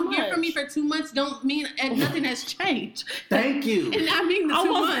because you don't hear from me for 2 months, don't mean nothing has changed. Thank you. And I mean the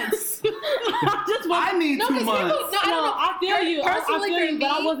 2 months. I need 2 months. I feel you. Personally, for me,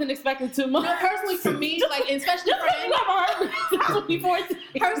 but I wasn't expecting 2 months. No, personally for me, like especially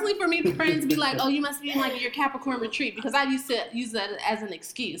personally for me, friends be like, "Oh, you must be in like your Capricorn retreat," because I used to use that as an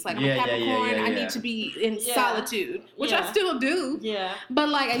excuse. Like I'm a Capricorn, I need to be in solitude, which I still do. Yeah. But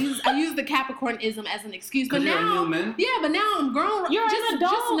like I use the Capricornism as an excuse. But now, but now I'm grown. You're an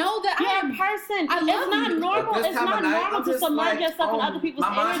adult. Just know that you're a person. I love it's not normal. It's not normal to submerge yourself in other people's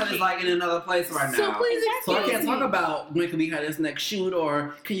energy. My mindset is like in another place right now. So please, so I can't talk about when can we have this next shoot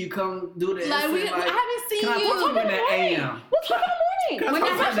or can you come do this? Like I haven't seen you. We'll talk in the AM. We'll talk in the morning. When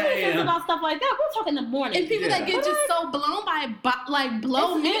I'm talking about stuff like that, we'll talk in the morning. And people that get just so blown by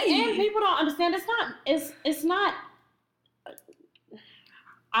blow me. And people don't understand. It's not.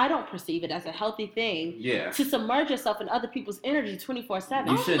 I don't perceive it as a healthy thing to submerge yourself in other people's energy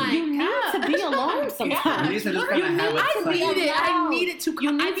 24/7. You need to be alone sometimes. You need to just kind of have I need it to.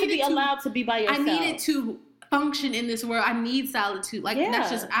 You need to be allowed to be by yourself. I need it to function in this world. I need solitude. Like that's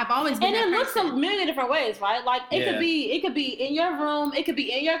just I've always been. And it looks a million different ways, right? Like it could be in your room, it could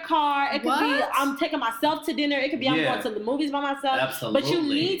be in your car, it could be I'm taking myself to dinner, it could be I'm going to the movies by myself. Absolutely. But you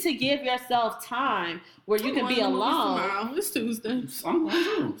need to give yourself time where you can be alone. Tomorrow. It's Tuesday. I'm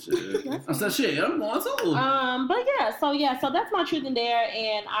going to. I said shit. I'm going to. But so that's my truth in there,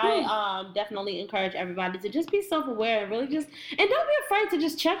 and I definitely encourage everybody to just be self-aware and really and don't be afraid to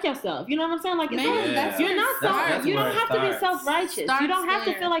just check yourself. You know what I'm saying? Like, you're not you don't have to be self-righteous. You don't have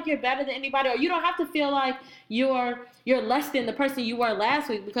to feel like you're better than anybody, or you don't have to feel like you're less than the person you were last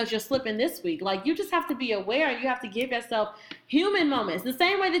week because you're slipping this week. Like, you just have to be aware, and you have to give yourself human moments, the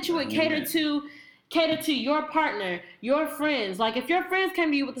same way that you would cater to your partner, your friends. Like, if your friends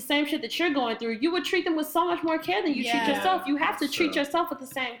came to you with the same shit that you're going through, you would treat them with so much more care than you treat yourself. You have to treat yourself with the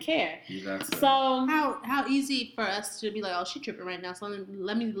same care. Exactly. So how easy for us to be like, oh, she tripping right now, so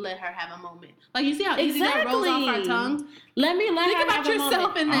let me let her have a moment. Like, you see how easy that rolls off our tongues? Let me let Think her about have yourself a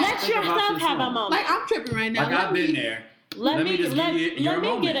moment. in that. Let yourself have a moment. Like, I'm tripping right now. Like, I've been there. Let me get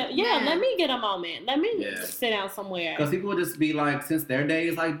a moment. Let me sit down somewhere. Because people will just be like, since their day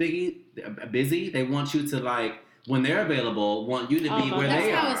is like busy, they want you to like, when they're available, want you to be where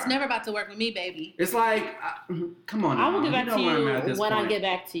they are. That's how it's never about to work with me, baby. It's like, come on now. I will get back to you when I get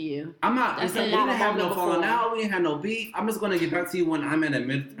back to you. I'm not. We didn't have no falling out. We didn't have no beef. I'm just going to get back to you when I'm in a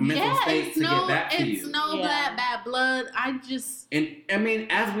mental state to get back to you. It's no bad blood. And I mean,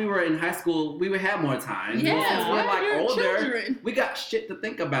 as we were in high school, we would have more time. Yeah, since we're like older, children. We got shit to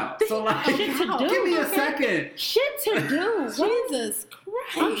think about. So like, shit to do. Give me a second. Shit to do. Jesus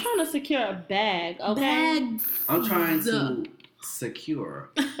Christ. I'm trying to secure a bag. Okay. I'm trying to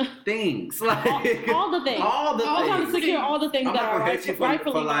secure things. Like all the things. I'm trying to secure all the things that are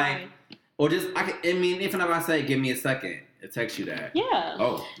rightfully mine. Or just if I say, give me a second. It texts you that. Yeah.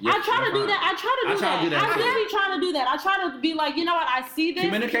 Oh. Yeah, I try to do that. I'm really trying to do that. I try to be like, you know what? I see this.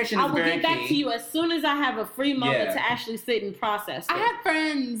 Communication is very key. I will get back to you as soon as I have a free moment to actually sit and process it. I have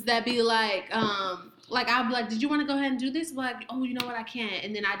friends that be like, I'll be like, did you want to go ahead and do this? Like, oh, you know what? I can't.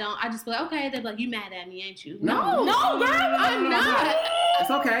 And then I don't. I just be like, okay. They're like, you mad at me, ain't you? No, girl, I'm not. It's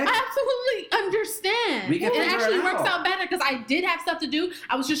okay. I absolutely understand. It actually works out better because I did have stuff to do.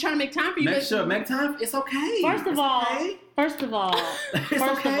 I was just trying to make time for you. Make time. It's okay. First of all, it's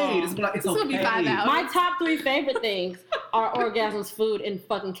okay. This will be 5 hours. My top 3 favorite things are orgasms, food, and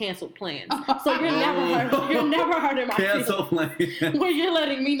fucking canceled plans. So you're never hurting my cancel plan. Where you're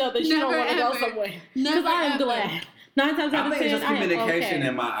letting me know that you don't want to go somewhere. Because I am glad. 9 times out of 10, I think it's just communication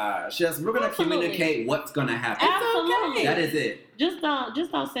in my eyes. Just we're gonna communicate what's gonna happen. Absolutely. That is it. Just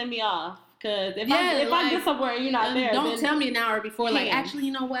don't send me off. Because if I get somewhere and you're not there, don't tell me an hour before. Like, actually,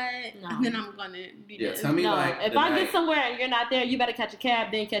 you know what? No. And then I'm gonna be there. Tell me if I get somewhere and you're not there, you better catch a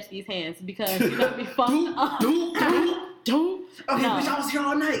cab, then catch these hands because you're gonna be fucked up. Okay, bitch, I was here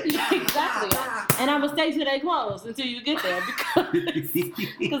all night. Exactly. And I'm gonna stay till they close until you get there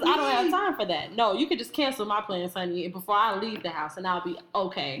because I don't have time for that. No, you could just cancel my plans, honey, before I leave the house, and I'll be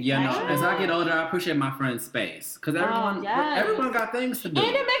okay. Yeah, no. As I get older, I appreciate my friend's space because everyone got things to do,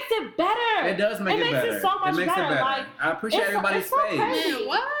 and it makes it better. It does make it better. It makes it so much better. Like, I appreciate everybody's space. Man,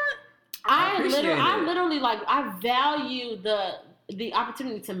 what? I literally like I value the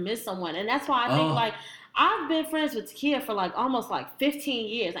opportunity to miss someone, and that's why I think like. I've been friends with Takia for like almost like 15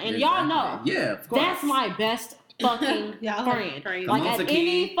 years. And y'all know, of course. that's my best fucking friend. Like at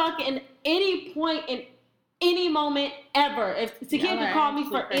any point in any moment ever. If Takia could call me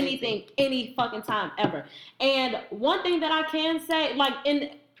for anything, any fucking time ever. And one thing that I can say, like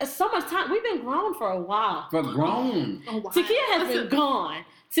in so much time, we've been grown for a while. Takia has been gone.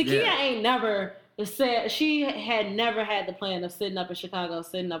 Takia ain't never said, she had never had the plan of sitting up in Chicago,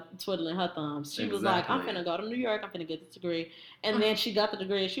 sitting up twiddling her thumbs. She was like, I'm finna go to New York, I'm finna get this degree. And then she got the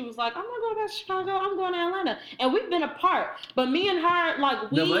degree and she was like, I'm not going back to Chicago, I'm going to Atlanta. And we've been apart. But me and her, like,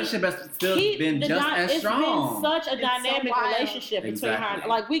 the relationship has still been just as strong. It's been such a dynamic relationship between her and,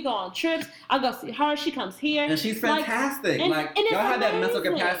 like, we go on trips, I go see her, she comes here. And she's fantastic. Like y'all have that mental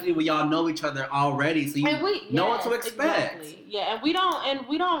capacity where y'all know each other already, so you know what to expect. Exactly. Yeah, and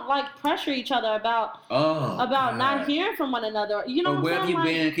we don't like pressure each other about not hearing from one another. You know, where have you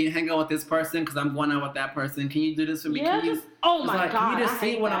been? Can you hang out with this person? Because I'm going out with that person. Can you do this for me? Yeah, God! Can you just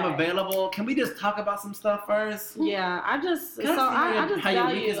see when I'm available? Can we just talk about some stuff first? Yeah, I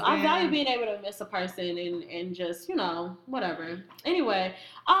value being able to miss a person and just, you know, whatever. Anyway,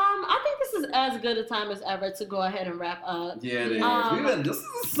 I think this is as good a time as ever to go ahead and wrap up. Yeah, it is. This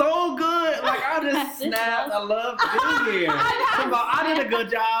is so good. Like, I just snapped. I love being here. I did a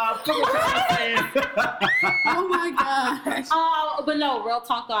good job. Oh my gosh. But no, real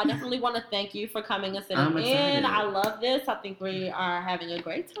talk though, I definitely want to thank you for coming and sitting in. I love this. I think we are having a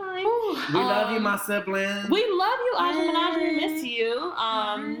great time. We love you, my siblings. We love you, Aja Minaj. We miss you.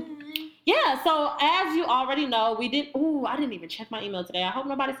 Yeah, so as you already know, I didn't even check my email today. I hope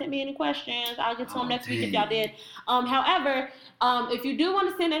nobody sent me any questions. I'll get to them next week if y'all did. However, if you do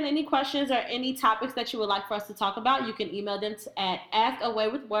want to send in any questions or any topics that you would like for us to talk about, you can email them at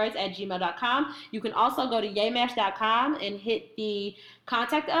askawaywithwords@gmail.com. You can also go to yaymash.com and hit the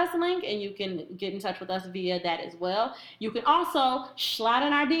contact us link, and you can get in touch with us via that as well. You can also slide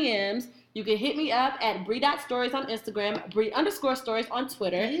in our DMs. You can hit me up at Bree.stories on Instagram, Bree_stories on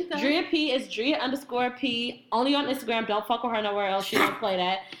Twitter. Drea P is Drea_P, only on Instagram. Don't fuck with her nowhere else. She don't play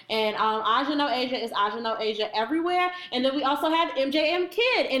that. And Aja No Asia is Aja No Asia everywhere. And then we also have MJM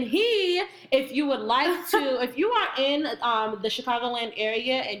Kid. And if you would like to, if you are in the Chicagoland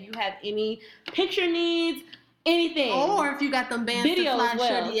area and you have any picture needs, anything. Or if you got them bands to fly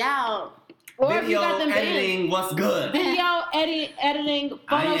Shorty out. Or video if you got them editing, what's good? Video editing,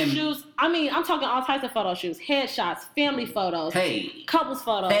 photo shoots. I mean, I'm talking all types of photo shoots, headshots, family photos, couples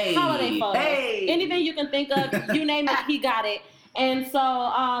photos, holiday photos, anything you can think of, you name it, he got it. And so,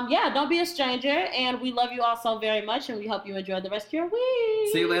 don't be a stranger. And we love you all so very much, and we hope you enjoy the rest of your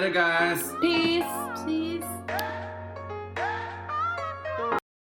week. See you later, guys. Peace. Peace.